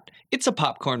 man. dot, dot. It's a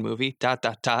popcorn movie, dot,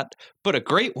 dot, dot, but a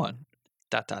great one,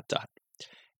 dot, dot, dot.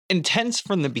 Intense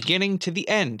from the beginning to the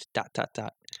end, dot, dot,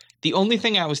 dot. The only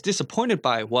thing I was disappointed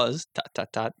by was, dot,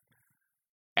 dot, dot,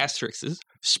 asterisks,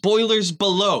 spoilers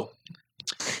below.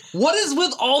 What is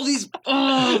with all these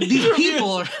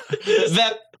people?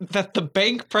 that the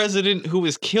bank president who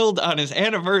was killed on his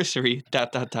anniversary,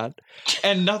 dot, dot, dot,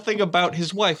 and nothing about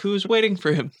his wife who was waiting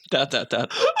for him, dot, dot,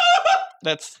 dot.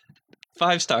 That's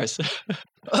 5 stars.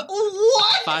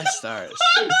 What? 5 stars.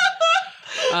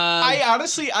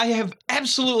 I have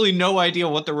absolutely no idea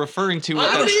what they're referring to with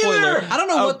I that don't spoiler. either. I don't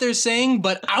know what they're saying,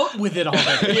 but out with it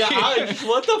already. Yeah,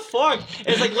 what the fuck?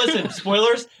 It's like, listen,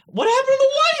 spoilers. What happened to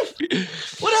the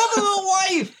wife? What happened to the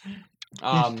wife?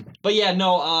 But yeah,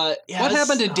 no. Yeah, What this-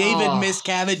 happened to David oh,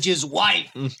 Miscavige's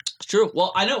wife? It's true.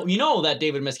 Well, you know that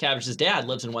David Miscavige's dad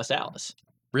lives in West Allis.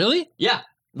 Really? Yeah,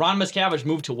 Ron Miscavige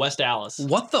moved to West Allis.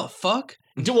 What the fuck?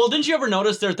 Well, didn't you ever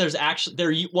notice there's actually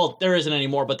there isn't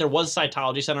anymore, but there was a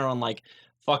Scientology center on like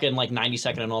fucking like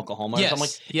 92nd in Oklahoma or Yes, something.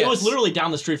 Like, yes. It was literally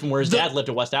down the street from where his dad lived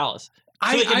in West Allis.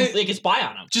 So they can spy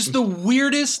on him. Just the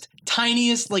weirdest,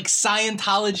 tiniest, like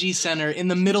Scientology center in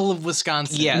the middle of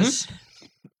Wisconsin. Yes.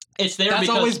 It's there That's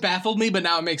because always baffled me, but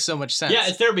now it makes so much sense. yeah,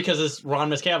 it's there because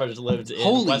Ron Miscavige lived in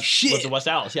Holy West, shit. lives in West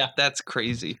Allis. Yeah, That's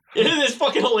crazy. it is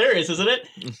fucking hilarious, isn't it?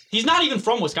 He's not even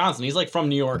from Wisconsin. He's like from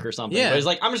New York or something. Yeah. But he's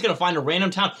like, I'm just gonna find a random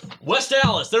town, West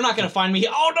Allis. They're not gonna find me.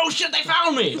 Oh no, shit, they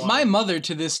found me. My mother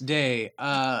to this day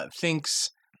thinks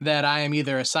that I am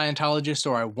either a Scientologist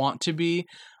or I want to be.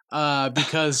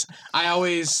 Because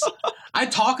I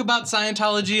talk about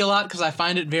Scientology a lot because I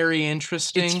find it very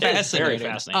interesting. It's It is very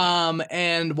fascinating. fascinating.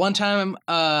 And one time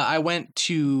I went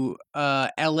to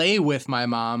LA with my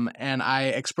mom and I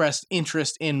expressed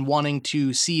interest in wanting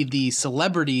to see the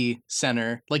Celebrity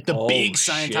Center, like the Oh, big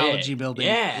shit. Scientology building.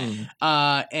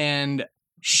 Yeah. And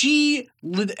she,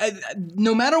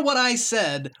 no matter what I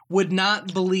said, would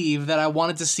not believe that I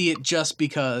wanted to see it just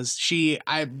because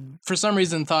I for some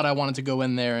reason thought I wanted to go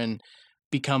in there and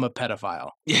become a pedophile.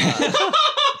 Yeah.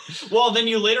 Well, then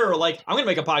you later are like, I'm gonna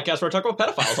make a podcast where I talk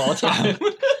about pedophiles all the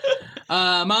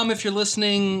time. Mom, if you're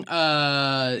listening,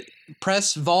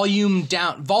 press volume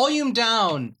down. Volume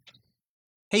down.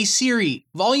 Hey Siri,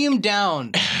 volume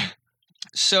down.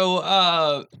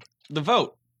 So, the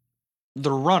vote.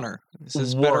 The runner. Is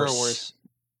this better or Worse. worse?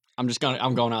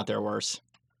 I'm going out there worse.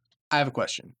 I have a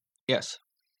question. Yes.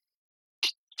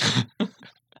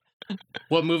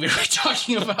 What movie are we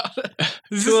talking about?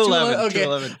 Is this 211. Okay.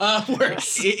 211.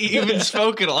 Worse. Even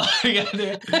spoken a lot.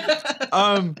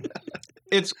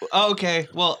 It's okay.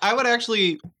 Well, I would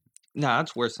actually. Nah,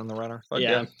 it's worse than the runner. Fuck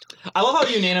Yeah. I love how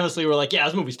unanimously we're like, yeah,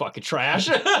 this movie's fucking trash.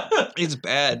 It's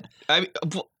bad.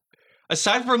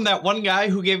 Aside from that one guy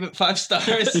who gave it 5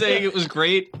 stars saying it was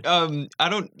great, I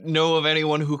don't know of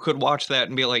anyone who could watch that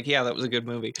and be like, yeah, that was a good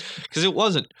movie. Because it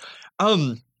wasn't.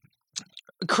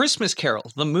 Christmas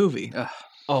Carol, the movie.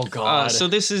 Oh God. So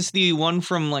this is the one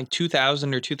from like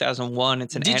 2000 or 2001.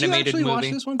 It's an Did you animated actually movie.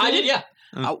 watch this one? I Taylor? did,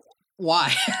 yeah.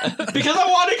 Why? Because I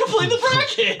wanted to complete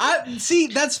the bracket. See,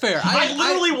 that's fair. I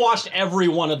literally watched every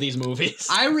one of these movies.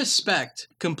 I respect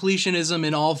completionism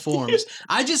in all forms.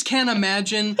 I just can't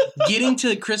imagine getting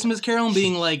to Christmas Carol and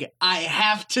being like, I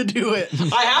have to do it.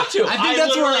 I have to. I think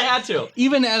that's literally where had to.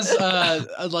 Even as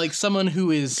like someone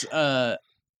who is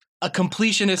a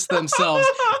completionist themselves,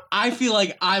 I feel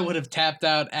like I would have tapped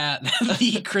out at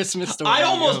the Christmas Story. I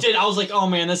almost did. I was like, oh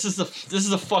man, this is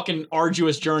a fucking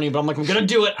arduous journey, but I'm like, I'm gonna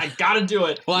do it. I gotta do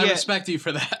it. Well, I Yeah. respect you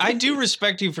for that. I do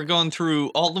respect you for going through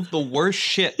all of the worst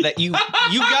shit that you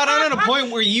got on at a point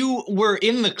where you were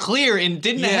in the clear and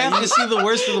didn't have to see the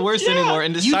worst of the worst anymore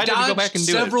and You decided to dodged go back and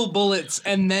do several bullets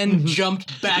and then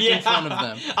jumped back in front of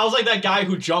them. I was like that guy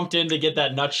who jumped in to get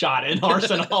that nut shot in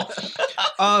Arsenal.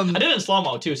 I did it in slow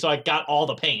mo too, so I got all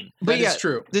the pain. But That yeah, is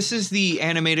true. This is the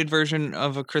animated version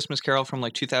of A Christmas Carol from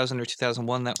like 2000 or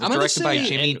 2001 that was I'm gonna directed by say-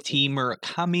 Jimmy T.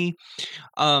 Murakami.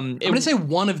 I'm going to say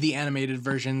one of the animated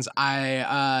versions. I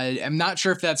am not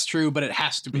sure if that's true, but it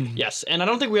has to be. Yes, and I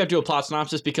don't think we have to do a plot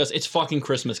synopsis because it's fucking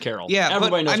Christmas Carol. Yeah,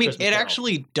 everybody but knows I mean, Christmas it Carol.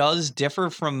 actually does differ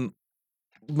from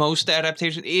most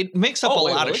adaptations. It makes up Oh, a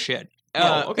wait, lot really? of shit. Oh, okay.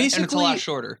 And it's a Basically- lot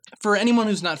shorter. For anyone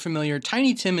who's not familiar,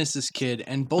 Tiny Tim is this kid,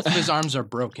 and both of his arms are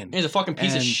broken. He's a fucking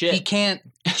piece of And shit. He can't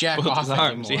jack Both off his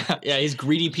arms, anymore. yeah. Yeah, he's a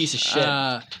greedy piece of shit.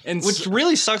 And Which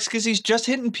really sucks because he's just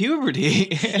hitting puberty.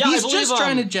 Yeah, I he's believe, just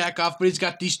trying to jack off, but he's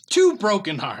got these two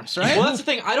broken arms, right? Well, that's the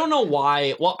thing. I don't know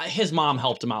why. Well, his mom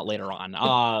helped him out later on.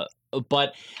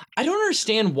 But I don't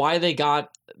understand why they got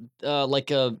like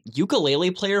a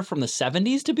ukulele player from the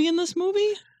 70s to be in this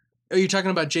movie. Are you talking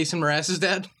about Jason Mraz's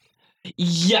dad?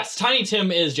 Yes, Tiny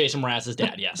Tim is Jason Mraz's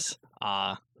dad. Yes.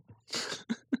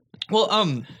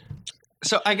 Well,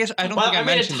 so I guess I don't But think I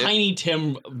made a mentioned it. Tiny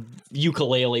Tim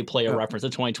ukulele player reference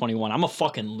in 2021. I'm a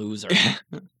fucking loser.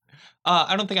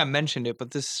 I don't think I mentioned it,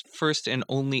 but this first and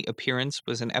only appearance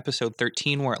was in episode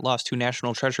 13, where it lost to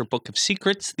National Treasure: Book of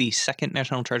Secrets, the second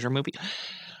National Treasure movie.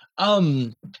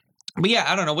 But yeah,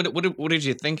 I don't know. What did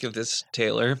you think of this,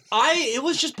 Taylor? It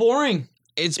was just boring.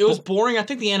 It was boring. I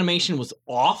think the animation was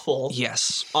awful.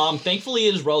 Yes. Thankfully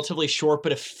it is relatively short,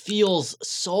 but it feels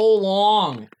so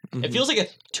long. It feels like a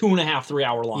 2.5, 3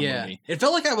 hour long movie. It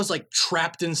felt like I was like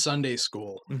trapped in Sunday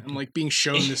school and like being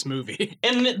shown this movie.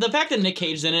 And the fact that Nick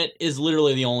Cage's in it is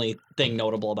literally the only thing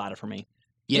notable about it for me.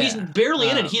 And he's barely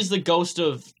in it. He's the ghost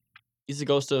of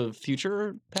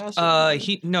Future Past?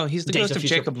 He's the Days ghost of Future-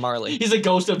 Jacob Marley. He's the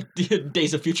ghost of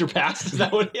Days of Future Past. Is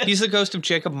that what he is? He's the ghost of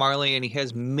Jacob Marley, and he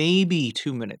has maybe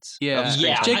 2 minutes. Yeah, of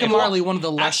screen time. Jacob Well, Marley, one of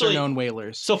the lesser actually- known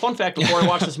whalers. So fun fact, before I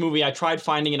watched this movie, I tried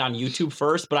finding it on YouTube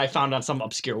first, but I found it on some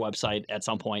obscure website at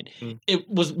some point. It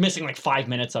was missing like 5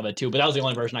 minutes of it too, but that was the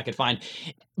only version I could find.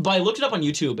 But I looked it up on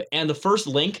YouTube, and the first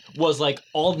link was like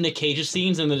all of Nick Cage's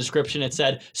scenes. In the description, it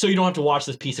said, "So you don't have to watch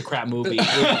this piece of crap movie." We've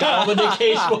got all the Nick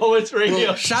Cage moments right here.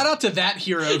 Well, shout out to that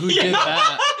hero who did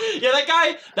that. Yeah,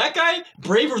 that guy,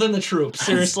 braver than the troops.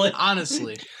 Seriously,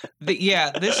 Honestly.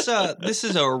 This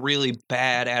is a really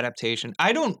bad adaptation.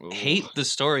 I don't hate the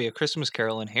story of Christmas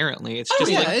Carol inherently. It's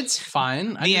just like it's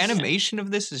fine. the animation of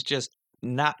this is just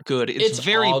not good. It's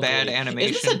very ugly. bad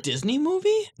animation. Is this a Disney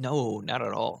movie? No, not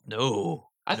at all. No.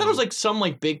 I thought it was like some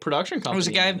like big production company. There was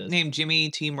a guy made this. named Jimmy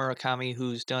T. Murakami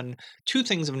who's done 2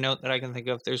 things of note that I can think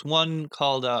of. There's one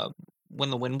called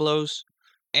When the Wind Blows,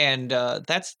 and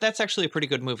that's actually a pretty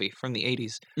good movie from the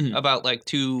 80s about like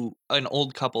an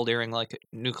old couple during like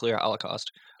nuclear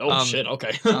holocaust. Oh shit!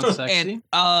 Okay. Sounds sexy.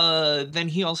 And then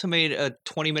he also made a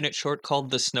 20-minute short called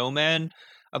The Snowman,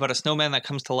 about a snowman that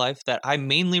comes to life, that I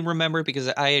mainly remember because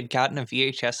I had gotten a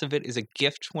VHS of it as a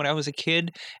gift when I was a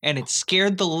kid, and it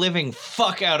scared the living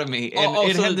fuck out of me. And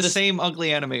it so had the same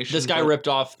ugly animation. This guy but- ripped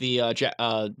off the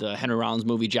Henry Rollins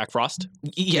movie Jack Frost.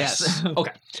 Yes.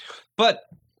 Okay. But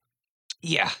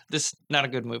yeah, this not a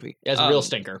good movie. Yeah, it's a real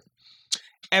stinker.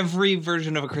 Every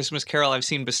version of A Christmas Carol I've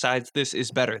seen besides this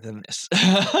is better than this.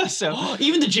 So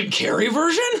Even the Jim Carrey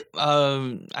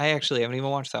version? I actually haven't even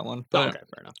watched that one. But Okay,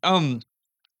 fair enough.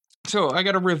 So I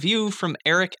got a review from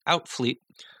Eric Outfleet,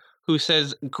 who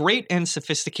says, great and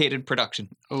sophisticated production.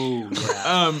 Oh,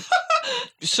 yeah.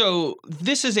 So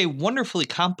this is a wonderfully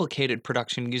complicated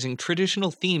production using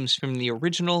traditional themes from the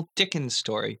original Dickens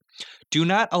story. Do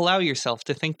not allow yourself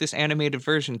to think this animated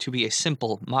version to be a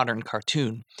simple, modern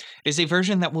cartoon. It is a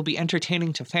version that will be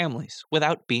entertaining to families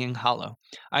without being hollow.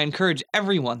 I encourage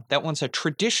everyone that wants a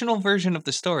traditional version of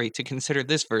the story to consider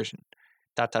this version.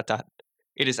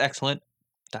 It is excellent.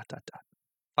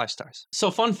 5 stars.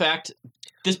 So fun fact,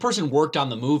 this person worked on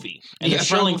the movie and Yeah, they're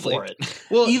shilling probably. for it.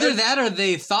 Well, Either that or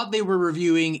they thought they were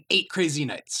reviewing 8 Crazy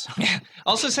Nights.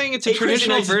 also saying it's a 8 Crazy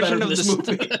traditional Nights is better version than of this this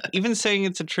movie. even saying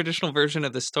it's a traditional version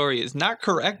of the story is not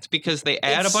correct because they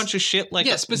add It's- a bunch of shit like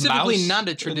yeah, a specifically mouse. not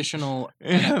a traditional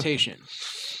adaptation.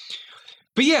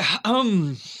 But yeah,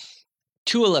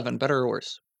 211, better or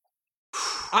worse?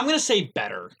 I'm going to say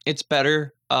better. It's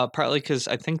better, partly because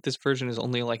I think this version is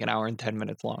only like an hour and 10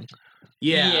 minutes long.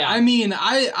 Yeah. I mean,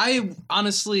 I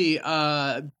honestly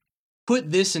put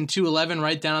this in 211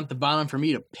 right down at the bottom for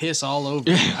me to piss all over.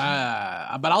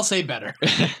 But I'll say better.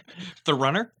 The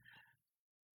Runner?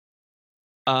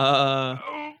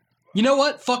 You know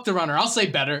what? Fuck The Runner. I'll say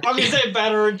better. I'm going to say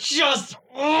better. Just,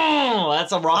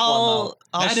 that's a rough one, though.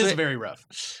 That is very rough.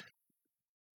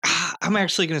 I'm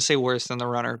actually going to say worse than The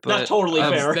Runner, but That's totally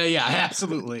fair. Yeah,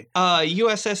 absolutely.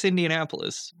 USS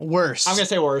Indianapolis. Worse. I'm going to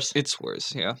say worse. It's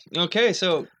worse, yeah. Okay,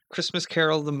 so Christmas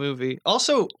Carol, the movie.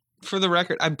 Also, for the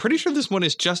record, I'm pretty sure this one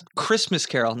is just Christmas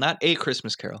Carol, not A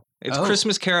Christmas Carol. It's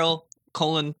Christmas Carol,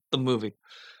 the movie.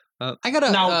 I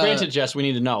gotta. Now, granted, Jess, we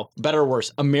need to know, better or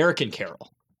worse, American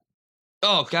Carol.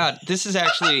 Oh, God, this is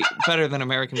actually better than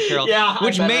American Carol. Yeah, I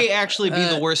which bet may it. actually be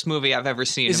the worst movie I've ever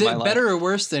seen Is in my it life. better or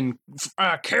worse than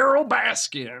Carol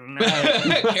Baskin?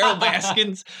 Carol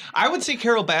Baskins. I would say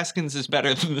Carol Baskins is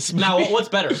better than this movie. Now, what's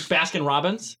better, Baskin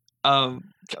Robbins? Well,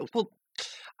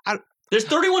 There's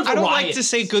 31 I don't varieties. like to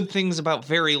say good things about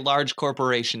very large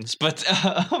corporations, but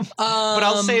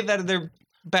I'll say that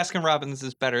Baskin Robbins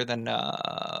is better than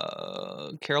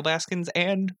Carol Baskins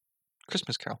and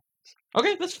Christmas Carol.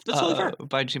 Okay, that's totally fair.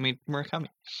 By Jimmy Murakami.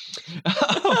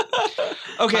 By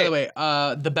Okay, the way,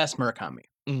 the best Murakami.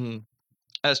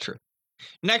 that's true.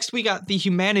 Next, we got the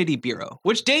Humanity Bureau,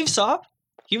 which Dave saw.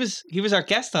 He was our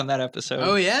guest on that episode.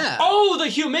 Oh yeah. Oh, the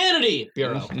Humanity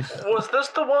Bureau. Was this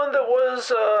the one that was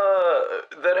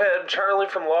that had Charlie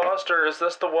from Lost, or is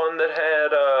this the one that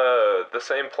had the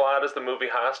same plot as the movie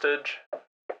Hostage?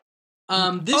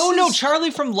 No,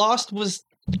 Charlie from Lost was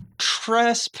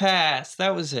Trespass.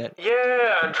 That was it. Yeah,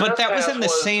 and But that was Trespass in the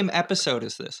same episode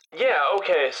as this. Yeah,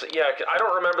 okay, so yeah, I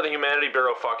don't remember the Humanity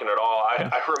Bureau fucking at all.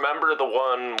 I remember the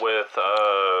one with,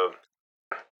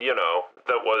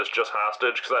 that was just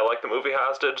Hostage, because I like the movie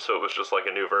Hostage, so it was just like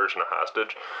a new version of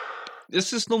Hostage.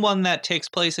 This is the one that takes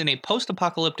place in a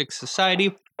post-apocalyptic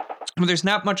society where there's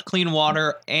not much clean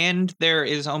water and there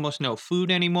is almost no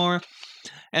food anymore.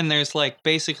 And there's like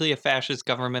basically a fascist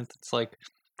government that's like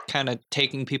kind of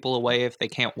taking people away if they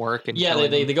can't work. And Yeah,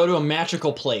 killing they them. go to a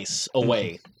magical place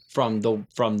away from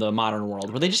the modern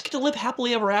world where they just get to live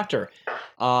happily ever after.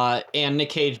 And Nick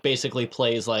Cage basically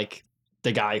plays like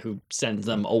the guy who sends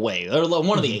them away, or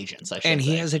one of the agents, I should And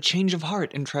he say. has a change of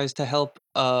heart and tries to help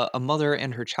a mother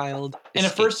and her child. And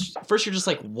at escape. first you're just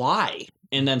like, why?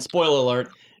 And then spoiler alert,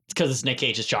 it's because it's Nick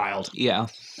Cage's child. Yeah.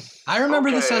 I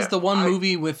remember this Okay, as the one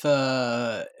movie with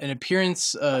an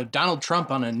appearance Donald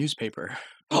Trump on a newspaper.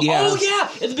 Yeah. Oh yeah!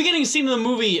 At the beginning scene of the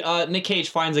movie, Nick Cage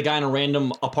finds a guy in a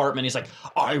random apartment. He's like,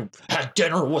 "I had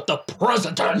dinner with the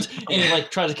president," and he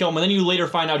like tries to kill him. And then you later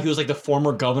find out he was like the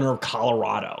former governor of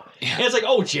Colorado. Yeah. And it's like,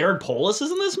 oh, Jared Polis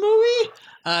is in this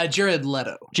movie. Jared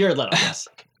Leto. Jared Leto, yes.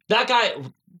 That guy.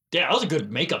 Yeah, that was a good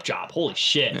makeup job. Holy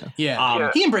shit! Yeah.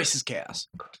 Yeah. He embraces chaos.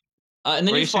 And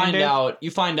then What are you you saying,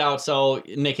 Dave? find out. So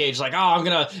Nick Cage's like, oh, I'm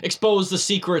gonna expose the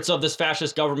secrets of this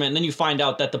fascist government. And then you find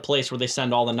out that the place where they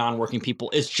send all the non-working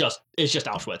people is just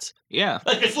Auschwitz. Yeah.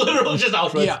 Like it's literally just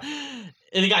Auschwitz. Yeah.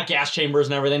 And they got gas chambers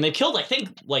and everything. They killed, I think,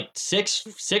 like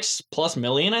 6+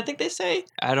 million. I think they say.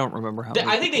 I don't remember how.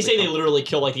 I think they say they literally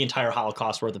killed like the entire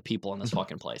Holocaust worth of people in this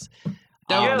fucking place.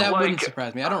 That, that like, wouldn't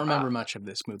surprise me. I don't remember much of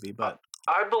this movie, but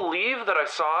I believe that I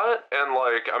saw it, and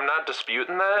like I'm not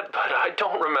disputing that, but I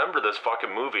don't remember this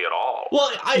fucking movie at all. Well,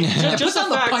 just put on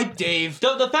the the fact, pipe, Dave.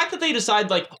 The fact that they decide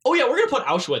like, oh yeah, we're gonna put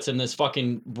Auschwitz in this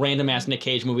fucking random ass Nick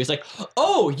Cage movie. It's like,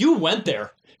 oh, you went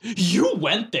there. You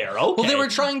went there. Okay. Well, they were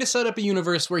trying to set up a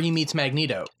universe where he meets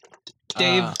Magneto.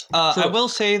 Dave, I true. will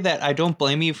say that I don't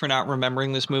blame you for not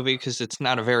remembering this movie because it's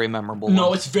not a very memorable No,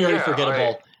 one. it's very Yeah,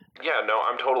 forgettable.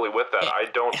 I'm totally with that. I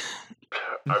don't.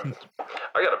 I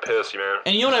gotta piss, you man.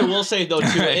 And you know what I will say though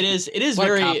too, it is What a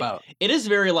very cop-out. it is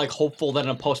very like hopeful that in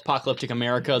a post-apocalyptic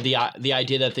America, the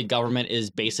idea that the government is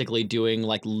basically doing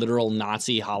like literal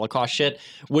Nazi Holocaust shit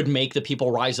would make the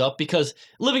people rise up, because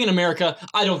living in America,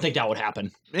 I don't think that would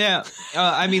happen. Yeah,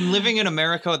 I mean, living in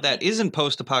America that isn't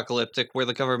post-apocalyptic, where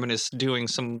the government is doing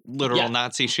some literal Yeah.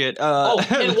 Nazi shit. Oh,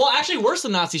 and well, actually worse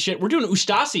than Nazi shit, we're doing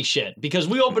Ustasi shit, because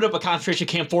we opened up a concentration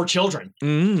camp for children.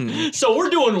 Mm. So we're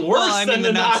doing worse Well, I mean,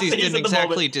 than the Nazis in didn't the exactly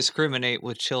exactly discriminate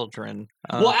with children.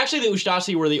 Well, actually, the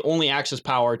Ustasi were the only Axis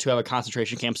power to have a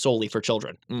concentration camp solely for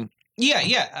children. Yeah. The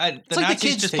like the Nazis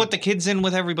kids' just put the kids in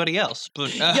with everybody else.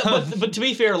 But, Yeah, but to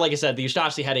be fair, like I said, the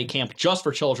Ustasi had a camp just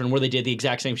for children where they did the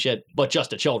exact same shit, but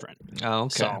just to children. oh,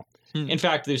 okay. So, in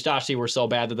fact, the Ustasi were so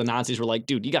bad that the Nazis were like,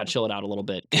 dude, you got to chill it out a little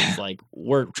bit. It's like,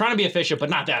 we're trying to be efficient, but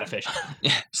not that efficient.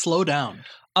 Slow down.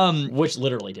 Which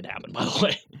literally did happen, by the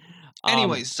way.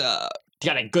 Anyways, You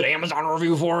got a good Amazon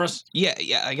review for us?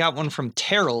 yeah, I got one from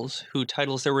Terrells, who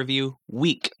titles their review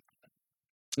 "Weak."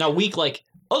 Now, week like,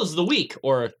 oh, this is the week,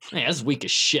 or hey, this is weak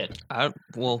as shit.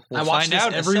 We'll I watch find this out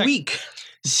in a every sec. week.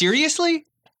 Seriously?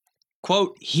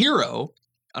 Quote, hero,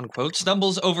 unquote,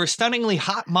 stumbles over stunningly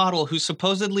hot model who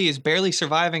supposedly is barely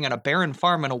surviving on a barren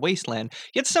farm in a wasteland,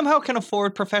 yet somehow can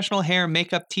afford professional hair,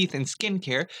 makeup, teeth, and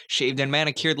skincare, shaved and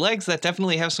manicured legs that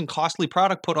definitely have some costly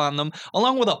product put on them,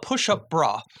 along with a push-up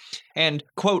bra. And,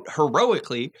 quote,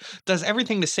 heroically, does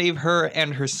everything to save her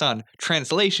and her son.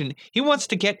 Translation, he wants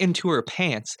to get into her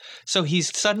pants, so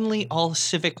he's suddenly all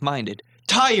civic-minded.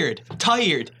 Tired.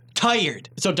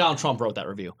 So Donald Trump wrote that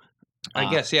review. I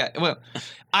guess, yeah. Well,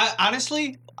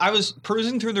 I was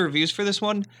perusing through the reviews for this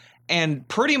one, and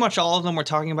pretty much all of them were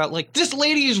talking about, like, this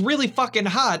lady is really fucking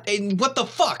hot, and what the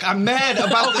fuck? I'm mad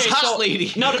about this hot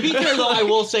lady. Now, to be fair, though, I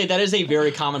will say that is a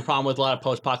very common problem with a lot of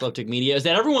post-apocalyptic media, is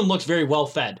that everyone looks very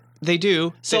well-fed. They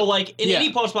do. So, like, in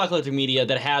any post-apocalyptic media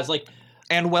that has, like...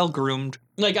 And well-groomed.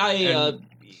 Like,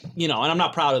 you know, and I'm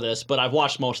not proud of this, but I've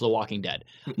watched most of The Walking Dead.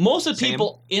 Most of the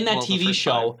people in that TV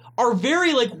show are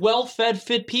very, like, well-fed,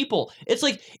 fit people. It's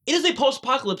like, it is a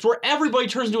post-apocalypse where everybody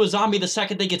turns into a zombie the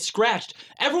second they get scratched.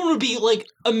 Everyone would be, like,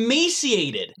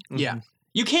 emaciated. Yeah.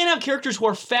 You can't have characters who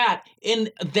are fat in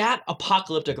that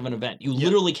apocalyptic of an event. You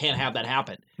literally can't have that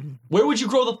happen. Where would you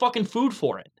grow the fucking food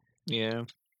for it? Yeah.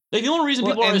 Like, the only reason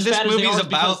people are as fat as they are is this movie's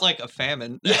about, because... like, a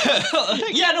famine.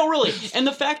 Yeah, no, really. And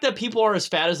the fact that people are as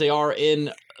fat as they are in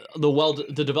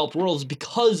the developed world is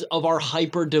because of our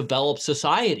hyper-developed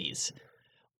societies.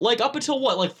 Like, up until,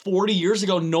 what, like 40 years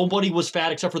ago, nobody was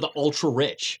fat except for the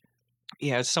ultra-rich.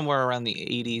 Yeah, it's somewhere around the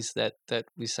 80s that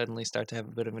we suddenly start to have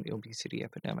a bit of an obesity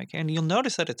epidemic. And you'll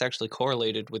notice that it's actually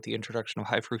correlated with the introduction of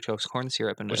high fructose corn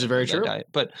syrup in Which is very true. diet.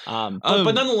 But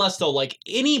but nonetheless, though, like,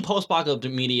 any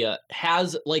post-apocalyptic media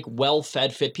has, like,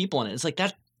 well-fed, fit people in it. It's like,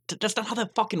 that's not how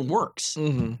that fucking works.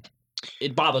 Mm-hmm.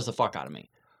 It bothers the fuck out of me.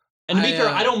 And to be fair,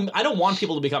 I don't want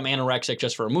people to become anorexic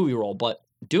just for a movie role, but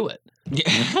do it.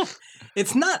 Yeah.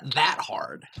 It's not that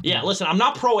hard. Yeah, listen, I'm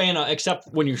not pro-Anna except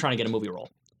when you're trying to get a movie role.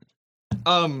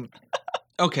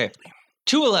 Okay.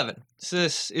 211. So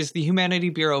this is the Humanity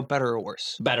Bureau, better or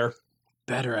worse? Better.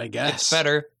 Better, I guess. It's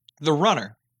better. The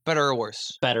Runner, better or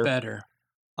worse? Better. Better.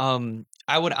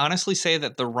 I would honestly say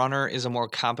that The Runner is a more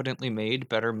competently made,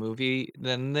 better movie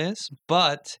than this,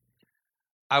 but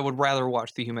I would rather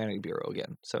watch the Humanity Bureau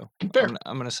again. So Fair.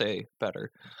 I'm going to say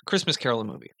better. Christmas Carol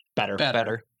movie. Better.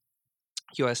 Better.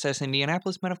 USS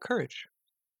Indianapolis, Men of Courage.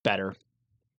 Better.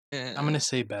 I'm going to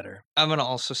say better. I'm going to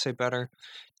also say better.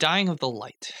 Dying of the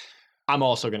Light. I'm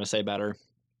also going to say better.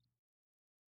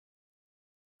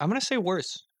 I'm going to say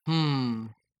worse. And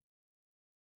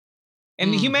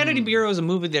the Mhm. Humanity Bureau is a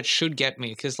movie that should get me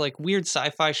because, like, weird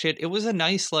sci-fi shit. It was a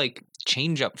nice, like,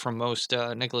 change up from most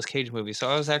Nicolas Cage movies, so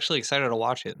I was actually excited to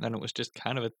watch it. And then it was just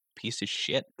kind of a piece of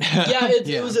shit. Yeah,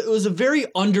 it was a very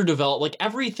underdeveloped. Like,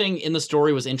 everything in the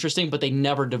story was interesting, but they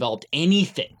never developed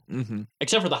anything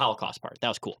except for the Holocaust part. That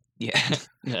was cool. Yeah,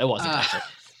 It was. Exactly.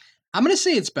 I'm going to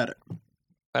say it's better.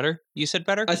 better. You said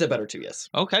better. I said better too. Yes.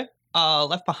 Okay.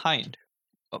 Left Behind.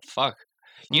 Oh fuck.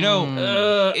 You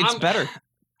know, it's better.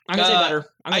 I'm gonna say better.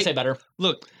 I'm gonna say better.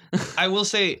 Look, I will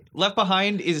say Left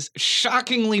Behind is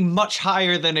shockingly much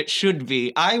higher than it should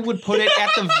be. I would put it at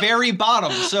the very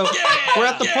bottom. So we're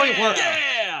at the point where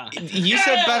you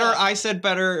said better, I said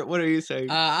better. What are you saying?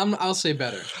 I'll say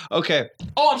better. Okay.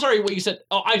 Oh, I'm sorry. What you said?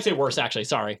 Oh, I'd say worse. Actually,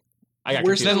 sorry. I got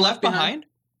Worse confused. Then than Left Behind?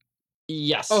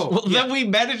 Yes. Oh, Well, then we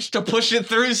managed to push it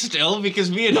through still because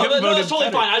me and him no, voted that's totally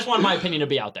better. fine. I just wanted my opinion to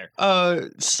be out there.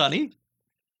 Sunny?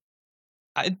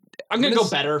 I'm gonna go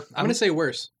better. I'm going to say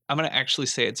worse. I'm going to actually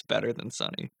say it's better than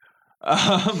Sunny.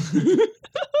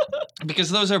 Because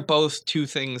those are both two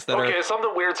things that Okay,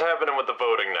 something weird's happening with the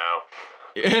voting now.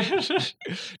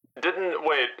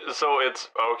 Wait, so it's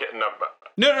okay. No,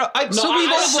 No. So we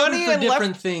all Sunny voted for and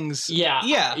different Left. things.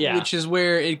 Yeah. Which is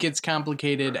where it gets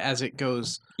complicated as it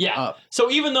goes up.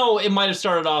 So even though it might have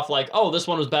started off like, oh, this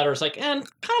one was better, it's like, and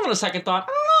kind of on a second thought,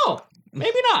 I don't know,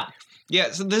 maybe not.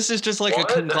 Yeah, so this is just like a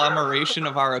conglomeration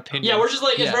of our opinions. Yeah, we're just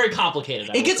like, it's Yeah. very complicated.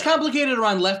 I It would gets say. complicated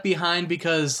around Left Behind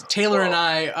because Taylor and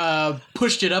I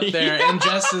pushed it up there, and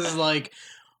Jess is like,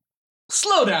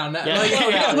 Slow down. Yeah, Like,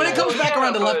 slow down, when yeah. it comes back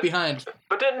around to but- Left Behind.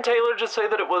 But didn't Taylor just say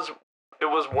that it was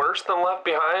worse than Left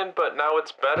Behind, but now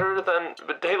it's better than?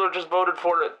 But Taylor just voted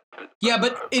for it. Yeah,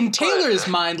 but in Taylor's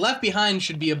mind, Left Behind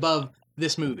should be above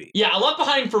this movie. Yeah, Left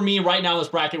Behind for me right now in this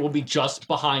bracket will be just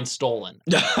behind Stolen.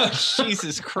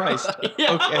 Jesus Christ.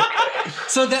 Yeah. Okay.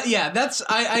 So that's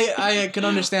I can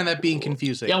understand that being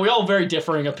confusing. Yeah, we all have very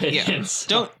differing Yeah. opinions.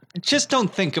 Don't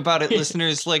think about it,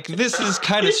 listeners. Like, this is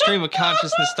kind of stream of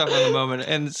consciousness stuff in the moment.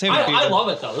 And same with I Peter. love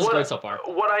it though. This is great so far.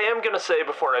 What I am going to say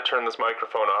before I turn this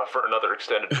microphone off for another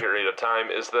extended period of time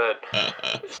is that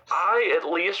I at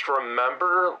least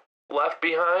remember Left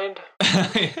Behind.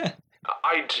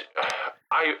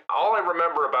 All I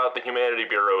remember about the Humanity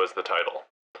Bureau is the title.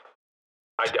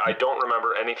 I don't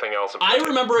remember anything else about I it.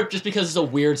 remember it just because it's a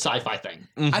weird sci-fi thing.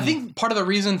 Mhm. I think part of the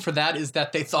reason for that is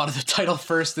that they thought of the title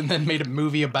first and then made a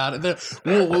movie about it.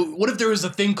 Whoa, what if there was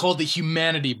a thing called the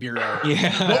Humanity Bureau? Yeah.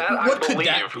 That what I could believe,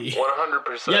 that be?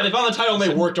 100%. Yeah, they found the title and they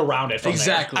worked around it from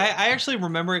Exactly. I actually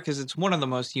remember it because it's one of the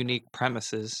most unique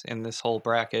premises in this whole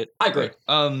bracket. I agree.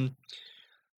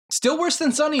 Still worse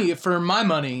than Sunny for my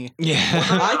money. Yeah.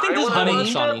 I think this is better than watched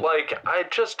it, Sunny. Like, I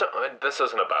just this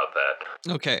isn't about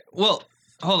that. Okay. Well,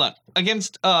 hold on.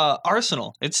 Against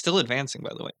Arsenal, it's still advancing,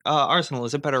 by the way. Arsenal,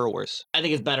 is it better or worse? I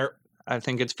think it's better. I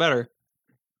think it's better.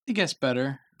 I guess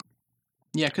better.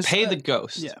 Yeah, because Pay the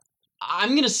Ghost. yeah.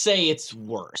 I'm gonna say it's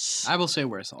worse. I will say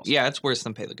worse also. Yeah, it's worse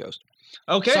than Pay the Ghost.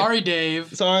 Okay. Sorry,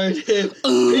 Dave. Sorry, Dave.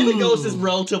 Pay the Ghost is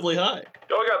relatively high.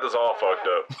 Y'all got this all fucked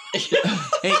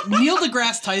up. Hey, Neil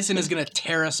deGrasse Tyson is gonna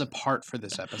tear us apart for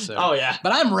this episode. Oh yeah.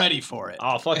 But I'm ready for it.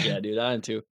 Oh fuck yeah, dude. I am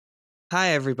too.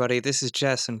 Hi, everybody. This is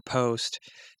Jess in Post.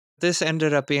 This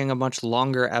ended up being a much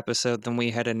longer episode than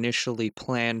we had initially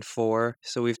planned for,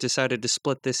 so we've decided to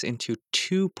split this into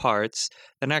 2 parts.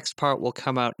 The next part will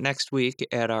come out next week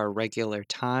at our regular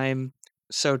time.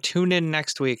 So tune in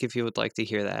next week if you would like to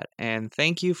hear that. And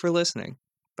thank you for listening.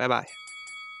 Bye-bye.